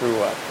quarterly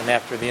true-up. And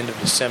after the end of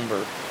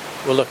December,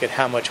 we'll look at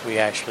how much we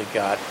actually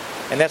got.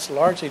 And that's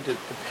largely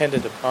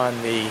dependent upon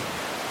the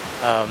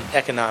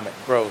economic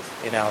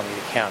growth in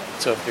Alameda County.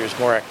 So if there's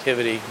more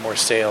activity, more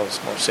sales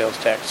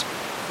tax,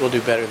 we'll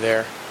do better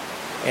there.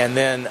 And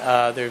then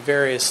there are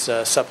various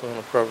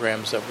supplemental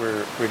programs that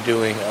we're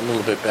doing a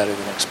little bit better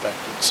than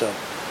expected. So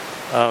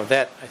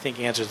that, I think,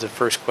 answers the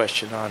first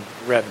question on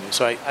revenue.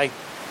 So I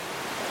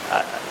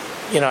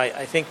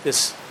think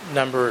this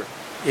number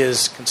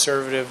is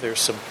conservative. There's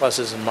some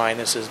pluses and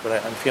minuses,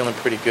 but I'm feeling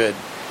pretty good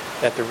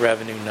that the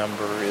revenue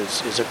number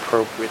is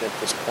appropriate at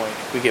this point.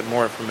 If we get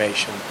more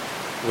information,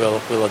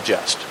 we'll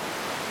adjust.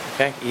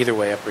 Okay, either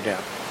way, up or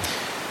down.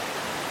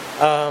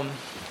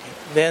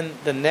 Then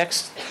the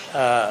next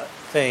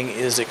thing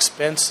is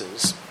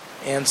expenses,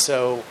 and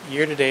so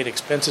year-to-date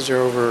expenses are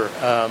over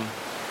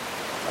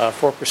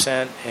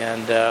 4%,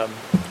 and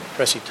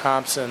Trustee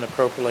Thompson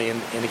appropriately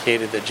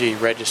indicated that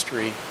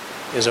registry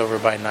is over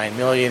by $9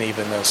 million,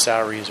 even though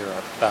salaries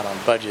are about on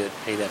budget,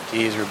 paid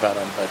FTEs are about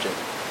on budget.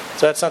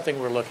 So that's something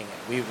we're looking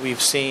at.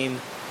 We've seen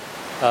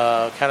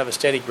kind of a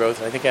steady growth,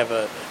 and I think I have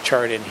a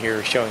chart in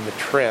here showing the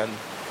trend,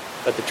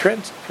 but the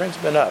trend's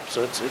been up,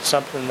 so it's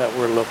something that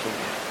we're looking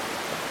at.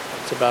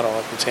 That's about all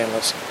I can say,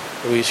 unless,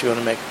 Luis, you want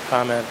to make a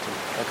comment?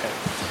 Okay.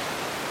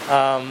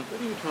 What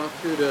do you talk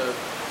to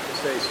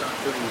say stop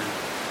doing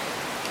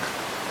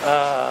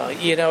that?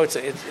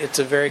 It's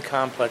a very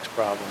complex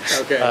problem.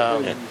 Okay.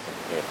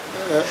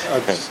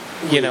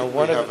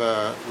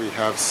 We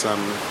have some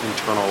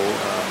internal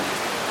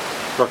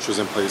structures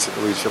in place at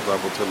the leadership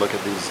level to look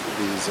at these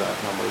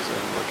numbers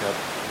and look at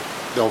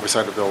the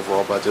oversight of the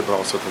overall budget, but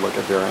also to look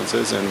at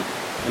variances and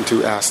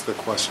to ask the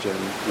question,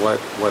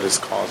 what is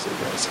causing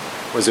this?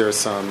 Was there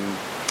some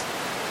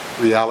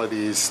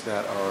realities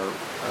that are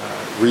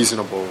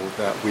reasonable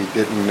that we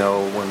didn't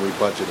know when we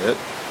budgeted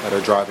that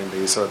are driving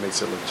these, so it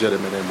makes it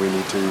legitimate, and we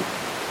need to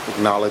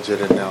acknowledge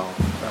it and now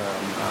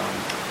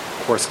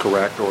course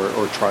correct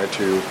or try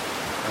to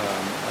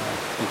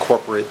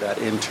incorporate that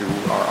into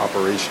our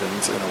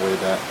operations in a way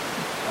that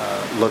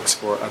looks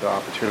for other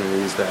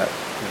opportunities that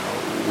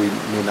we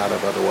may not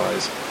have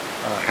otherwise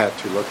had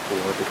to look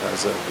for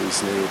because of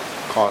these new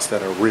costs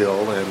that are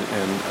real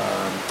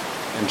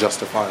and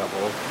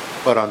justifiable.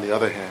 But on the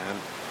other hand,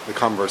 the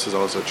converse is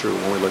also true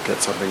when we look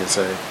at something and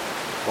say,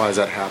 why is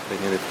that happening?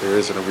 And if there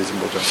isn't a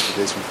reasonable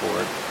justification for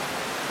it,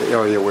 the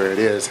area where it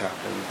is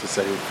happening, to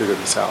say, figure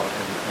this out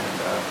and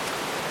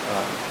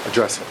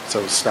address it.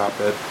 So stop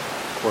it,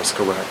 course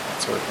correct,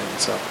 that sort of thing.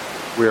 So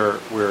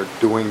we're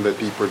doing the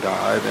deeper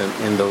dive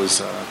in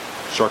those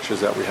structures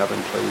that we have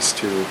in place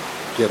to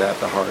get at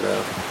the heart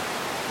of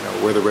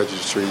where the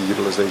registry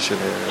utilization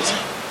is,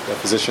 the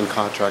physician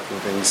contracting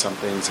things. Some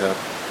things have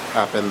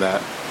happened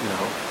that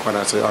quite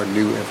honestly are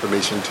new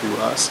information to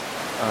us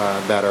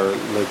that are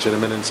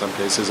legitimate in some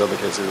cases. Other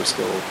cases we're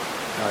still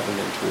diving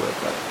into it,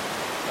 but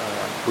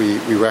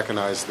we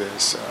recognize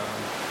this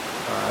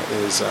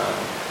is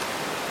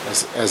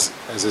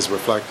as is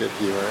reflected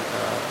here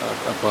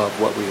above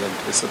what we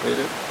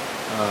anticipated.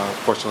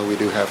 Fortunately, we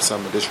do have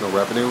some additional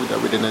revenue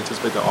that we didn't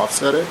anticipate to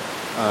offset it,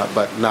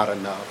 but not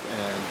enough.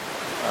 And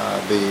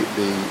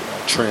the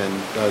trend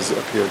does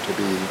appear to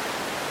be,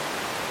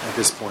 at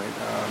this point,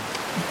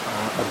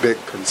 a bit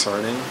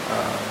concerning,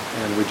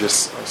 and we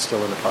just are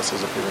still in the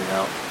process of figuring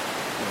out,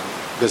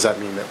 does that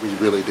mean that we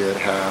really did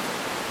have,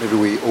 maybe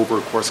we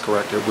over-course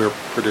corrected. We're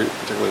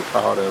particularly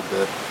proud of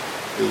the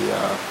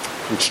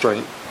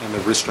constraint and the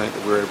restraint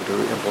that we were able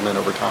to implement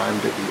over time.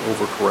 Did we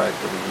overcorrect?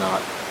 Did we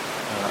not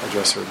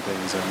address certain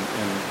things? And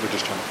we're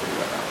just trying to figure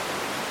that out.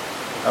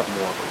 We'll have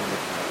more, but we're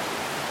looking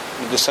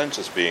at it. The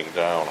census being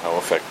down, how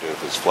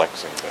effective is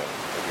flexing then?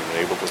 Have you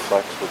been able to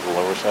flex with the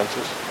lower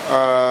census?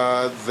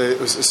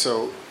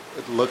 So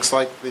it looks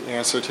like the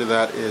answer to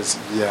that is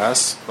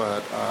yes,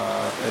 but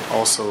it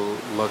also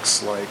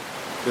looks like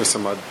there's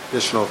some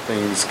additional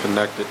things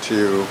connected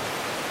to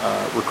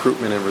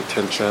recruitment and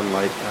retention,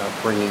 like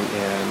bringing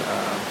in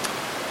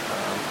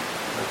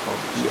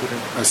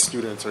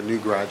students or new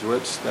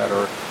graduates that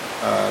are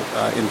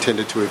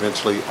intended to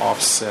eventually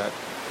offset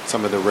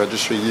some of the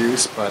registry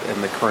use, but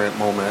in the current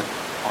moment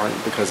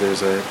aren't, because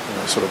there's a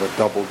sort of a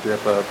double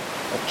dip of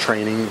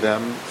training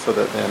them so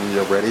that then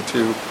you're ready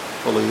to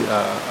fully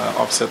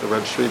offset the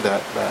registry.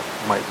 That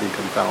might be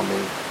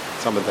confounding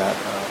some of that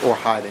or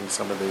hiding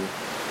some of the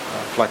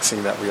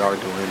flexing that we are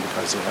doing,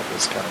 because you have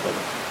this kind of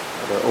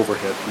the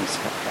overhead piece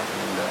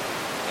happening there.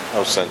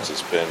 How's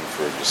census been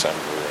for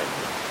December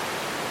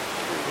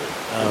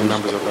and the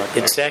numbers of records?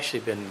 It's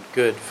actually been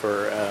good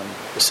for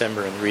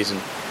December, and the reason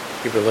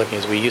people are looking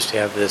is we used to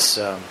have this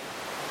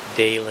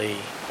daily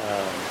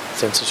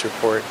census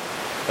report,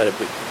 but it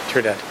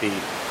turned out to be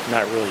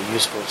not really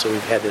useful, so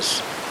we've had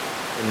this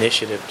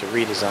initiative to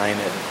redesign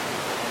it.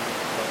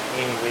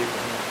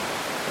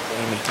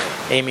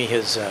 Amy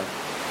has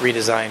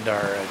redesigned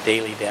our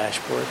daily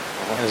dashboard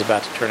and is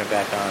about to turn it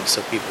back on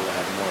so people will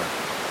have more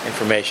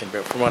information.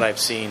 But from what I've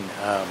seen,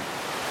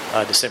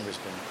 December's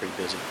been pretty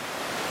busy.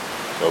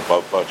 so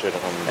above budget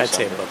on I'd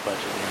say December? above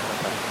budget, yeah,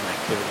 on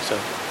activity. So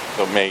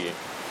So May,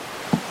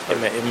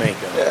 it may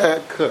go.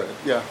 It could,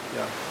 yeah.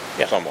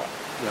 somewhat.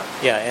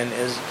 Yeah, and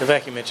as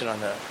Vivek mentioned on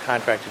the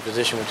contracted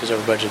position, which is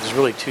over budget, there's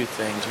really two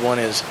things. One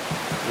is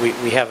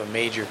we have a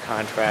major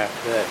contract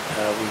that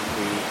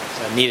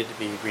we needed to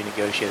be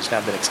renegotiated. It's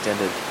now been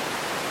extended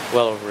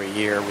well over a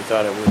year. We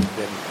thought it would have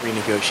been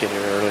renegotiated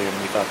earlier,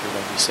 and we thought there were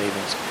going to be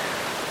savings.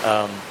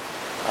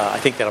 I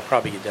think that'll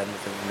probably get done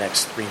within the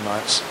next 3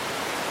 months.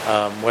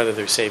 Whether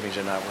there's savings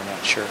or not, we're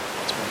not sure.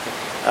 That's one thing.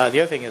 The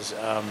other thing is,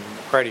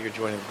 prior to your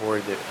joining the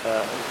board, that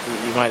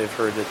you might have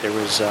heard that there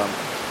was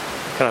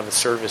kind of a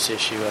service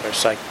issue at our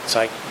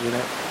psych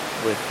unit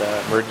with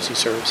emergency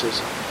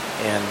services,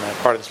 and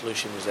part of the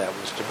solution was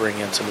to bring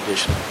in some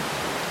additional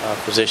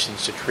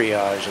physicians to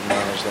triage and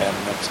manage that,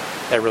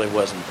 and that really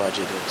wasn't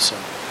budgeted, so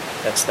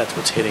that's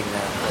what's hitting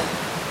now.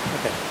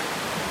 Okay.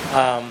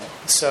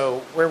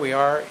 So where we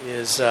are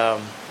is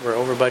we're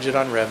over budget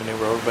on revenue,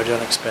 we're over budget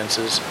on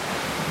expenses.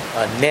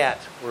 Net,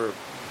 we're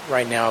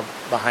right now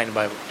behind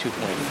by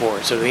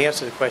 2.4. So the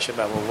answer to the question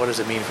about, well, what does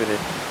it mean for the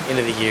end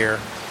of the year?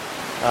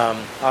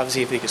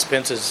 Obviously, if the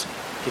expenses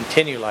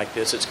continue like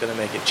this, it's going to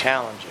make it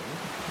challenging.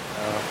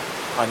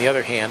 On the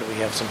other hand, we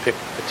have some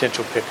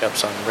potential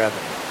pickups on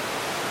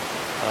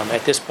revenue.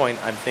 At this point,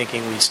 I'm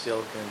thinking we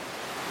still can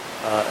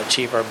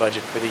achieve our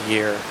budget for the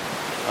year.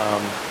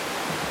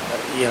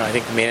 I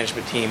think the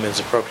management team is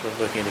appropriately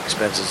looking at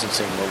expenses and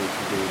seeing what we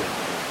can do to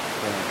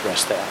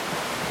address that.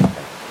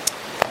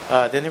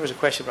 Then there was a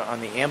question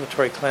on the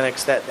ambulatory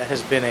clinics. That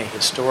has been a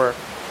historic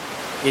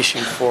issue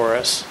for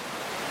us.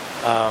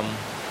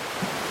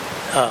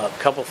 A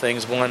couple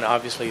things. One,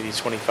 obviously, these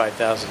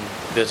 25,000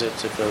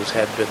 visits, if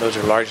those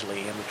are largely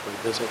ambulatory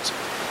visits.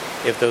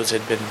 If those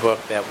had been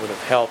booked, that would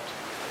have helped.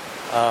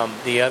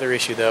 The other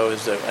issue, though,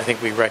 is that I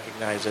think we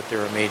recognize that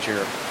there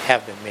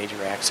have been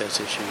major access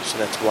issues, so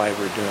that's why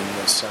we're doing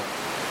this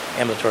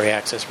ambulatory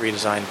access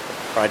redesign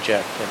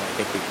project, and I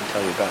think we can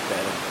tell you about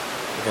that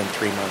within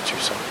 3 months or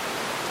so.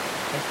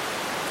 Okay.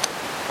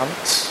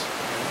 Comments?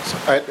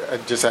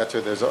 I'd just add to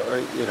it,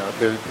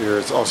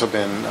 there's also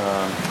been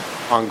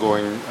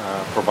ongoing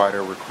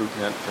provider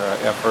recruitment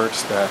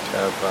efforts that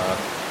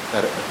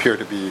appear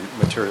to be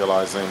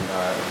materializing,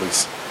 at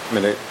least. I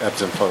mean, it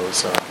ebbs and flows,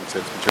 so it's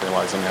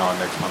materializing now, and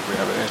next month we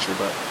have an issue,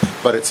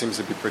 but it seems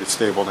to be pretty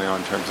stable now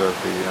in terms of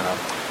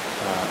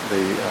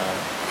the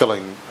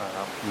filling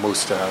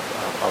most of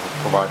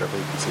provider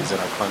vacancies in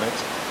our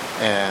clinics.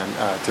 And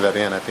to that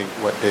end, I think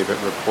what David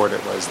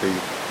reported was the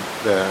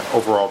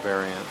overall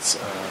variance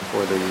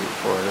for the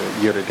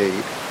year to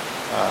date,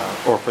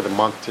 or for the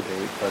month to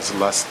date, was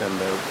less than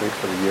the rate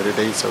for the year to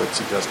date. So it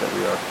suggests that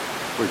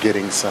we're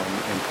getting some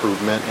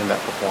improvement in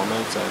that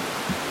performance and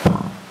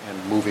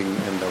moving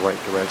in the right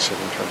direction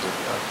in terms of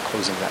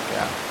closing that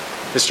gap.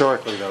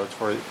 Historically, though, it's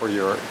for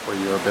your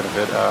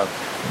benefit,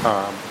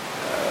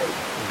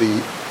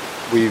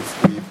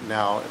 we've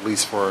now, at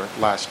least for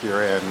last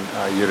year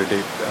and year to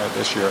date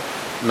this year,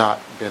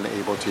 not been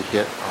able to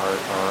hit our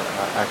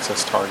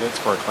access targets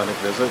for our clinic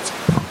visits,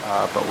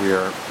 but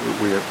we're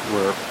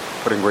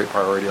putting great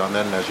priority on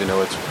that, and as you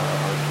know, it's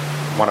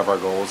one of our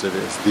goals. It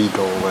is the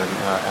goal in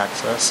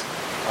access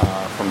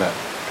from that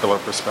pillar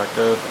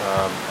perspective.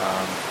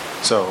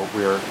 So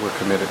we're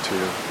committed to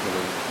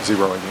really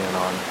zeroing in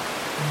on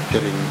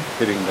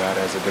hitting that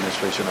as a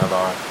demonstration of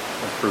our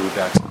improved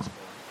access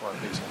for our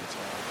patients.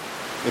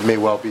 It may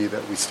well be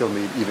that we still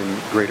need even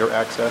greater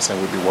access,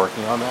 and we'll be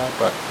working on that,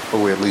 but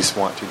we at least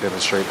want to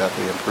demonstrate that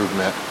the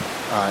improvement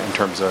in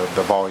terms of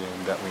the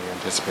volume that we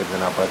anticipated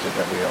in our budget,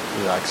 that we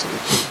actually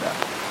achieved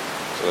that.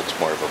 So that's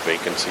more of a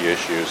vacancy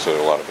issue, so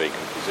a lot of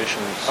vacant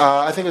positions?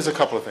 I think there's a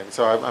couple of things.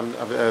 So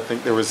I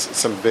think there was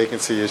some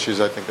vacancy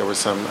issues. I think there was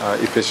some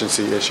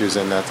efficiency issues,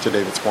 and that's to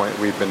David's point.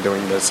 We've been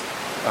doing this,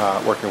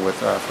 working with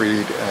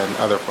Freed and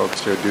other folks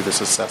to do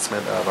this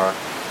assessment of our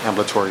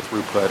ambulatory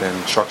throughput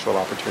and structural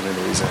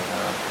opportunities,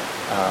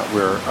 and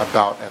we're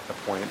about at the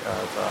point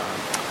of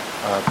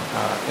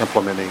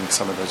implementing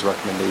some of those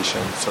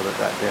recommendations so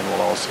that then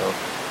will also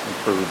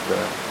improve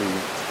the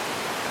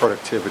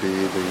productivity,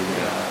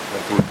 the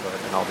throughput,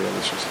 and all the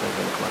other sorts of things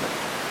in the clinic,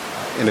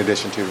 in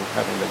addition to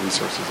having the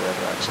resources there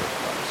to actually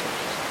provide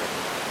services.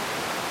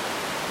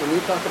 When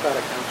we talk about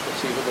accounts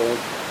receivable,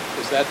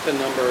 is that the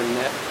number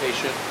net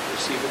patient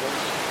receivables?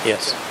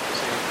 Yes.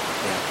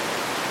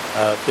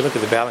 Yeah. If you look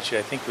at the balance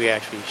sheet, I think we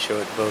actually show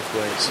it both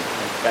ways.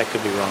 I could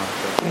be wrong.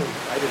 But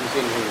I didn't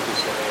see anything that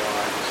just said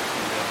AR.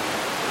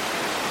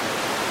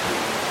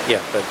 yeah,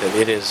 but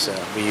it is,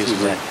 we use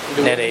net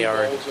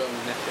AR. Also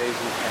net days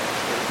in cash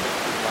that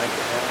you'd like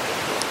to have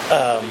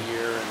for the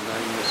year and not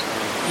miss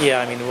money? Yeah,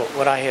 I mean,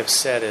 what I have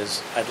said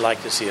is I'd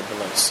like to see it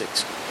below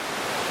 60.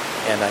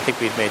 And I think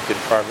we've made good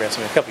progress.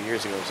 I mean, a couple of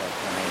years ago it was like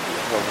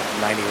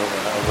 90,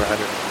 over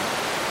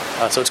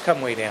 100. So it's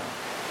come way down.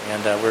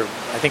 And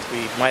I think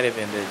we might have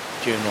ended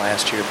June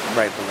last year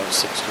right below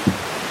 60.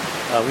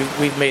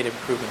 We've made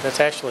improvement. That's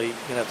actually,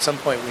 at some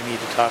point we need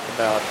to talk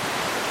about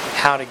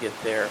how to get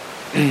there.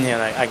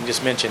 And I can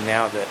just mention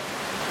now that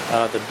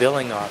the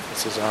billing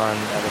office is on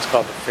what's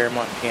called the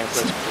Fairmont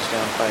campus, which is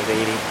down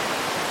 580.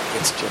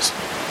 It's just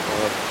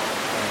horrible.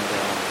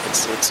 And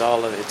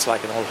it's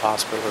like an old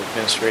hospital or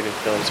administrative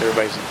buildings.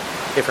 Everybody's in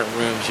different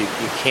rooms. You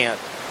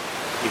can't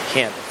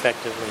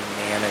effectively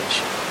manage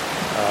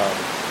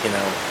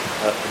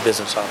a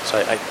business office.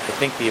 I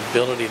think the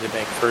ability to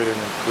make further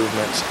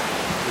improvements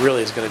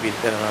really is going to be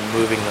dependent on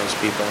moving those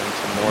people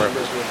into more of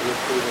it.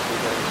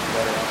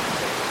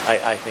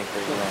 I think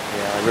they will.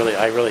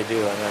 Yeah, I really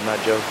do. I mean, I'm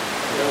not joking.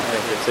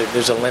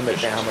 There's a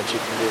limit to how much you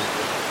can do.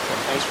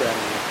 Thanks for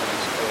having me.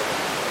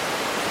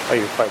 Oh,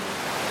 you're quite welcome.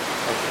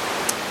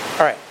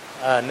 All right,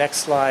 next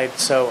slide.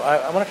 So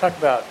I want to talk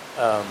about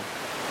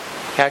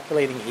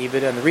calculating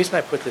EBITDA. And the reason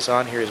I put this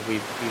on here is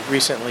we've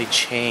recently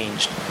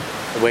changed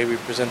the way we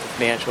present the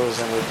financials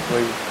and the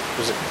way we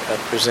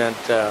present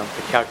the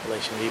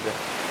calculation of EBITDA.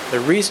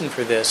 The reason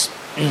for this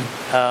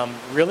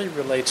really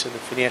relates to the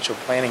financial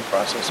planning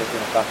process that we're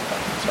going to talk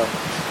about. So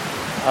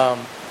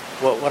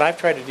what I've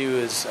tried to do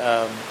is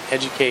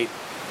educate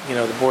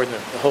the board and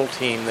the whole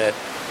team that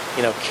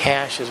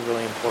cash is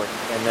really important,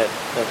 and that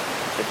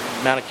the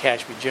amount of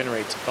cash we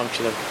generate is a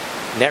function of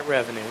net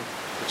revenue,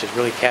 which is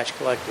really cash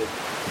collected,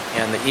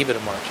 and the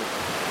EBITDA margin.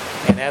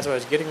 And as I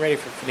was getting ready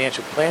for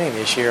financial planning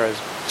this year, I was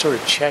sort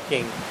of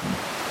checking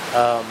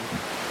the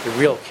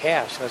real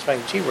cash. And I was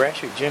finding, gee, we're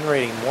actually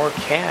generating more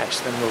cash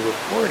than we're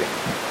reporting.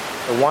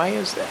 So why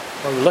is that?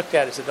 When we looked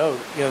at it, I said,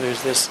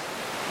 there's this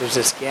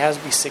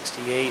GASB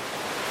 68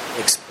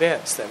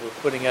 expense that we're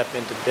putting up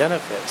into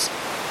benefits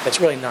that's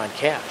really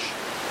non-cash.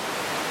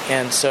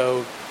 And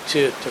so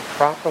to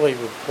properly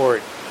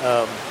report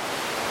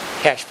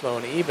cash flow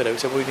and EBITDA, we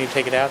said, we need to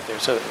take it out there.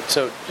 So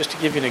just to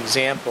give you an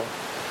example,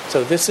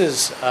 so this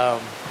is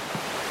the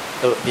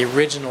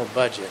original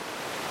budget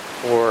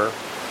for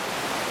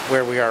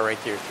where we are right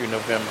there through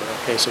November.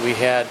 Okay, so we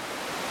had,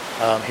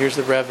 here's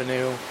the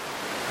revenue,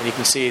 and you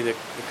can see the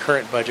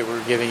current budget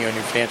we're giving you on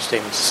your financial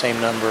statement is the same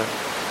number.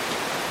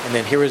 And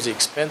then here is the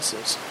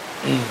expenses.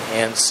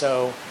 And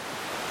so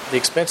the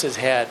expenses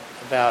had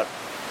about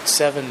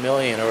 $7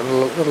 million, or a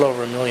little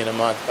over $1 million a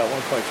month, about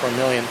 $1.4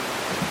 million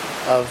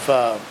of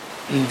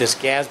this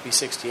GASB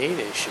 68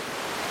 issue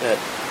that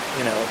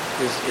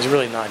is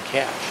really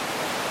non-cash.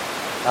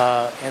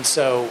 And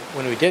so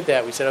when we did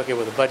that, we said, okay,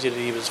 well, the budget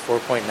EBITDA was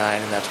 4.9,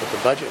 and that's what the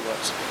budget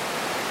was.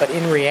 But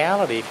in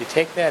reality, if you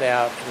take that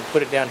out and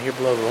put it down here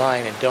below the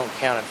line and don't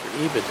count it for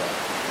EBITDA,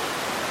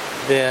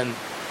 then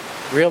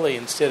really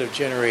instead of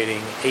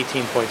generating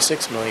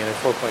 $18.6 million or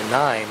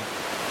 4.9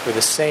 for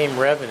the same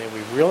revenue,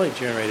 we really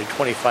generated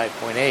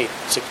 25.8,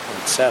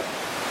 6.7.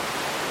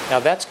 Now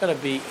that's going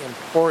to be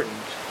important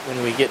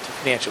when we get to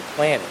financial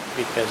planning,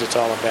 because it's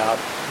all about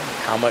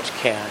how much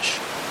cash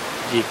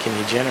can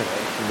you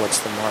generate and what's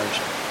the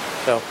margin.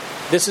 So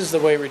this is the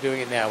way we're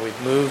doing it now.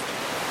 We've moved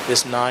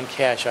this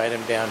non-cash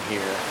item down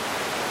here.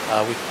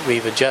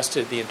 We've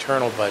adjusted the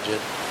internal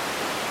budget,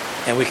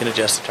 and we can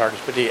adjust the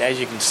targets. But as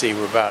you can see,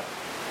 we're about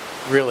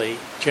really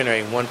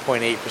generating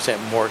 1.8%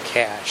 more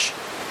cash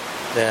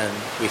than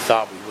we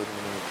thought we would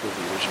when we approved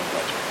the original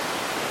budget.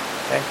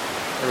 Okay?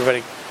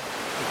 Everybody,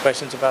 any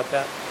questions about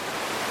that?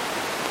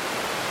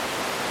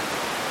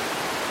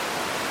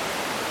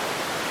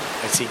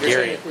 I see You're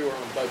Gary. saying if we were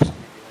on budget, we'd be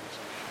doing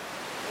something.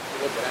 If you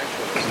look at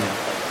actual, it's not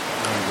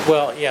budget.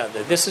 Well, yeah,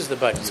 this is the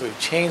budget. So we've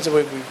changed the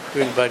way we're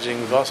doing budgeting.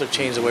 We've also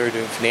changed the way we're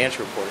doing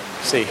financial reporting.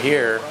 See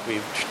here,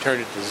 we've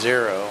turned it to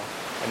 0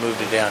 and moved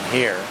it down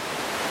here.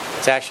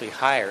 It's actually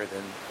higher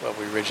than what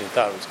we originally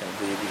thought it was going to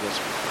be, because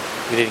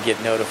we didn't get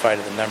notified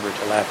of the number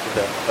until after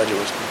the budget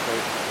was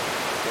complete.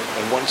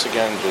 And once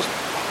again, just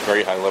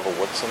very high level,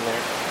 what's in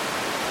there?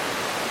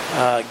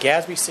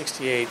 GASB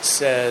 68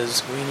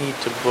 says we need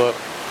to book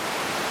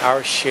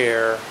our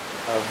share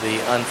of the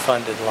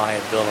unfunded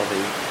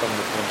liability from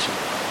the pension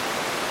fund.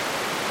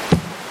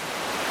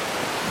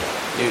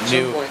 At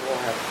some point, we'll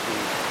have to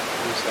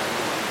use that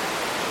money.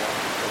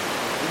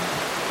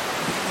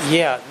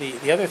 Yeah,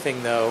 the other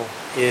thing, though,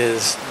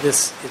 is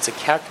it's a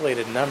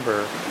calculated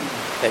number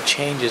that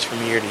changes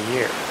from year to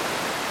year.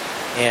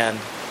 And,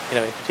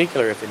 in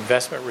particular, if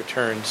investment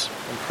returns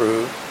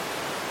improve,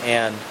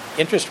 and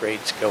interest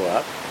rates go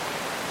up,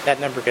 that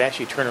number could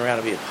actually turn around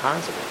and be a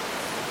positive.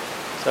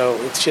 So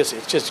it's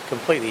just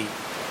completely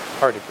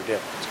hard to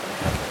predict what's going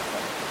to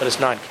happen. But it's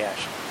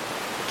non-cash.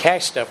 The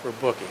cash stuff we're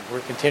booking.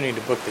 We're continuing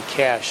to book the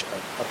cash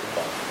up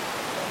above.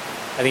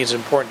 I think it's an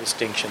important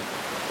distinction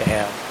to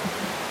have.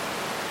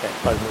 Okay,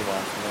 let's move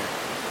on from there.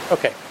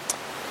 Okay.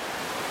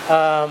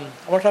 I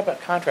want to talk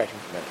about contracting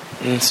for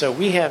a minute. So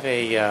we have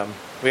a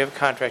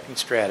contracting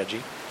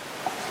strategy.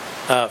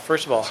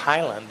 First of all,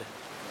 Highland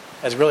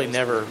has really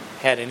never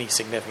had any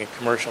significant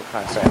commercial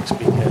contracts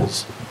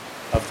because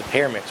of the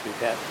payer mix we've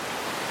had.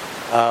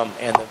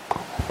 And the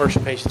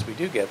commercial patients we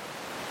do get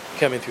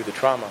come in through the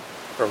trauma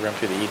program,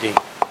 through the ED.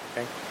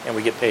 Okay? And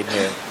we get paid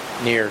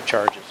near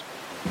charges.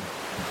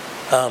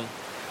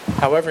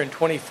 However, in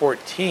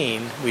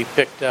 2014, we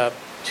picked up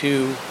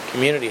 2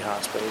 community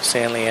hospitals,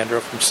 San Leandro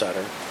from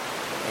Sutter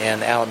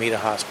and Alameda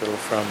Hospital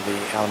from the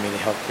Alameda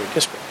Healthcare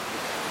District.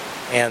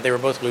 And they were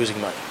both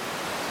losing money.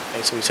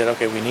 Okay, so we said,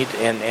 okay, we need to,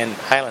 and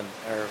Highland,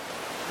 or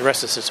the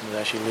rest of the system was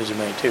actually losing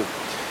money too.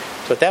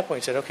 So at that point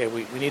we said, okay,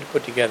 we need to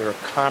put together a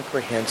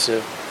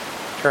comprehensive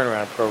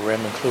turnaround program,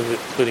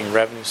 including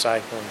revenue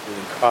cycle,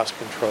 including cost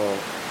control,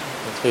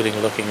 including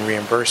looking at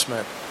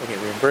reimbursement,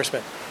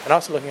 and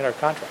also looking at our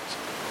contracts.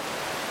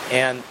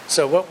 And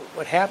so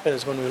what happened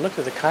is when we looked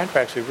at the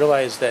contracts, we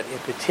realized that in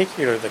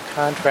particular the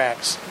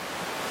contracts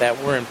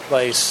that were in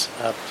place,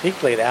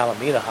 particularly at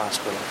Alameda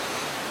Hospital,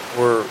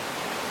 were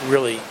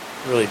really,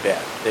 really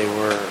bad. They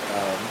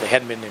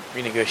hadn't been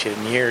renegotiated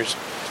in years,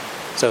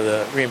 so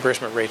the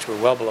reimbursement rates were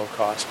well below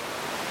cost.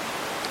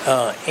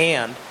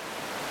 And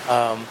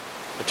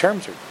the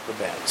terms were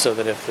bad, so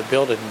that if the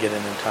bill didn't get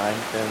in time,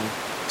 then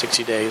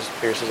 60 days, the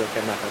payer says, okay,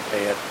 I'm not going to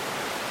pay it.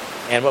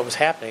 And what was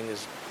happening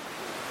is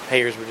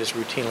payers were just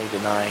routinely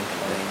denying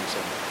things,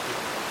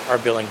 and our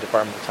billing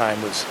department at the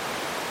time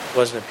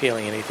wasn't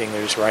appealing anything, they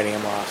were just writing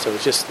them off. So it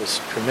was just this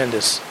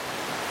tremendous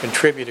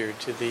contributor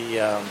to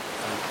the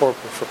poor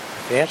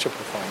financial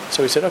performance.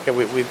 So we said, okay,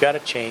 we've got to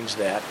change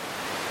that.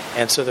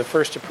 And so the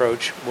first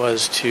approach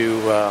was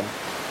to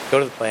go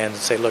to the plans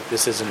and say, look,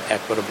 this isn't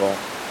equitable,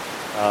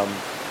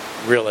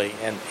 really,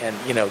 and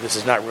this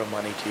is not real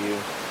money to you.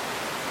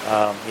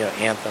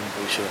 Anthem,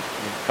 we should,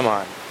 come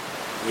on.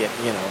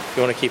 If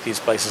you want to keep these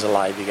places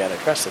alive, you got to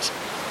address this.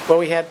 Well,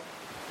 we had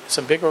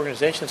some big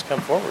organizations come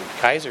forward.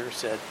 Kaiser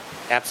said,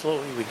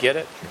 absolutely, we get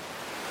it.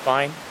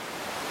 Fine.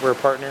 We're a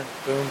partner.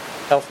 Boom.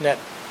 HealthNet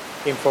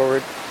came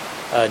forward.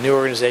 A new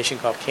organization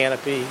called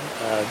Canopy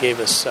gave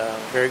us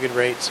very good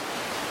rates.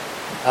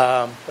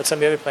 But some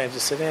of the other plans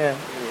just said,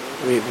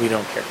 we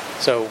don't care.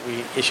 So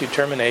we issued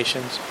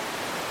terminations,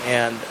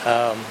 and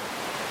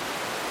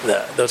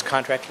those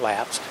contracts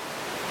lapsed.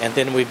 And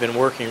then we've been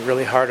working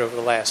really hard over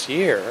the last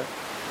year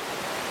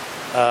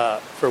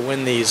for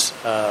when these,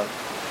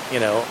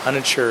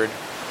 uninsured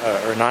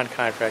or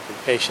non-contracted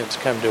patients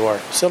come to our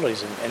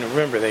facilities. And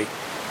remember,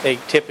 they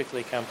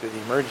typically come through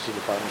the emergency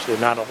department, so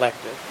they're not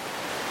elective.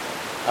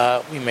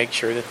 We make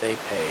sure that they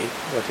pay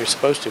what they're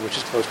supposed to, which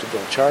is close to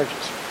bill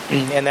charges.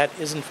 And that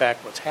is, in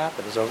fact, what's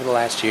happened. Is over the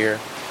last year,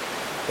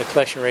 the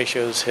collection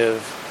ratios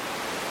have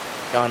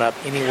gone up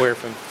anywhere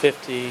from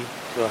 50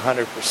 to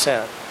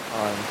 100%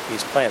 on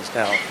these plans.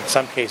 Now, in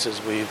some cases,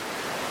 the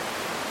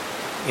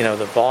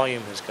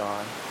volume has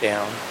gone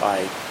down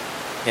by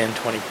 10,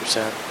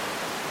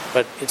 20%,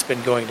 but it's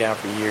been going down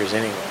for years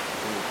anyway.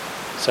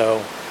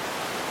 So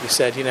we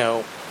said,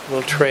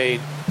 we'll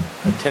trade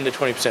a 10 to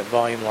 20%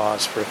 volume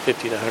loss for a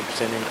 50 to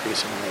 100%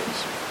 increase in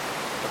rates.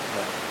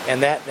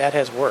 And that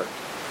has worked.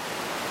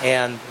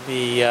 And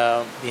the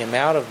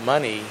amount of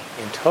money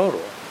in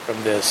total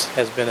from this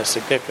has been a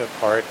significant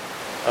part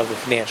of the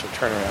financial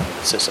turnaround of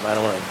the system. I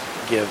don't want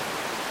to give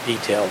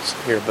details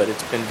here, but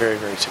it's been very,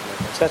 very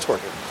significant. So that's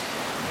working.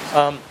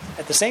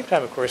 At the same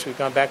time, of course, we've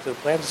gone back to the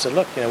plans and said,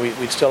 look,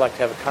 we'd still like to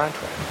have a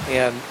contract.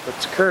 And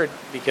what's occurred,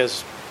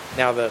 because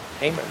now the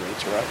payment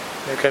rates are up,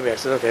 they're coming back and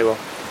said, okay, well,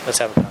 let's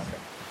have a contract.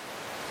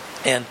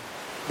 And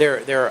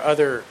there are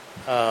other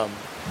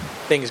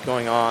things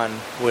going on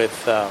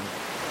with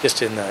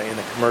just in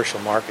the commercial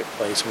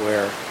marketplace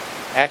where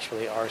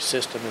actually our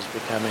system is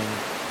becoming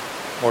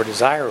more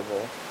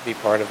desirable to be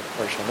part of a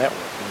commercial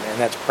network. And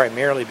that's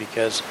primarily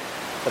because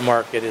the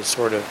market is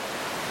sort of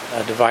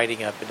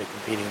dividing up into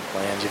competing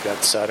plans. You've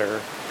got Sutter,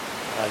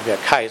 you've got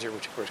Kaiser,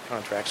 which of course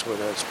contracts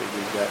with us, but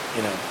you've got,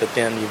 but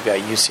then you've got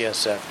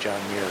UCSF, John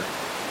Muir,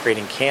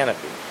 creating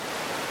Canopy.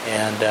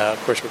 And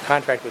of course we're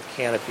contracted with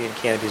Canopy, and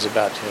Canopy is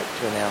about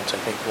to announce, I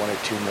think, 1 or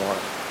 2 more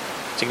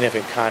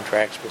significant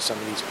contracts with some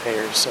of these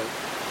payers. So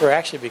we're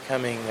actually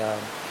becoming,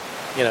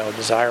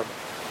 desirable.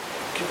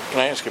 Can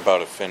I ask you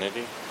about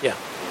Affinity? Yeah.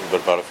 A little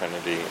bit about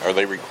Affinity. Are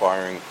they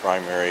requiring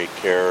primary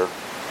care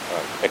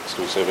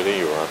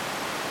exclusivity, or?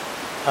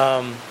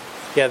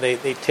 Yeah,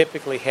 they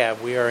typically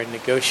have. We are in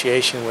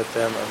negotiation with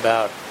them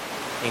about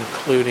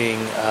including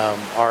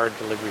our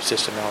delivery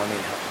system,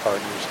 Alameda Health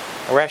Partners.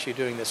 And we're actually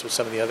doing this with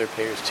some of the other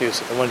payers too.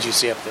 So the ones you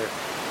see up there,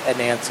 at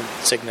Nance and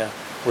Cigna,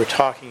 we're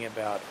talking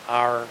about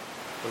our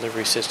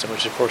delivery system,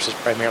 which of course is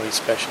primarily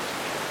specialty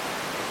care.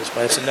 this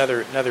point. It's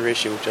another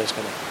issue which I was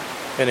going to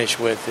finish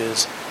with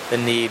is the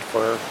need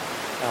for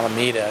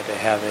Alameda to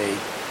have a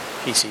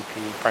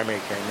PCP, primary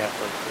care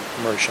network for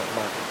commercial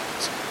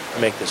marketplace to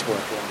make this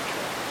work long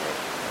term.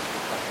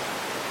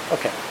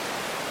 Okay.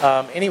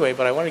 Anyway,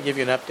 but I want to give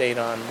you an update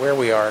on where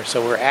we are.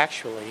 So we're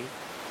actually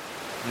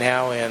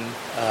now in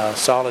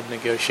solid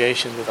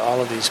negotiations with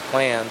all of these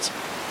plans,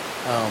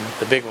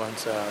 the big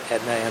ones,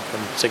 Aetna,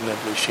 Anthem, Cigna,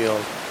 Blue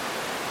Shield.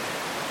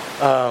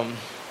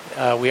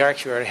 We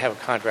actually already have a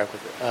contract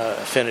with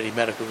Affinity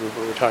Medical Group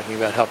where we're talking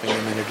about helping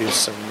them introduce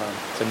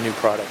some new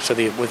products. So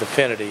with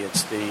Affinity,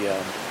 it's the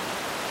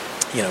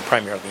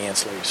primarily the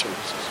ancillary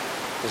services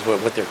is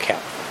what they're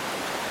capped for.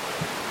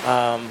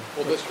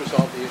 Will this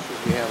resolve the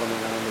issues we have on the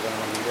island of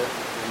Alameda?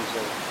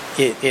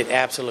 It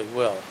absolutely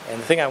will. And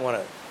the thing I want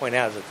to point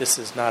out is that this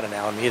is not an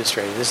Alameda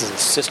strategy. This is a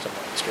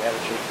system-wide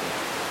strategy.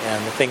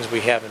 And the things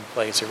we have in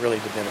place are really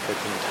to benefit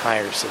the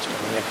entire system.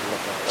 We have to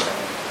look at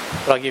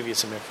it. But I'll give you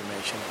some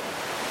information.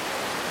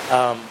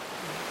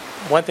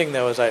 One thing,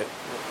 though, is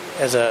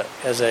as a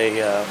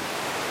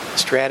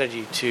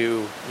strategy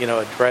to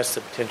address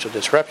the potential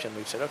disruption,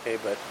 we've said, okay,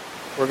 but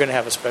we're going to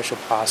have a special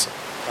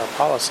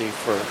policy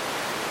for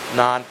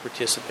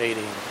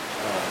non-participating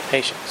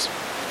patients.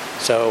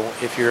 So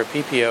if you're a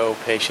PPO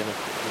patient, you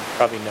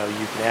probably know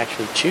you can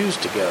actually choose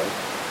to go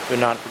to a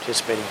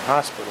non-participating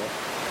hospital.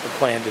 The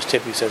plan just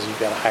typically says you've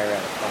got to hire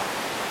out of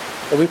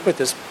pocket. So we put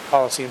this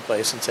policy in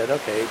place and said,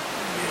 okay,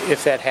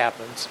 if that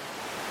happens,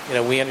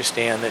 we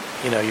understand that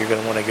you're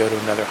going to want to go to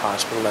another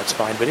hospital. That's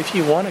fine. But if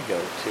you want to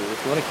if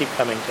you want to keep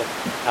coming to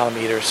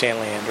Alameda or San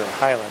Leandro or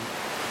Highland,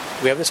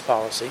 we have this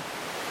policy,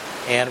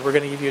 and we're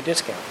going to give you a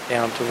discount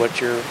down to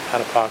what your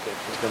out-of-pocket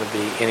is going to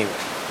be anyway.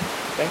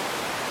 Okay,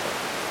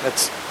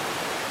 that's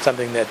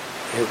something that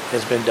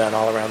has been done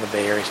all around the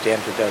Bay Area.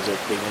 Stanford does it,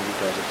 Dignity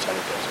does it, Sutter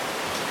does it.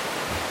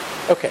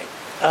 Okay.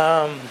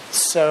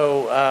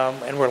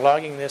 And we're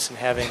logging this and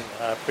having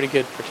pretty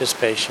good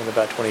participation,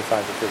 about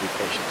 25 to 30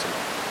 patients a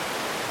month.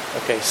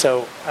 Okay,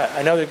 so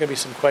I know there are going to be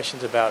some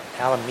questions about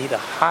Alameda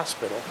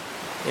Hospital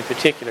in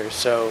particular.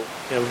 So,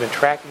 we've been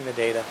tracking the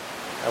data.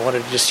 I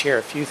wanted to just share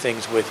a few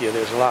things with you.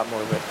 There's a lot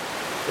more, but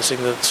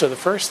so the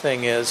first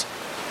thing is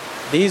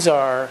these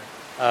are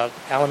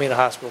Alameda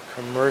Hospital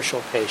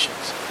commercial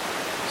patients.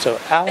 So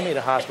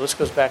Alameda Hospital, this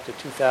goes back to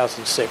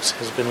 2006,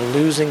 has been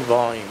losing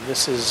volume.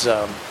 This is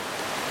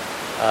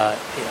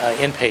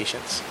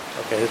inpatients.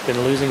 Okay, it's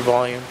been losing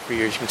volume for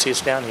years. You can see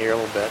it's down here a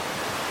little bit.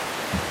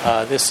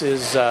 This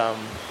is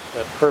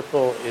the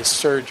purple is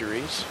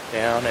surgeries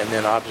down, and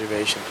then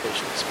observation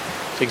patients.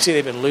 So you can see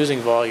they've been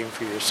losing volume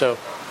for years. So,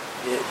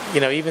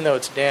 even though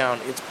it's down,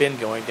 it's been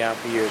going down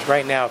for years.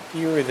 Right now,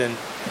 fewer than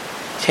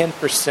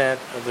 10%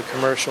 of the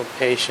commercial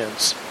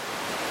patients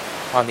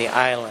on the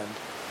island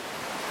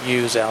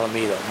use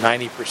Alameda.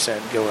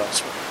 90% go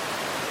elsewhere.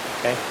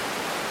 Okay.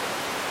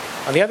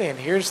 On the other hand,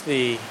 here's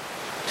the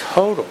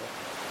total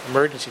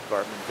emergency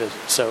department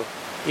visits. So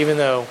even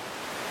though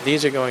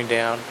these are going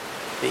down,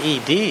 the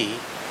ED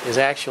has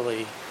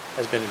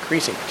been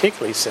increasing,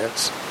 particularly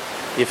since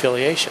the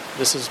affiliation.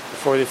 This is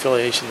before the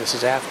affiliation. This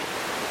is after.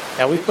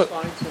 Now we put.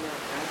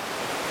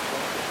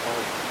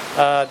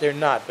 They're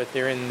not, but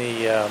they're in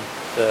the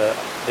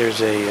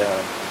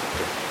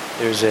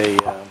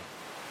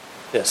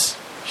this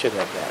should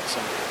have that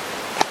somewhere.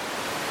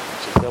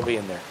 So they'll be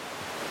in there.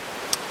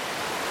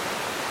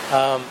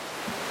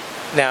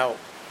 Now,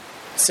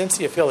 since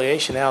the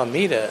affiliation,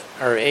 Alameda,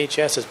 or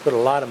HS, has put a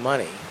lot of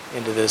money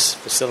into this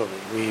facility.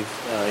 We've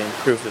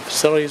improved the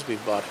facilities,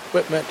 we've bought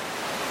equipment,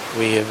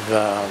 we have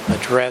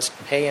addressed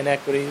pay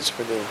inequities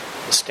for the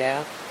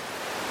staff,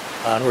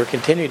 and we're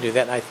continuing to do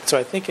that. And so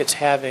I think it's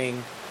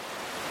having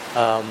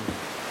a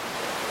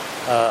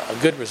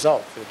good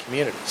result for the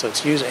community. So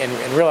it's used, and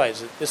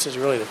realize that this is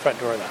really the front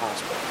door of the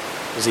hospital,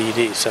 is the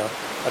ED. So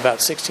about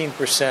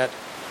 16%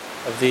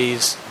 of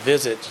these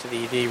visits to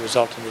the ED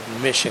result in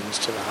admissions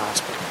to the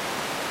hospital.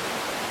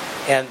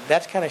 And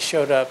that kind of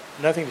showed up.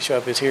 Another thing to show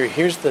up is here.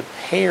 Here's the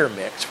payer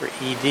mix for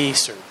ED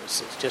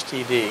services, just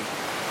ED. You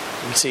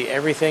can see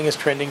everything is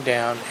trending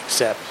down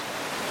except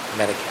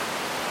Medi-Cal.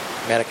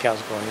 Medi-Cal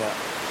is going up.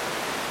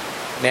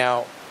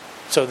 Now,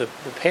 so the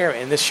payer,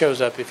 and this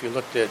shows up if you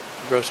looked at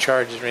gross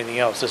charges or anything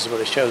else, this is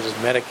what it shows is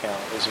Medi-Cal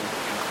is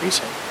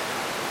increasing.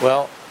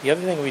 Well, the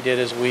other thing we did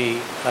is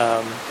we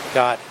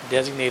got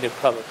designated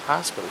public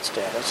hospital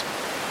status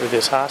for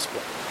this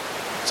hospital.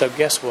 So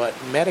guess what?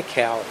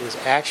 Medi-Cal is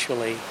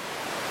actually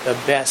the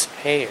best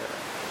payer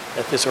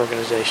that this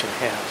organization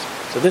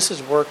has. So this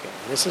is working.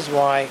 This is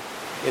why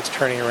it's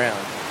turning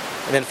around.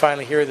 And then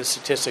finally, here are the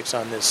statistics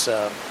on this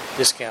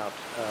discount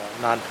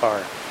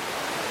non-par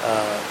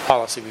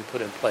policy we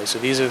put in place. So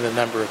these are the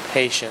number of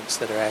patients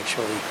that are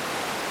actually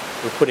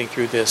we're putting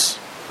through this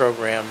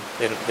program.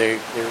 Their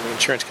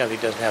insurance company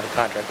doesn't have a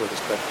contract with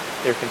us, but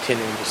they're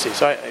continuing to see.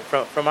 So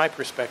from my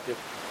perspective,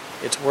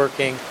 it's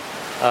working.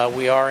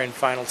 We are in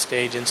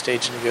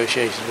in-stage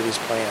negotiations with these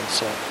plans.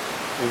 So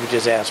we would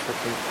just ask for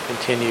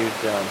continued,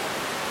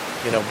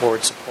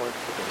 board support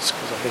for this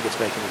because I think it's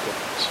making a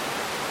difference.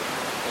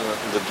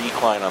 The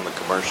decline on the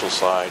commercial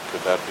side,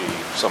 could that be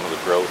some of the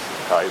growth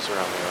in Kaiser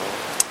on their own?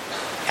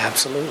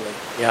 Absolutely.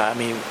 Yeah, I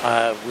mean,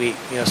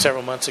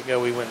 several months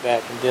ago we went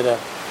back and did a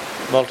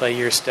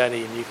multi-year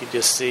study, and you could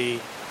just see,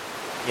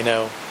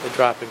 the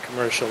drop in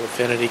commercial.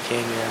 Affinity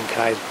came in,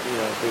 Kaiser,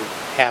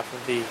 half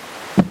of the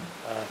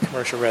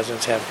commercial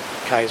residents have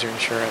Kaiser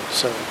insurance,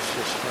 so it's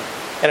just,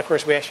 and of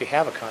course we actually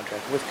have a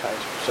contract with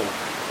Kaiser, so,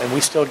 and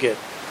we still get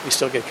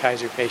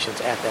Kaiser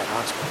patients at that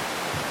hospital.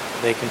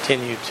 They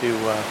continue to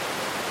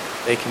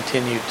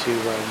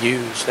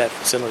use that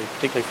facility,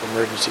 particularly for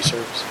emergency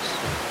services.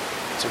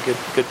 It's a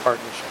good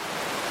partnership.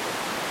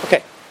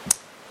 Okay.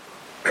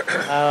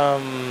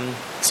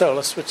 So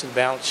let's switch to the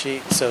balance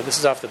sheet. So this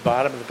is off the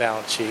bottom of the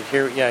balance sheet.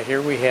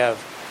 Here we have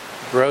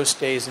gross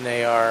days in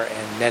AR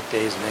and net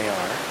days in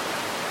AR.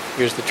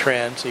 Here's the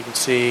trend. So you can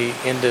see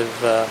end of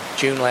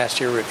June last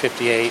year we were at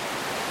 58.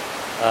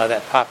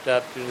 That popped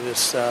up due to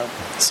this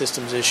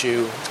systems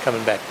issue. It's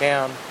coming back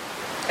down.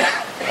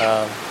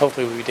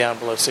 Hopefully we'll be down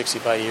below 60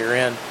 by year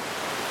end.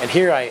 And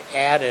here I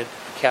added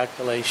a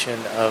calculation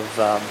of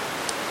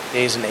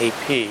days in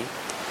AP.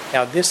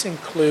 Now this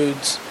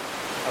includes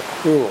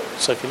accrual.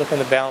 So if you look on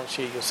the balance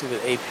sheet, you'll see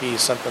that AP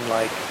is something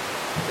like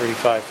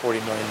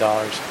 $35-40 million.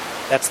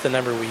 That's the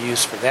number we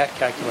use for that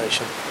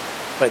calculation.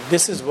 But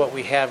this is what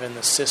we have in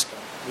the system.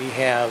 We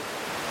have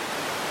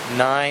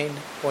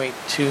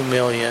 9.2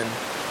 million.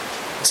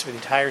 This is for the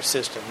entire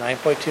system.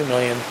 9.2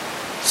 million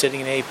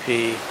sitting in AP,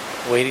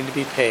 waiting to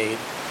be paid.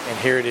 And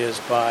here it is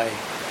by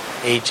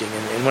aging.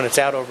 And when it's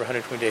out over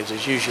 120 days,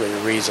 there's usually a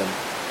reason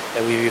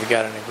that we've either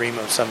got an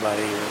agreement with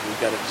somebody or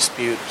we've got a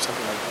dispute or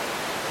something like that.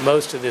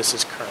 Most of this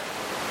is current.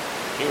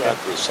 Can you add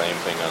the same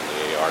thing on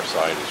the AR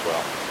side as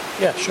well?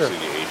 Yeah, sure. See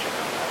the aging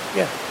on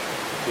that. Yeah,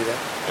 do that.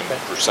 And Okay.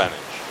 percentage.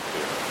 Too.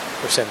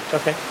 Percentage,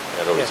 okay.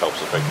 That always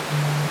helps if I can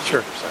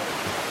Sure. percentage.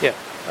 Yeah,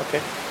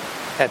 okay.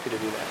 Happy to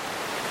do that.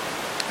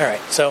 All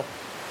right, so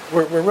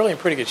we're really in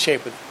pretty good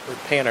shape with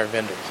paying our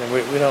vendors. And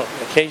we don't,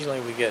 occasionally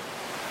we get,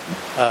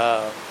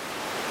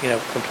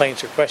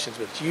 complaints or questions,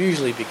 but it's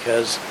usually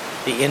because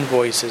the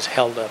invoice is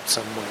held up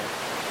somewhere,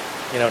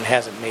 and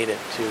hasn't made it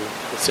to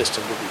the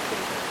system to be put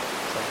in.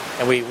 So,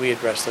 and we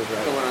address those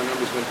right So away. when our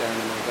numbers went down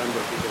in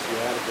November because you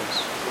added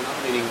this, we're not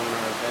leaning on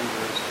our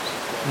vendors.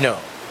 No,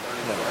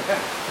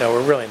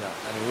 we're really not.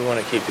 I mean, we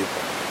want to keep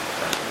people.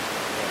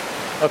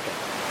 Okay.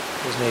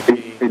 This may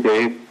be... Hey,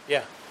 Dave.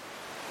 Yeah.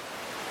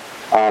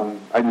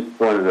 I just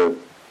wanted to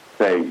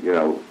say,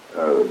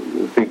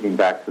 thinking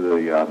back to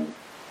the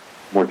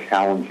more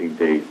challenging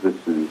days,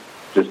 this is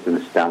just an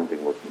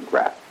astounding looking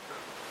graph.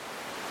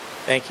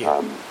 Thank you.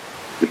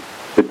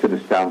 It's an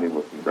astounding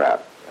looking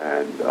graph,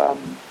 and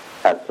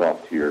hats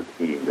off to your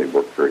team. They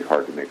worked very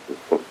hard to make this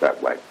look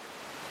that way.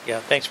 Yeah,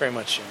 thanks very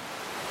much, Jim.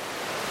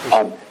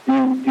 Do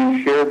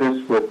you share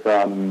this with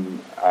our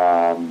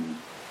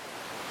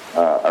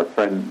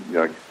friend,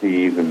 like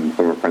Steve and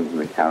some of our friends in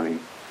the county?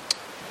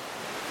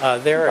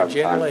 There are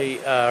generally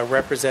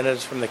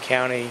representatives from the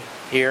county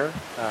here.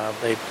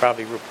 They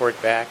probably report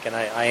back, and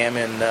I am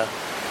in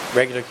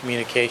regular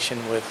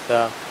communication with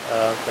the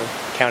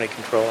county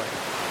controller.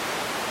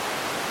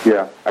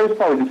 Yeah, I was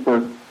probably just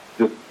worth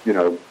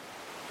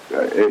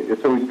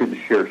it's always good to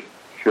share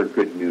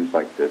good news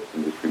like this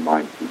and just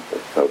remind people.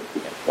 So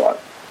just a thought,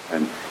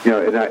 and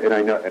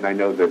I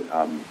know that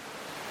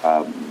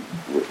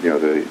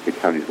the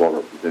county's well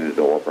represented at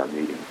all of our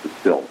meetings. But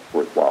still, it's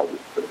worthwhile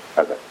just to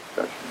have that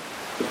discussion.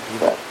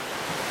 But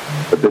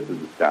this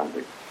is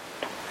astounding.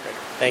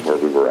 Thank where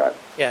you. we were at.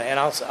 Yeah, and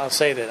I'll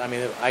say that, I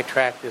mean, I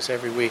track this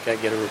every week. I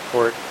get a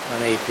report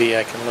on AP.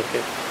 I can look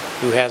at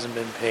who hasn't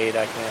been paid.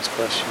 I can ask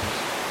questions.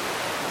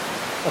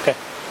 Okay.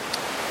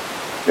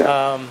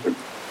 Yeah.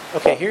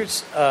 Okay,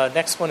 here's,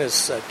 next one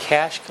is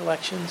cash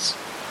collections.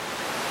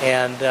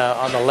 And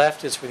on the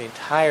left is for the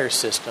entire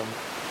system.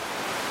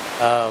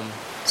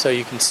 So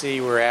you can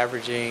see we're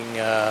averaging,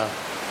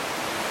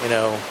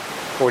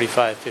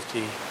 45,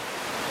 50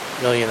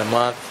 million a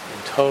month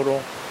in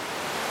total.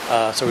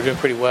 So we're doing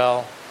pretty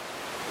well.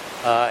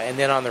 And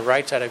then on the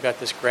right side, I've got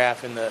this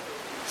graph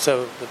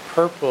so the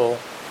purple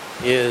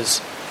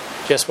is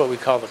just what we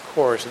call the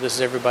core. So this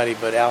is everybody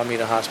but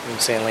Alameda Hospital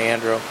and San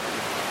Leandro.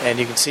 And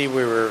you can see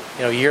we were,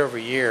 year over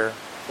year,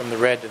 from the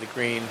red to the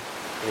green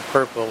to the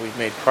purple, we've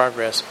made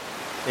progress.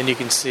 Then you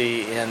can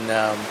see in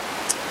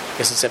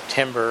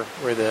September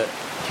where the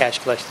cash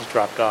collections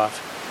dropped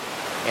off.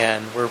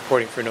 And we're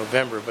reporting for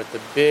November, but the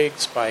big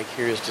spike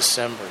here is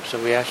December. So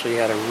we actually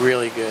had a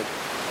really good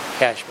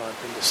cash month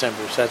in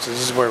December. So this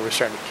is where we're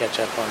starting to catch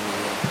up on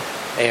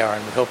the AR,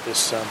 and we hope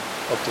this will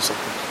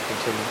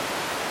continue.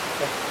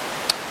 Okay.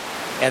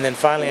 And then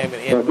finally, I'm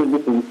going to end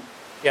with...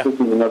 This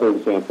is another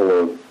example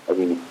of, if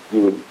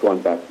you had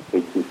gone back to, say,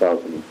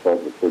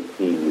 2012 to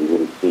 13, you would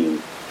have seen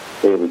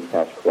daily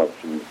cash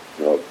collections,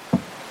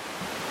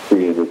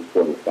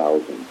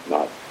 340,000,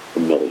 not a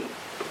million.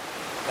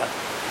 Yeah.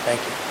 Thank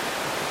you.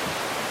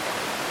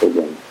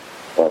 Again,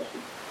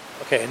 awesome.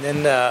 Okay, and then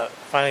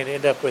finally to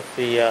end up with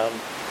the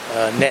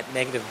net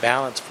negative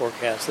balance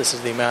forecast. This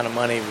is the amount of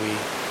money we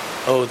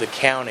owe the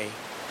county.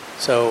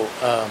 So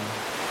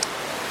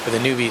for the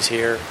newbies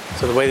here,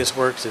 so the way this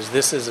works is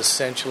this is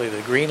essentially,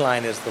 the green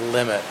line is the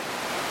limit,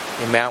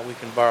 the amount we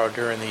can borrow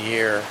during the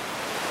year,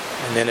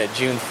 and then at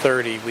June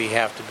 30 we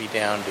have to be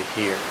down to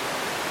here.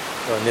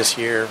 So in this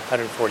year,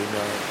 140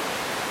 million.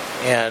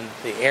 And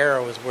the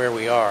arrow is where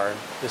we are.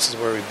 This is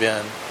where we've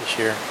been this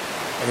year.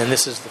 And then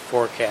this is the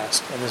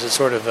forecast. And this is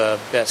sort of a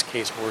best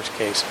case, worst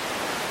case.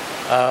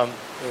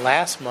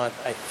 Last month,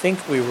 I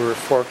think we were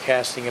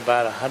forecasting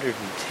about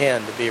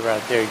 110 to be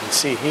around there. You can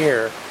see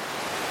here,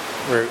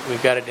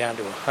 we've got it down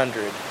to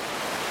 100,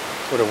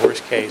 sort of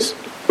worst case.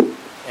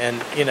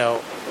 And, you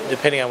know,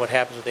 depending on what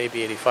happens with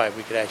AB 85,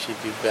 we could actually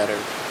do better.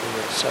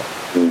 So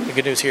the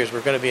good news here is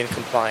we're going to be in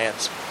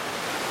compliance.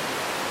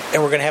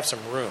 And we're going to have some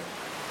room.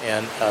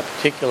 And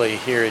particularly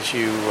here as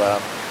you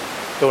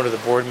go into the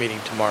board meeting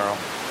tomorrow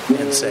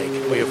and say,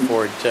 can we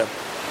afford to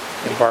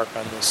embark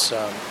on this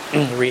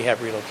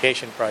rehab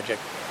relocation project,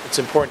 it's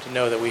important to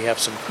know that we have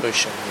some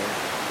cushion here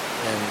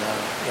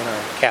in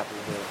our capital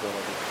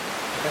availability.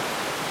 Okay.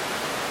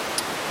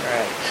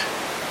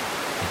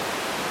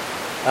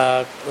 All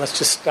right. Let's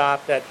just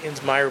stop. That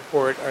ends my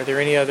report. Are there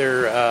any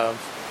other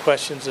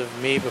questions of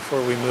me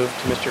before we move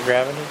to Mr.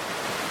 Graveny?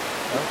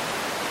 No?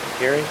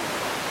 Gary?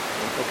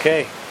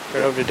 Okay.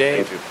 Right over to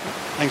Dave.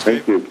 Thanks,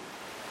 Dave. Thank you.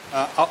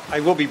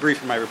 I will be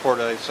brief in my report.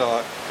 As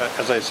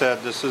I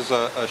said, this is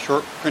a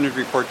short printed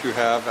report you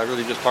have. I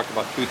really just talked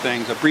about two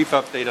things. A brief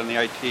update on the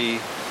IT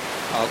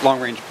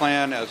long-range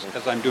plan.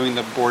 As I'm doing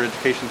the board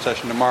education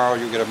session tomorrow,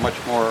 you'll get a much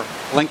more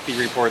lengthy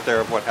report there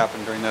of what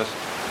happened during this.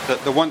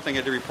 The one thing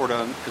I did report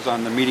on is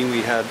on the meeting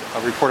we had,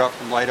 a report out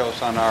from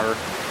Leidos on our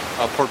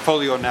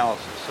portfolio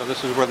analysis. So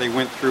this is where they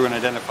went through and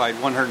identified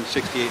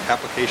 168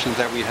 applications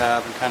that we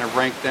have and kind of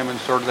ranked them and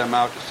sorted them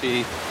out to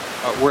see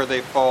where they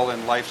fall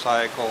in life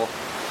cycle,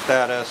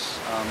 status,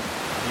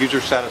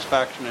 user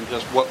satisfaction, and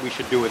just what we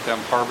should do with them,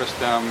 harvest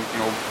them,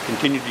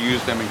 continue to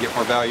use them and get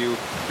more value,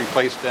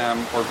 replace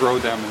them or grow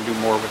them and do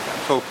more with them.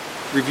 So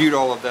reviewed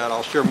all of that.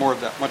 I'll share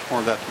much more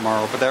of that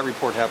tomorrow, but that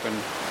report happened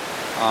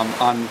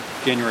on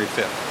January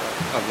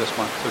 5th of this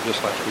month, so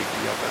just last week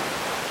we got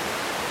that.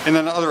 And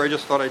then I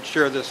just thought I'd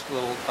share this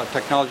little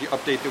technology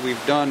update that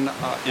we've done.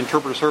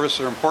 Interpreter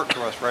services are important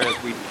to us, right,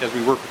 as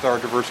we work with our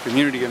diverse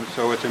community, and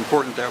so it's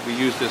important that we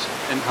use this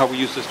and how we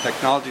use this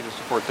technology to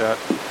support that.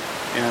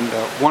 And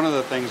one of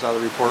the things out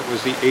of the report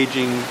was the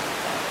aging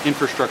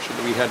infrastructure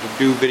that we had to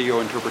do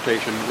video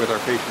interpretation with our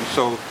patients.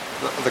 So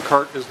the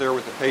cart is there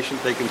with the patient.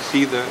 They can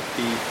see the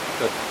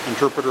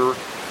interpreter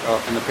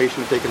and the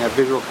patient. They can have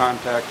visual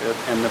contact,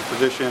 and the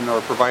physician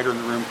or provider in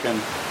the room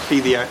can see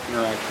the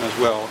interaction as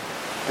well.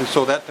 And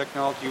so that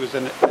technology was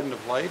in the end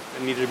of life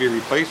and needed to be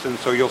replaced. And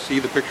so you'll see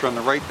the picture on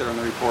the right there in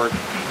the report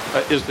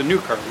is the new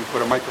cart. We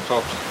put a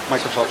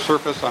Microsoft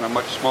Surface on a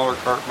much smaller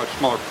cart, much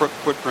smaller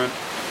footprint,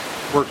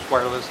 works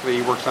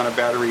wirelessly, works on a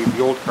battery. The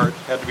old cart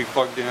had to be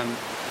plugged in,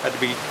 had to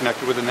be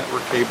connected with a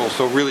network cable.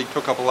 So really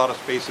took up a lot of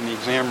space in the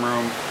exam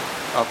room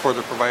for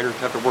the provider to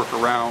have to work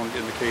around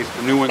in the case.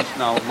 The new one's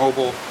now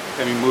mobile,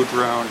 can be moved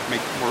around,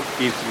 make it more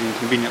easily and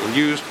conveniently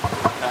used,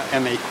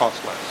 and they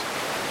cost less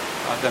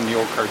than the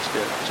old carts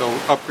did. So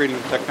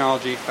upgrading the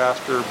technology,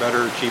 faster,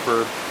 better,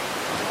 cheaper,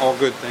 all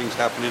good things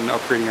happen in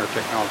upgrading our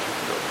technology.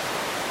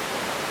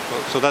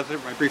 So that's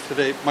it, my brief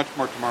today. Much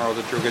more tomorrow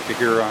that you'll get to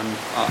hear on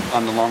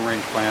the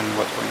long-range plan and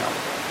what's going on.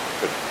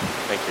 Good.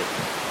 Thank you.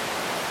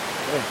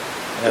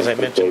 Okay. As I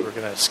mentioned, we're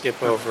going to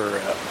skip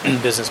over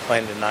business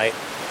plan tonight,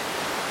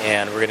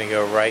 and we're going to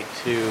go right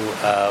to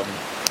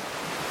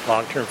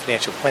long-term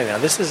financial planning. Now,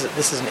 this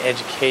is an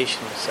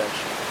educational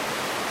section.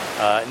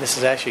 And this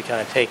is actually kind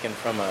of taken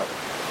from a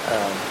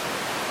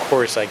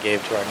course I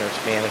gave to our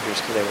nurse managers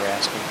because they were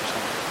asking for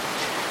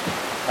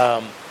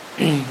something.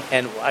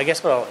 And I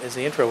guess as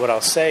the intro, what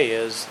I'll say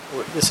is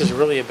this is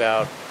really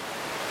about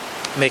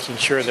making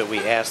sure that we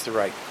ask the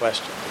right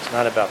questions. It's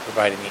not about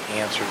providing the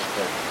answers,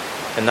 but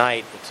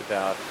tonight it's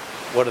about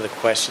what are the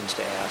questions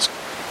to ask.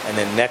 And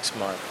then next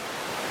month,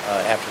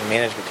 after the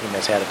management team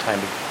has had a time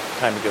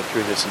to go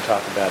through this and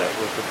talk about it,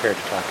 we're prepared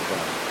to talk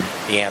about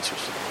the answers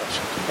to the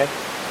questions. Okay.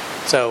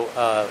 So,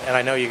 and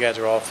I know you guys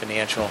are all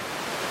financial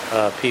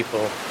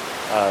people,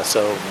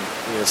 so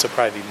this will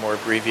probably be more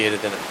abbreviated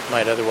than it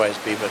might otherwise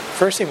be. But the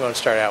first thing we want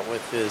to start out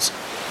with is,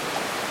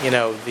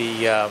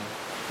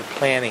 the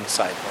planning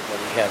cycle that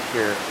we have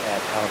here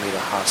at Alameda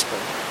Hospital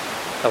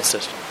Health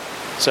System.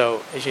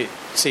 So, as you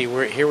see,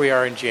 here we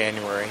are in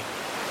January,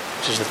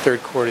 which is the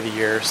third quarter of the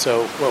year.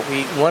 So, what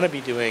we want to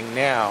be doing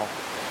now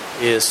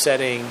is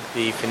setting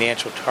the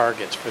financial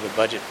targets for the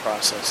budget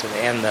process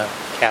and the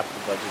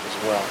capital budget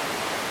as well.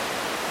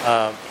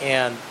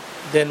 And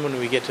then when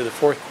we get to the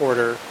fourth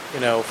quarter,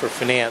 for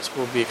finance,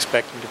 we'll be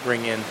expecting to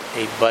bring in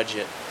a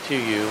budget to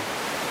you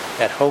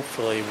that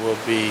hopefully will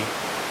be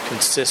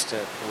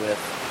consistent with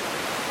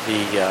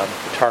the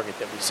target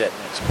that we set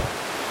next month.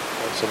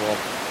 Okay, so we'll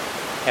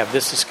have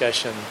this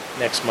discussion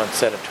next month,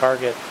 set a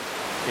target,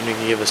 and you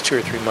can give us 2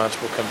 or 3 months.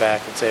 We'll come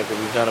back and say, okay,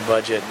 we've done a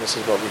budget, and this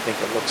is what we think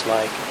it looks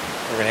like.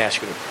 We're going to ask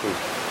you to approve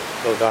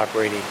it, both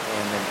operating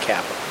and then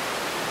capital.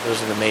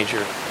 Those are the major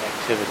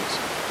activities.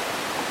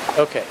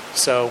 Okay,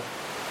 so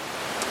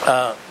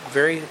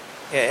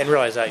and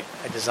realize I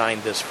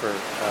designed this for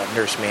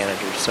nurse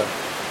managers. So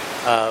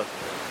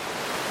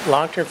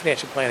long-term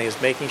financial planning is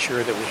making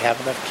sure that we have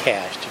enough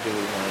cash to do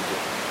what we want to do.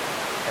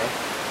 Okay?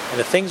 And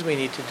the things we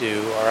need to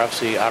do are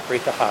obviously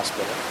operate the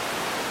hospital,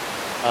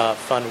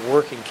 fund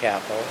working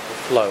capital, or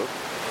float,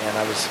 and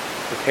I was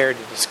prepared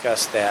to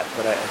discuss that,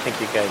 but I think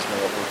you guys know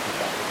what working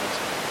capital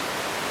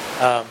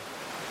is.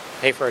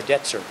 Pay for our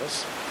debt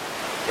service,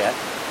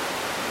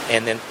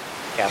 and then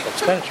capital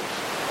expenditures.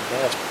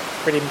 Okay, that's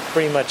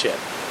pretty much it.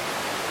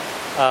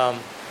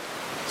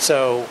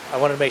 So I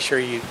wanted to make sure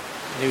you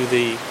knew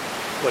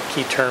what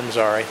key terms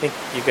are. I think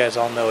you guys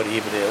all know what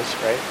EBIT is,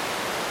 right?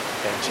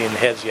 Okay, I'm seeing the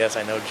heads, yes.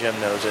 I know Jim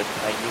knows it.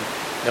 You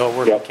know what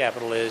working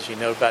capital is. You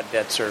know about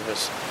debt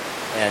service.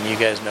 And you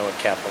guys know what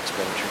capital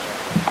expenditures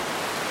are.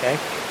 Okay?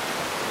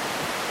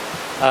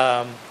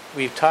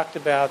 We've talked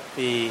about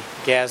the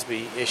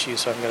GASB issue,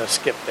 so I'm going to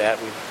skip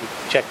that.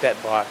 We've checked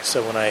that box.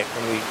 So when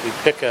we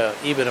pick a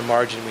EBITDA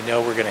margin, we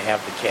know we're going to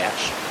have the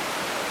cash.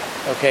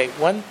 Okay,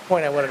 one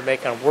point I wanted to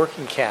make on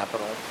working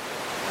capital,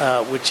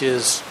 which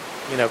is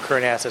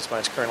current assets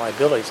minus current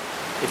liabilities.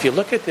 If you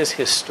look at this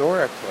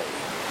historically,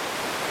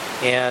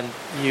 and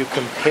you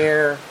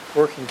compare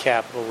working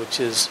capital, which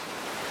is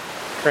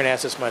current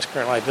assets minus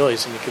current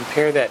liabilities, and you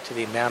compare that to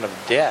the amount of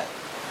debt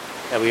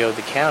that we owe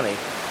the county,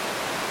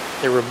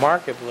 they're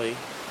remarkably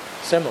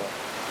similar.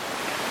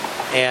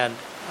 And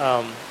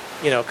a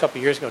couple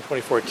of years ago in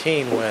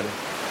 2014, when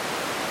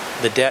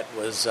the debt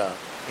was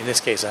in this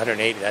case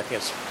 180, I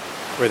think that's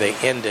where they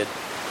ended,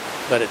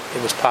 but it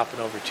was popping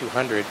over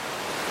 200,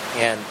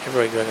 and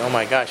everybody going, oh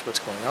my gosh, what's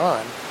going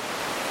on?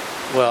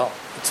 Well,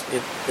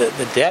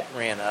 the debt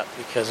ran up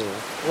because of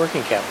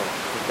working capital.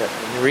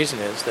 And the reason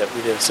is that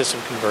we did a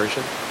system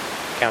conversion,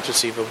 accounts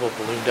receivable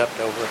ballooned up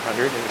to over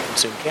 100, and it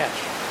consumed cash.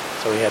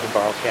 So we had to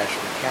borrow cash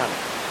from the county.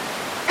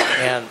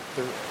 And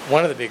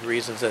one of the big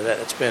reasons that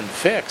it's been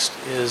fixed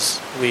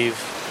is we've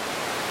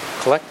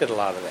collected a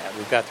lot of that.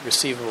 We've got the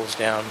receivables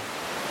down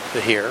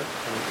to here,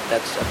 and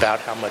that's about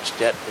how much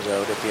debt was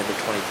owed at the end of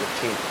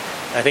 2015.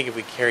 And I think if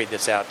we carried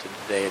this out to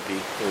today, it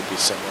would be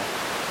similar.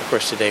 Of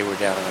course, today we're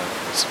down on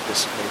this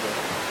little bit.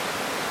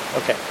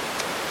 Okay,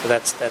 so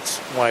that's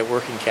why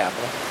working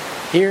capital.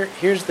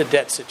 Here's the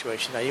debt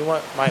situation. Now you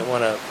might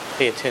want to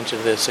pay attention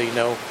to this so you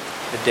know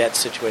the debt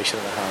situation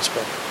in the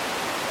hospital.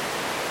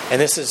 And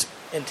this is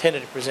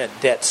intended to present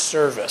debt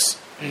service.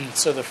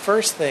 So the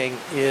first thing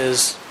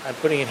is I'm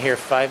putting in here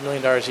 $5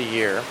 million a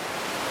year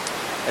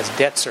as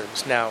debt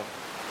service. Now,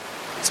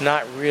 it's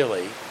not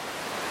really,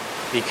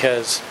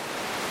 because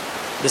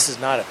this is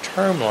not a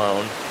term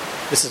loan,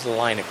 this is a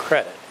line of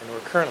credit, and we're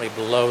currently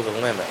below the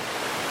limit.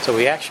 So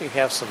we actually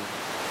have some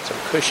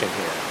cushion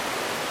here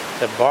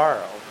to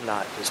borrow,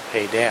 not just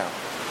pay down.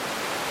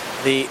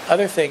 The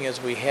other thing is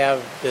we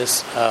have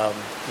these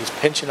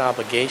pension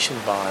obligation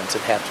bonds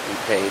that have to be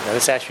paid. Now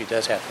this actually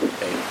does have to be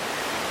paid.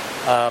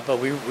 But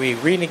we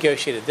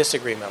renegotiated this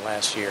agreement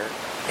last year,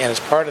 and as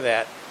part of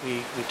that,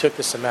 we took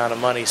this amount of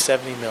money,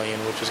 $70 million,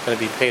 which was going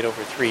to be paid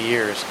over 3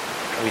 years,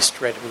 and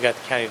we got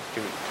the county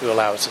to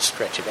allow us to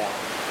stretch it out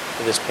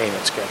for this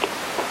payment schedule.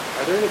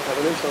 Are there any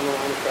covenants on the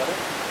line of credit?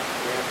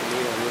 We have to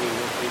meet on any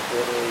monthly,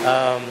 quarterly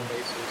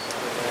basis?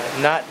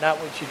 Not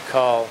what you'd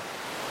call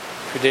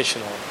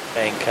traditional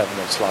bank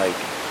covenants like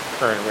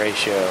current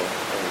ratio or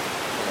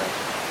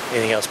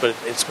anything else, but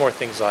it's more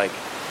things like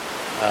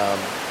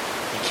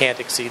you can't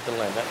exceed the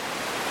limit,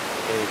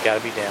 you've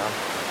got to be down,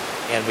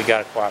 and we got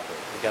to cooperate.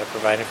 We got to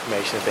provide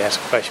information. If they ask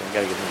a question, we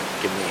got to give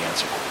them the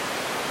answer.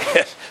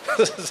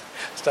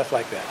 Stuff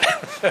like that.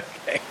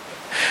 Okay.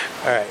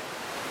 All right.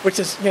 Which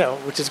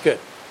is good.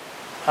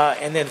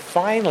 And then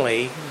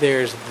finally,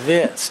 there's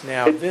this.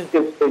 Now,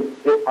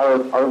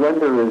 our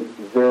lender is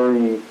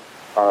very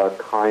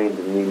kind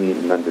and lenient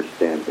and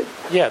understanding.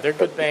 Yeah, they're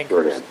good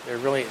bankers.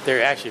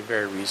 They're actually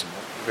very reasonable,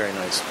 very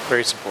nice,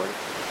 very supportive.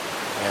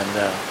 And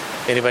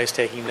if anybody's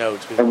taking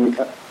notes, we want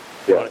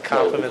to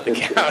compliment the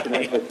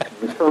county.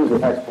 The terms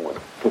are excellent.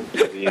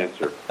 Is the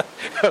answer.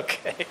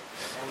 Okay.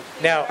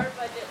 Now. What our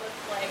budget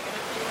looks like in a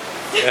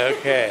few months.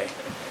 Okay.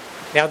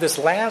 Now this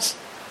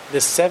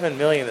 $7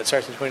 million that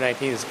starts in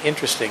 2019 is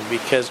interesting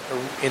because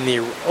in the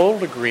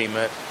old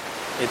agreement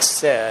it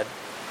said,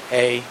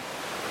 hey,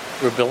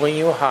 we're building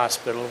you a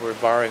hospital, we're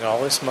borrowing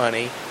all this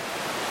money,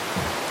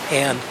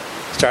 and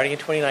starting in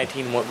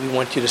 2019 we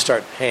want you to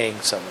start paying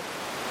some of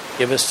it.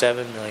 Give us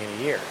 $7 million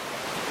a year.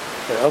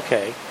 But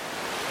okay.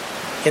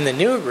 In the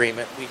new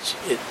agreement,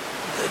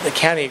 the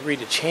county agreed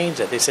to change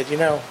that. They said,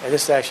 and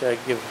this is actually, I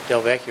give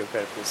Del Vecchio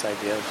credit for this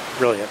idea, it's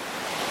brilliant.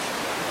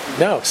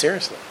 No,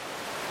 seriously.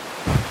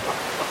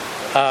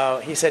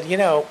 He said,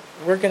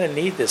 we're going to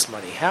need this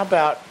money. How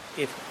about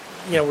if,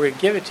 we're going to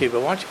give it to you,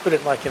 but why don't you put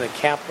it like in a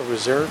capital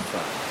reserve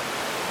fund?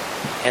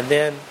 And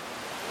then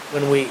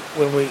when we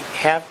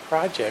have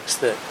projects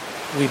that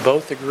we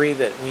both agree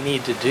that we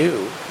need to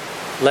do,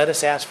 let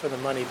us ask for the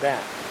money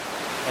back.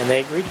 And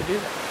they agreed to do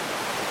that.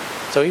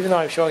 So even though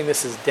I'm showing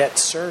this as debt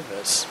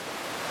service,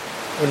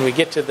 when we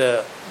get to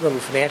the little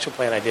financial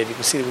plan I did, you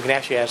can see that we can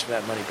actually ask for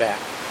that money back.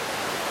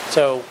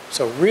 So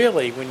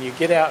really, when you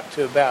get out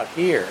to about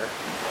here,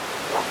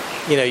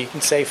 you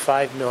can save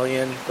 $5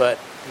 million, but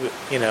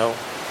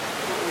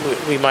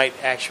we might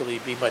actually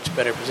be much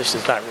better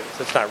positioned.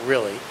 It's not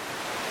really,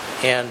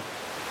 and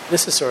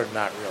this is sort of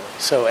not really.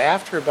 So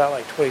after about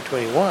like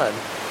 2021,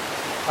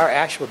 our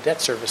actual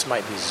debt service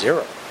might be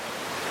zero.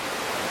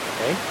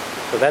 Okay,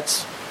 so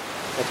that's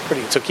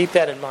pretty. So keep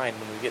that in mind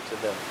when we get to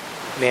the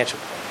financial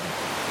plan,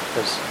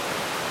 because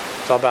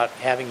it's all about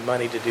having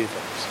money to do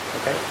things.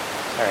 Okay,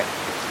 all right.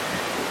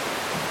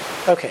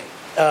 Okay,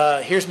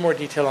 here's more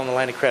detail on the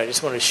line of credit. I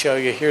just wanted to show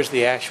you. Here's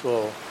the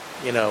actual,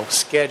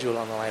 schedule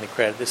on the line of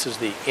credit. This is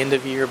the end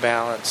of year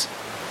balance.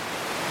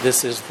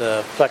 This is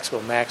the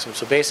flexible maximum.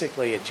 So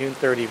basically, at June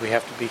 30, we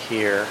have to be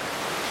here.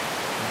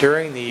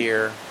 During the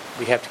year,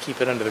 we have to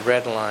keep it under the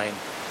red line,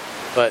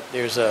 but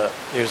there's a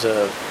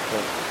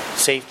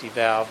safety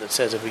valve that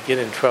says if we get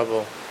in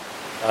trouble,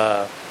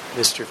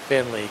 Mr.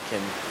 Finley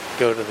can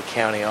go to the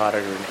county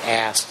auditor and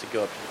ask to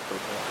go up to the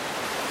purple line.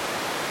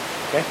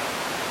 Okay?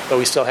 But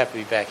we still have to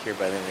be back here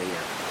by the end of the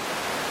year.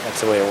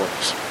 That's the way it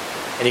works.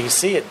 And you can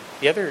see it.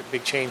 The other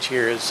big change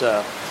here is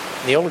in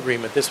the old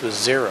agreement, this was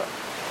zero.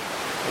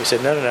 We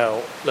said,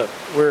 no. Look,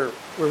 we're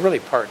really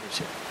partners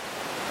here.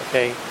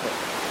 Okay?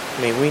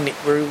 I mean,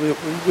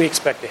 we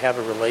expect to have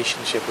a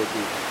relationship with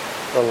you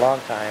for a long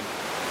time,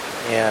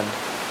 and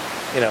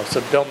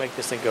so don't make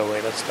this thing go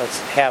away. Let's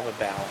have a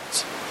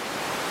balance.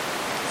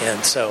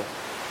 And so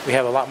we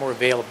have a lot more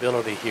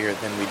availability here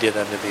than we did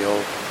under the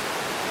old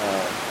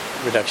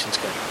reduction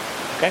schedule.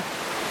 Okay,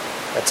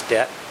 that's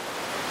debt.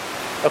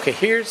 Okay,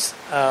 here's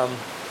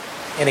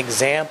an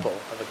example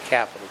of a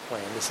capital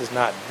plan. This is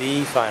not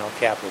the final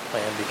capital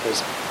plan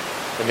because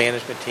the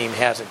management team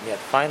hasn't yet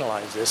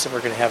finalized this, and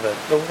we're going to have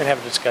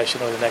a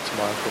discussion over the next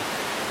month.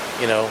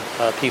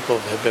 And, people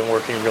have been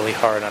working really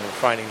hard on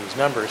refining these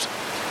numbers.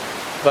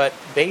 But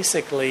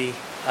basically,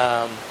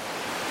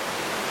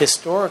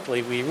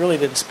 historically, we really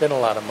didn't spend a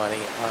lot of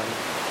money on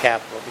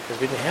capital because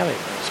we didn't have any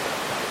money to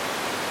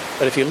spend.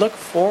 But if you look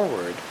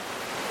forward,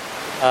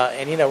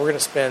 and we're going to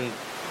spend.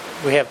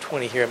 We have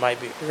 20 here. We're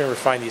going to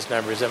refine these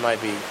numbers. It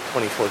might be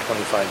 24,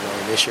 25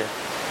 million this year.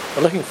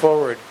 But looking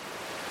forward,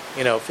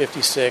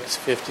 56,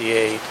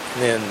 58,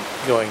 and then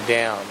going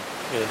down,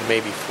 to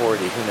maybe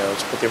 40. Who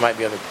knows? But there might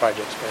be other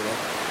projects by then.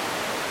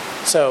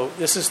 So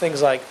this is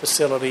things like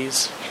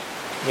facilities,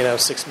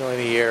 $6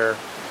 million a year,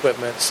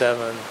 equipment, $7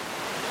 million,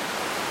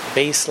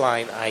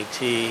 baseline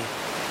IT,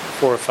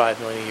 $4 or $5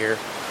 million a year,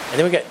 and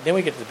then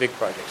we get to the big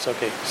projects.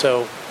 Okay,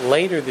 so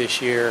later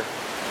this year,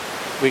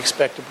 we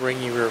expect to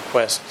bring you a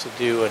request to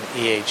do an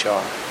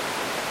EHR.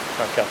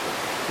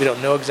 We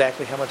don't know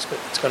exactly how much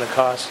it's going to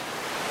cost.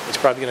 It's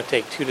probably going to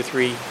take 2 to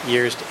 3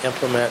 years to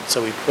implement.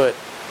 So we put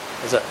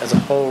as a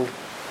whole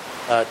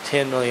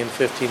 10 million,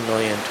 15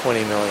 million,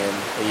 20 million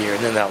a year,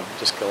 and then that'll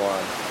just go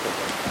on.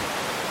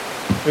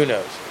 Who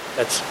knows?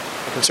 That's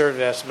a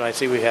conservative estimate. I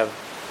see we have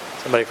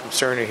somebody from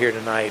Cerner here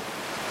tonight.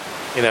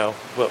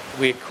 Well,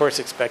 we of course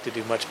expect to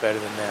do much better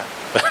than that.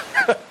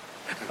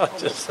 I'll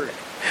just say.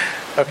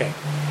 Okay.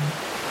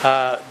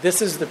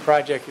 This is the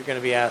project you're going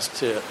to be asked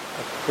to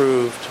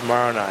approve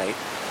tomorrow night,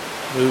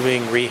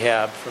 moving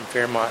rehab from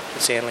Fairmont to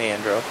San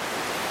Leandro.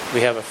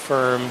 We have a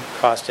firm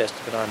cost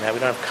estimate on that. We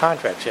don't have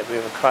contracts yet. We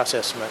have a cost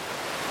estimate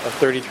of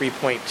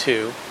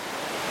 $33.2.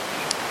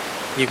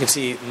 You can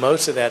see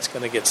most of that's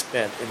going to get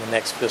spent in the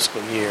next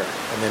fiscal year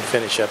and then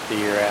finish up the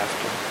year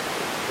after.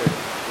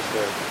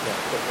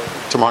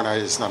 Tomorrow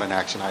night is not an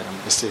action item.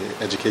 It's the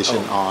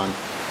education on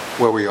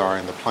where we are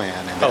in the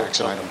plan, and the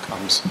action item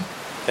comes,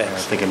 I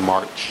think, in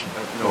March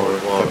or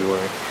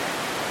February.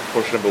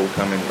 Portion of it will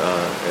come in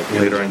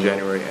later in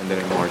January, and then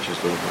in March is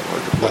the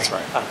That's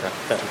right.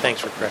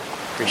 Thanks for correcting.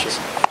 Appreciate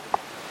it.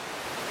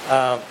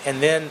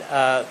 And then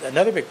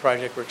another big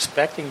project we're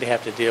expecting to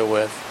have to deal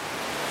with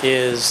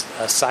is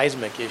a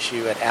seismic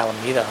issue at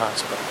Alameda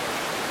Hospital.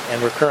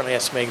 And we're currently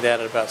estimating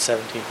that at about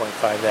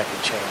 17.5. That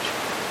could change.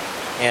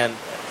 And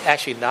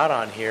actually not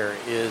on here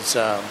is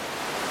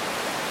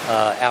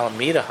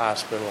Alameda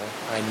Hospital,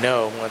 I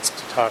know, wants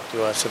to talk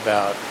to us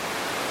about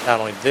not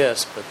only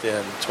this, but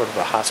then sort of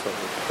a hospital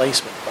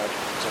replacement project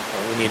at some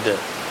point. We need to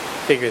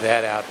figure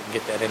that out and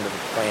get that into the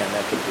plan.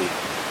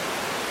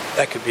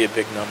 That could be a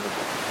big number.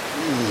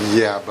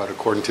 Yeah, but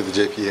according to the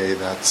JPA,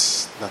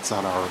 that's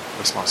not our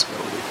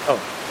responsibility. Oh,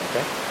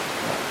 okay.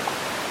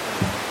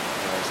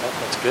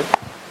 That's good.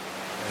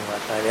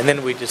 And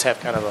then we just have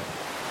kind of a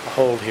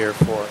hold here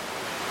for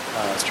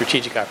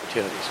strategic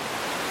opportunities.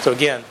 So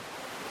again,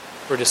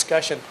 for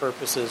discussion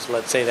purposes,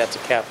 let's say that's a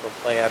capital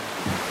plan,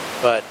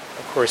 but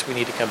of course we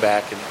need to come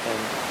back and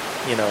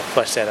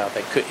flesh that out.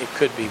 It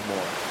could be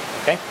more.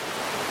 Okay.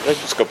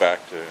 Let's just go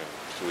back to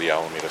the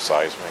Alameda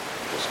seismic.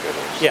 Just get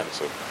a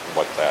sense of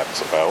what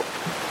that's about.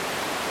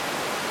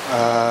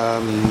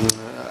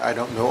 I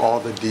don't know all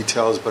the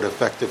details, but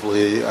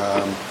effectively,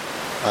 I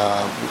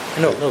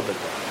know a little bit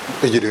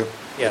about it. You do?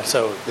 Yeah.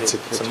 So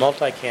it's a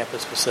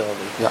multi-campus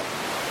facility. Yeah.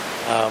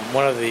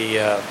 One of the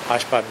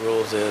OSHPD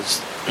rules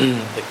is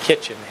the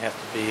kitchen has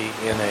to be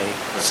in a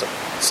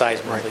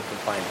seismically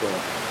compliant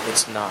building.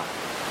 It's not.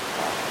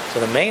 So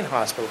the main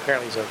hospital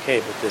apparently is okay,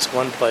 but this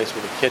one place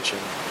with a kitchen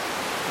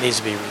needs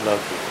to be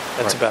relocated.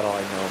 That's about all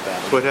I know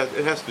about it. So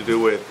it has to do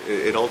with,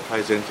 it all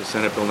ties into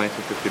Senate Bill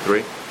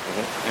 1953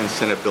 and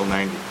Senate Bill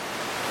 90.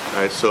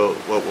 Right, so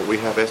what we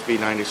have SB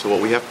 90. So what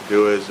we have to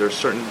do is there's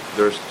certain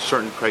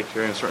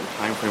criteria and certain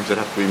timeframes that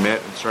have to be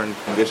met and certain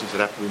conditions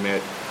that have to be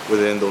met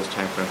within those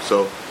timeframes.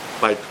 So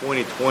by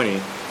 2020,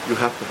 you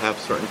have to have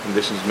certain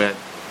conditions met,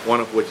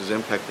 one of which is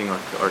impacting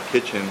our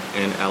kitchen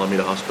in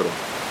Alameda Hospital.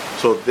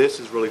 So this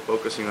is really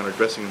focusing on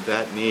addressing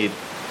that need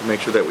to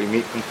make sure that we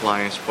meet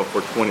compliance for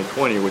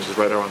 2020, which is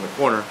right around the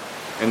corner.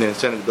 And then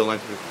Senate Bill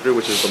 1953,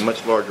 which is the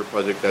much larger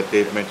project that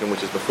Dave mentioned,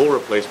 which is the full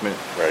replacement,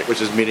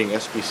 which is meeting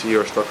SPC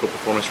or structural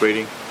performance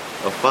rating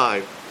of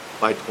 5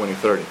 by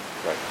 2030.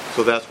 Right.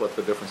 So that's what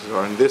the differences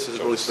are. And this is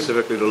really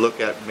specifically to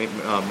look at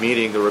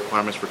meeting the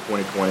requirements for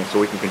 2020 so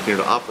we can continue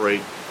to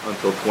operate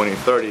until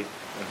 2030,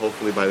 and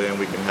hopefully by then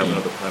we can have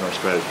another plan or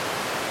strategy.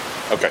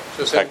 Okay.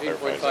 So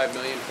 $17.5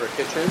 million for a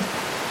kitchen?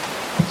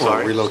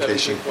 Sorry?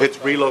 Relocation. It's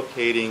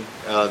relocating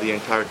the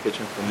entire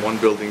kitchen from one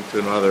building to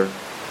another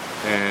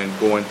and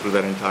going through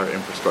that entire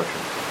infrastructure.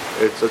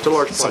 It's a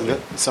large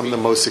project. Some of the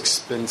most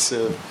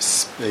expensive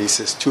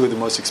spaces, two of the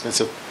most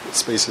expensive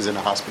spaces in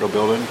a hospital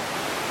building,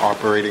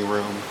 operating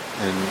room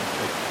and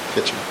a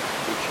kitchen.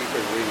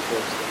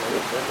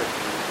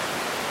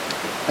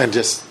 And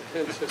just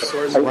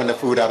run the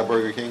food out of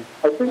Burger King.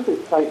 I think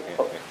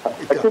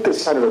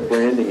it's kind of a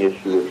branding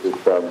issue with this,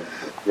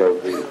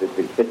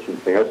 the kitchen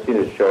thing. I've seen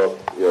it show up,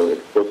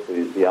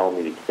 explicitly as the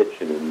Alameda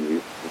Kitchen, and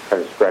you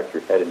kind of scratch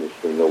your head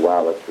initially and go,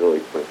 "Wow, that's a really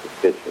expensive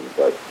kitchen."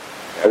 But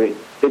I mean,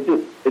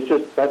 it's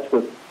just that's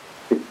what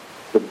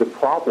the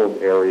problem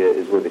area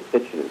is, where the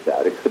kitchen is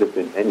at. It could have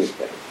been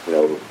anything,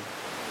 So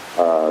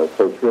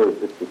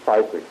it's the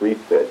seismic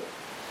refit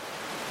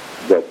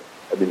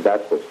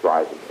that's what's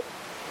driving it,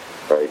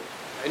 right?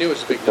 I knew it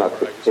was a big It's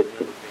number. not the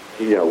kitchen.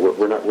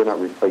 We're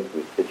not replacing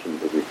the kitchen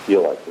because we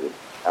feel like it. It's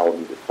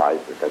Alameda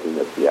seismic. I think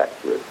that's the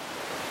accurate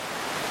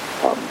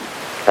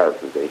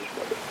characterization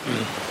of it.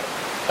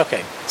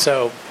 Okay,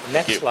 so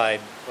next slide,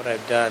 what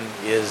I've done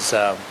is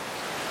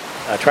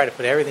try to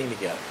put everything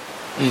together.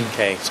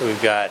 Okay, so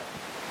we've got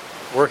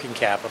working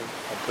capital.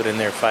 I put in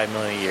there $5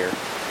 million a year.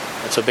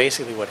 And so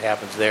basically what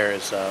happens there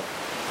is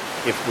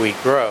if we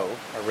grow,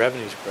 our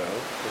revenues grow,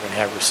 we're going to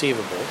have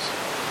receivables,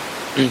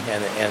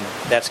 and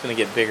that's going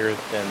to get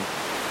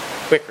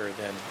quicker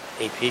than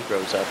AP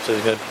grows up. So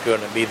there's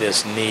going to be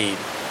this need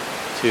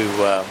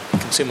to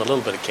consume a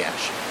little bit of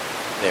cash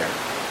there.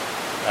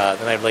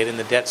 Then I've laid in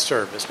the debt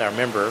service. Now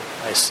remember,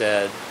 I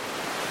said,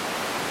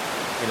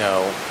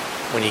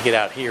 when you get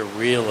out here,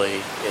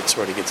 really, it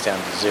sort of gets down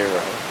to zero.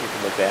 You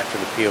can look after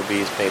the POB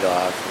is paid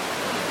off.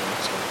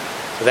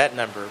 So that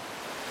number,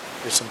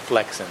 there's some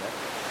flex in it.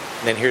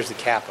 And then here's the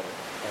capital.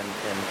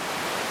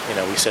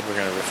 And we said we're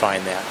going to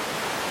refine that.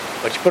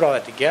 But you put all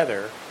that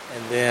together,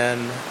 and then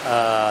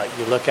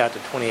you look out to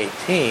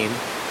 2018,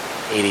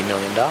 $80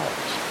 million.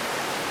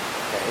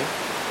 Okay?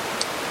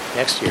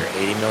 Next year,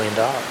 $80 million.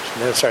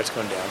 And then it starts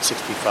going down,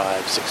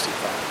 65. So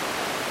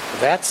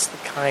that's the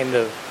kind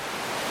of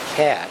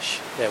cash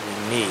that we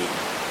need,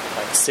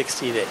 like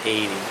 60 to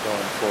 80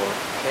 going forward.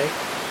 Okay?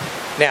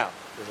 Now,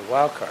 there's a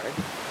wild card,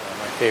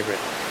 my favorite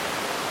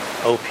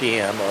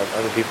OPM, of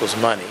other people's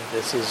money.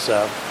 This is,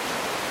 so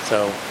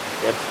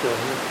Deb's still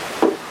here?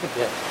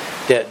 Yeah.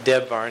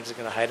 Deb Barnes is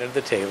going to hide under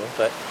the table,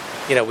 but,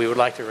 we would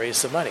like to raise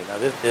some money. Now,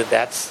 that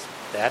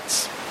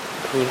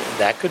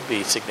could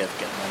be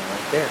significant money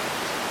right there.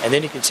 And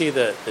then you can see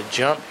the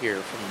jump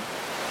here from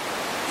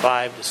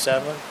 5 to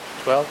 7,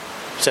 12,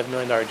 $7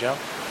 million jump.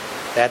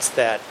 That's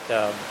that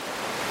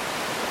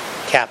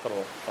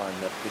capital fund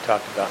that we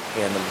talked about,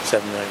 paying them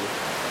 $7 million,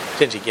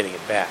 potentially getting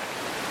it back.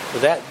 So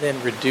that then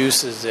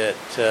reduces it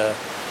to,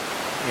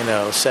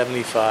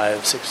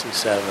 75,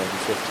 67,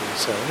 50.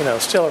 So,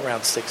 still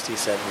around 60,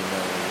 70 million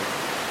a year.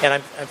 And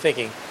I'm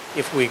thinking,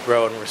 if we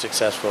grow and we're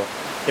successful,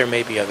 there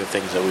may be other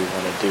things that we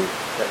want to do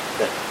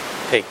that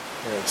take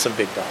some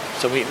big dollars.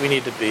 So we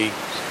need to be,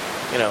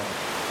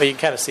 but you can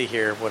kind of see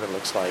here what it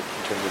looks like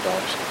in terms of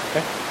dollars.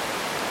 Okay?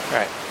 All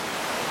right.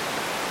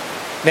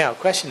 Now, the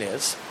question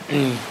is,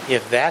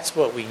 if that's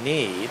what we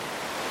need,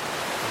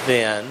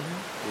 then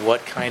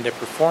what kind of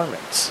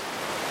performance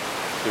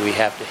do we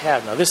have to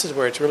have? Now, this is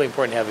where it's really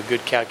important to have a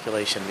good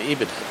calculation of the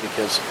EBITDA,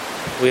 because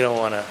we don't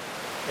want to,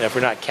 if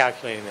we're not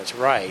calculating this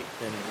right,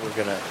 then we're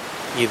going to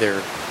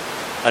either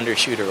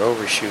undershoot or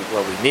overshoot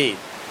what we need.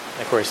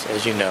 And of course,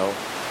 as you know,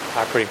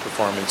 operating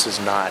performance is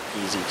not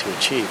easy to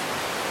achieve.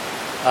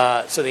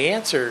 So the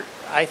answer,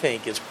 I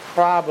think, is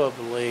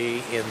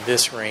probably in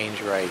this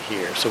range right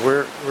here. So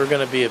we're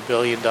going to be $1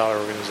 billion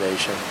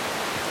organization.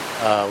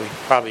 We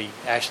probably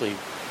actually,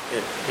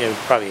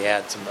 probably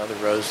add some other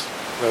rows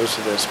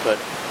to this, but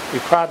we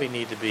probably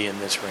need to be in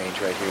this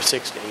range right here,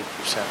 6 to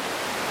 8%.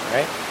 All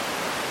right?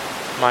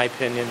 My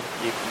opinion.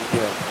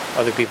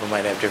 Other people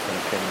might have different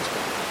opinions,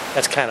 but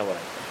that's kind of what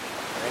I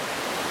think.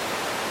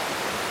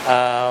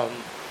 All right?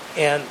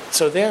 And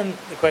so then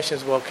the question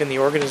is, well, can the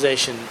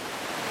organization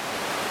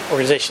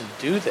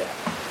do that?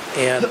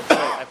 And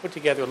I put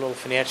together a little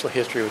financial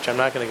history, which I'm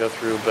not going to go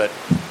through, but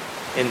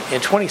in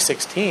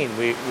 2016,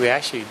 we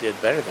actually did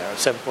better than that,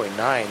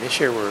 7.9. This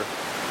year we're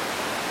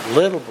a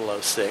little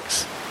below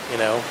 6. We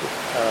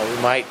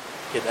might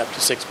get up to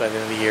 6 by the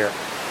end of the year.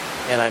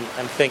 And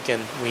I'm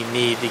thinking we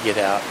need to get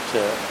out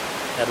to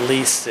at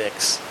least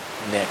 6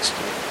 next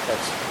year.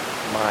 That's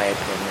my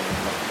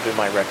opinion,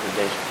 my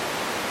recommendation.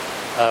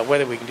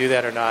 Whether we can do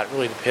that or not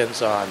really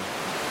depends on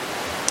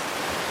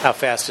how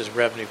fast does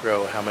revenue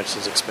grow, how much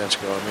does expense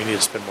grow, and we need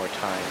to spend more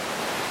time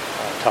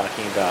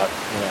talking about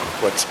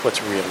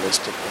what's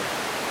realistic there.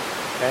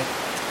 Okay.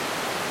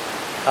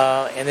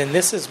 And then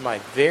this is my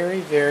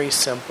very, very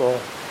simple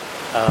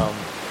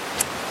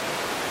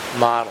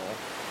model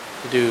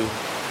to do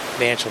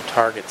financial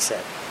target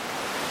setting.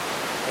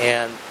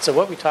 And so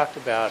what we talked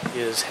about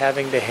is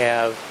having to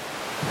have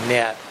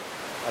net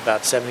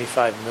about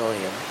 $75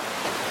 million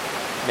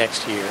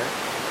next year.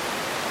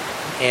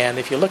 And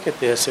if you look at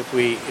this, if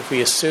we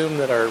assume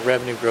that our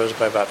revenue grows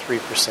by about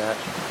 3%,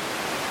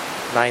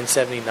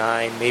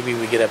 979, maybe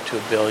we get up to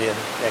 $1 billion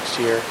next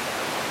year.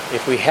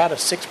 If we had a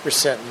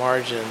 6%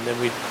 margin, then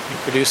we'd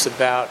produce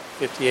about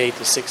 58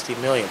 to 60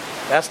 million.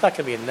 That's not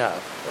going to be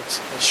enough.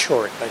 That's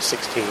short by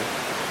 16.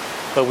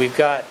 But we've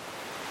got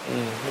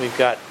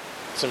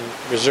some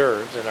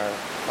reserves in our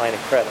line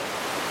of credit.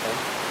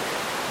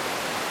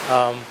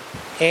 Okay?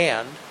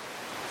 And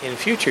in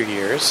future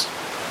years,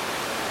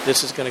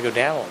 this is going to go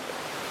down a little bit.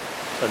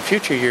 So in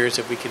future years,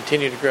 if we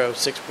continue to grow 6%,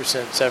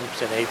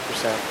 7%,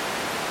 8%,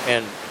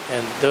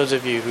 and those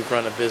of you who've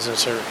run a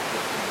business or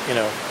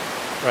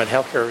run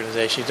healthcare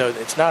organizations,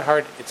 it's not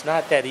hard. It's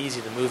not that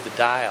easy to move the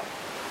dial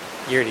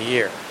year to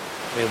year.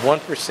 I mean,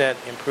 1%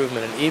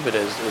 improvement in EBITDA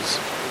is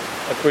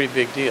a pretty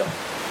big deal.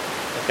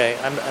 Okay,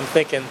 I'm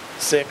thinking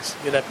 6,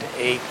 get up to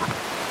 8.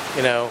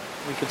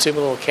 We consume a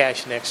little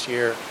cash next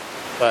year,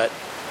 but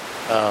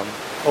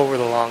over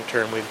the long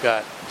term, we've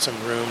got some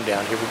room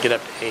down here. We get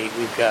up to 8.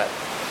 We've got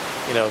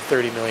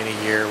 30 million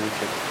a year we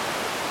could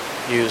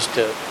use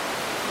to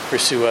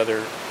pursue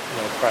other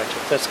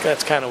projects.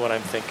 That's kind of what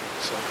I'm thinking.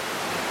 So,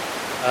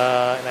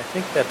 and I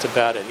think that's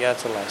about it. Yeah,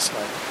 that's the last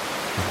slide.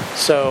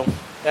 So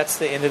that's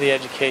the end of the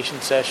education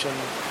session.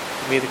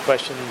 To me, the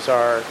questions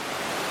are: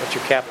 what's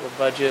your capital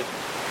budget?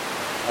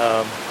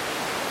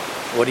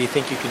 What do you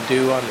think you can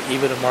do on the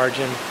EBITDA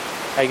margin?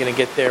 How are you going to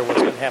get there? What's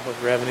going to happen with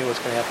revenue? What's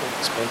going to happen with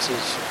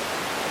expenses?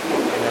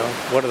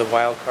 What are the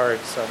wild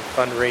cards on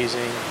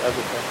fundraising, other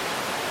things?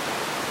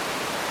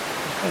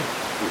 Okay.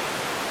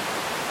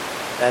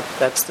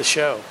 That's the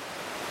show.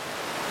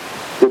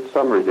 Good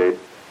summary, Dave.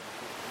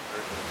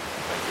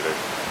 Thank you, Dave.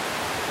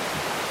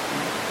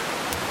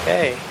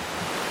 Okay.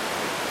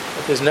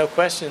 If there's no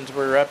questions,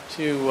 we're up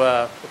to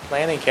the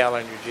planning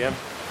calendar, Jim.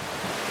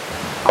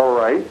 All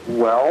right.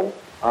 Well,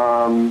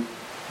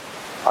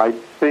 I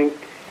think,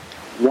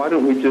 why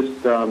don't we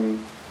just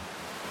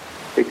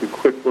take a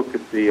quick look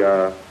at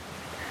the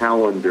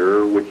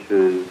calendar, which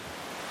is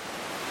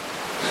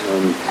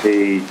on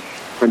page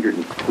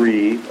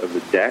 103 of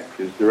the deck.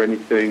 Is there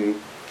anything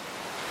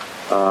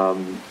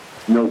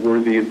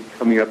noteworthy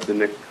coming up the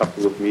next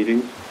couple of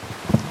meetings?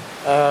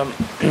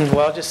 Well,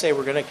 I'll just say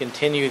we're going to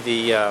continue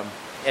the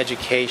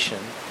education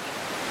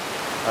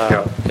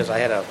because I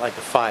had a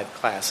 5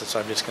 classes, so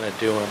I'm just going to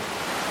do them.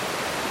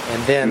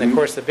 And then, of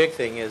course, the big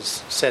thing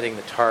is setting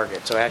the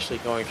target. So actually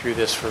going through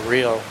this for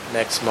real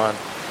next month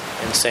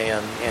and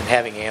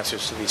having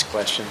answers to these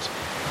questions.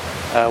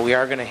 We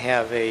are going to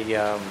have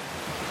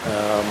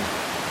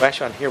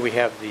actually on here we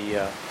have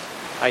the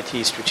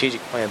IT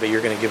strategic plan, but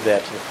you're going to give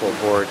that to the full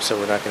board, so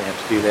we're not going to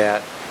have to do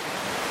that.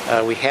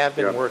 We have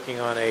been working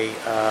on a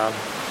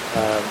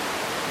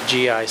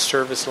GI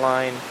service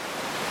line.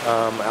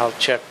 I'll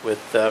check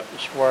with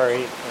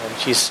Shwari, and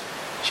she's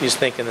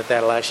thinking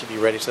that'll actually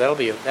be ready. So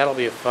that'll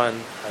be a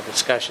fun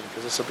discussion,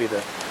 because this will be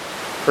the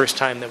first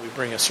time that we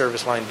bring a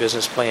service line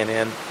business plan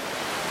in,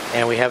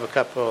 and we have a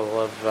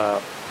couple of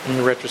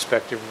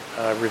retrospective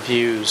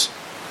reviews.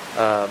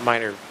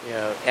 Minor,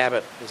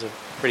 Abbott is a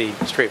pretty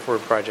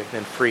straightforward project, and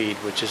then Freed,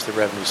 which is the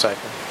revenue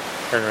cycle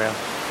turnaround.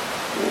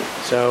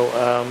 So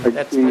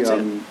that's it.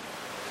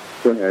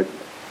 Go ahead.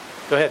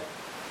 Go ahead.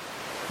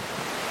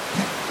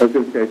 I was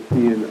going to say, I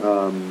see in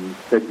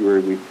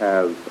February we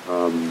have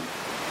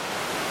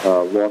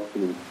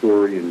Lawson and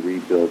Story and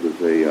Rebuild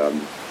as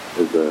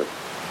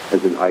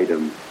an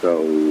item.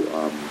 So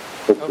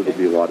hopefully there'll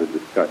be a lot of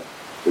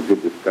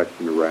good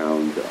discussion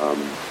around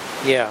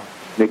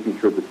making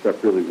sure the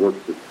stuff really works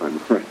this time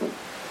around.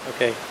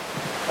 Okay.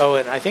 Oh,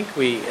 and I think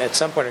we at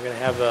some point are going to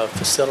have a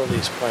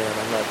facilities plan.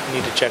 I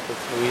need to check with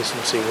Louise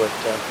and see what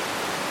the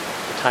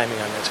timing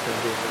on that's going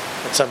to be.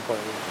 At some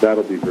point.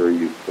 That'll be very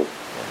useful.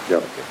 Yeah.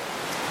 Okay.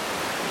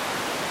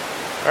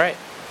 All right.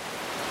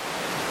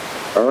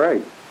 All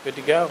right. Good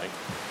to go.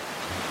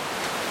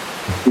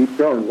 Keep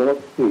going. Well,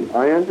 let's see.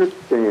 I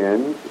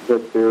understand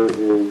that there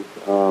is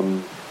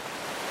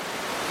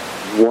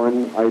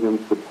one item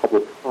for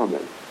public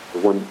comment.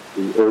 Are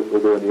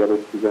there any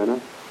others, Susanna?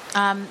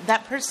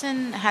 That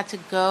person had to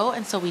go,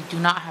 and so we do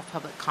not have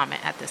public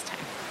comment at this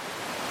time.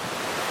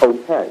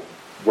 Okay.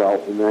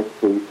 Well, in that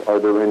case, are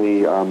there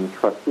any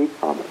trustee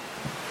comments?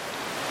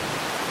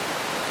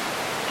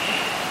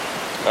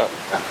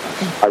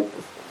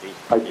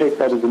 I take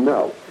that as a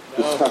no.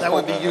 That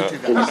would be you two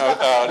guys.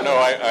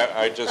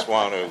 I just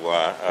want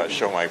to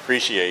show my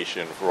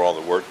appreciation for all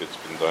the work that's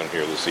been done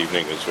here this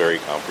evening. It's very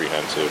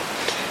comprehensive.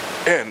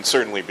 And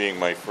certainly being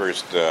my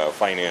first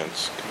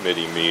Finance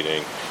Committee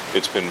meeting,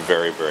 it's been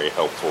very, very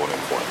helpful and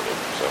informative.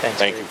 So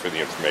thank you for the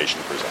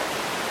information presented.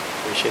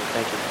 Appreciate it.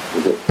 Thank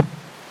you. Okay.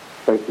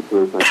 Thank you for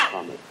those nice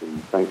comments,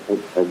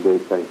 and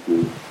Dave, thank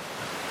you.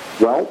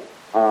 Well,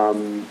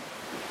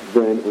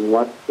 then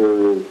unless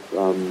there is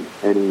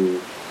any,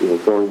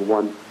 going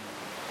once,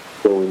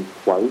 going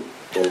twice,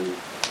 then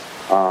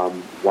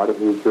why don't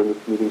we adjourn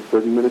this meeting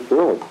 30 minutes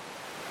early?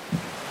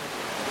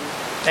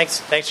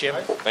 Thanks, Jim.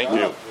 Thank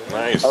you.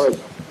 Nice. All right.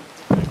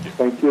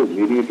 Thank you.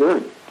 Meeting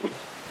adjourned.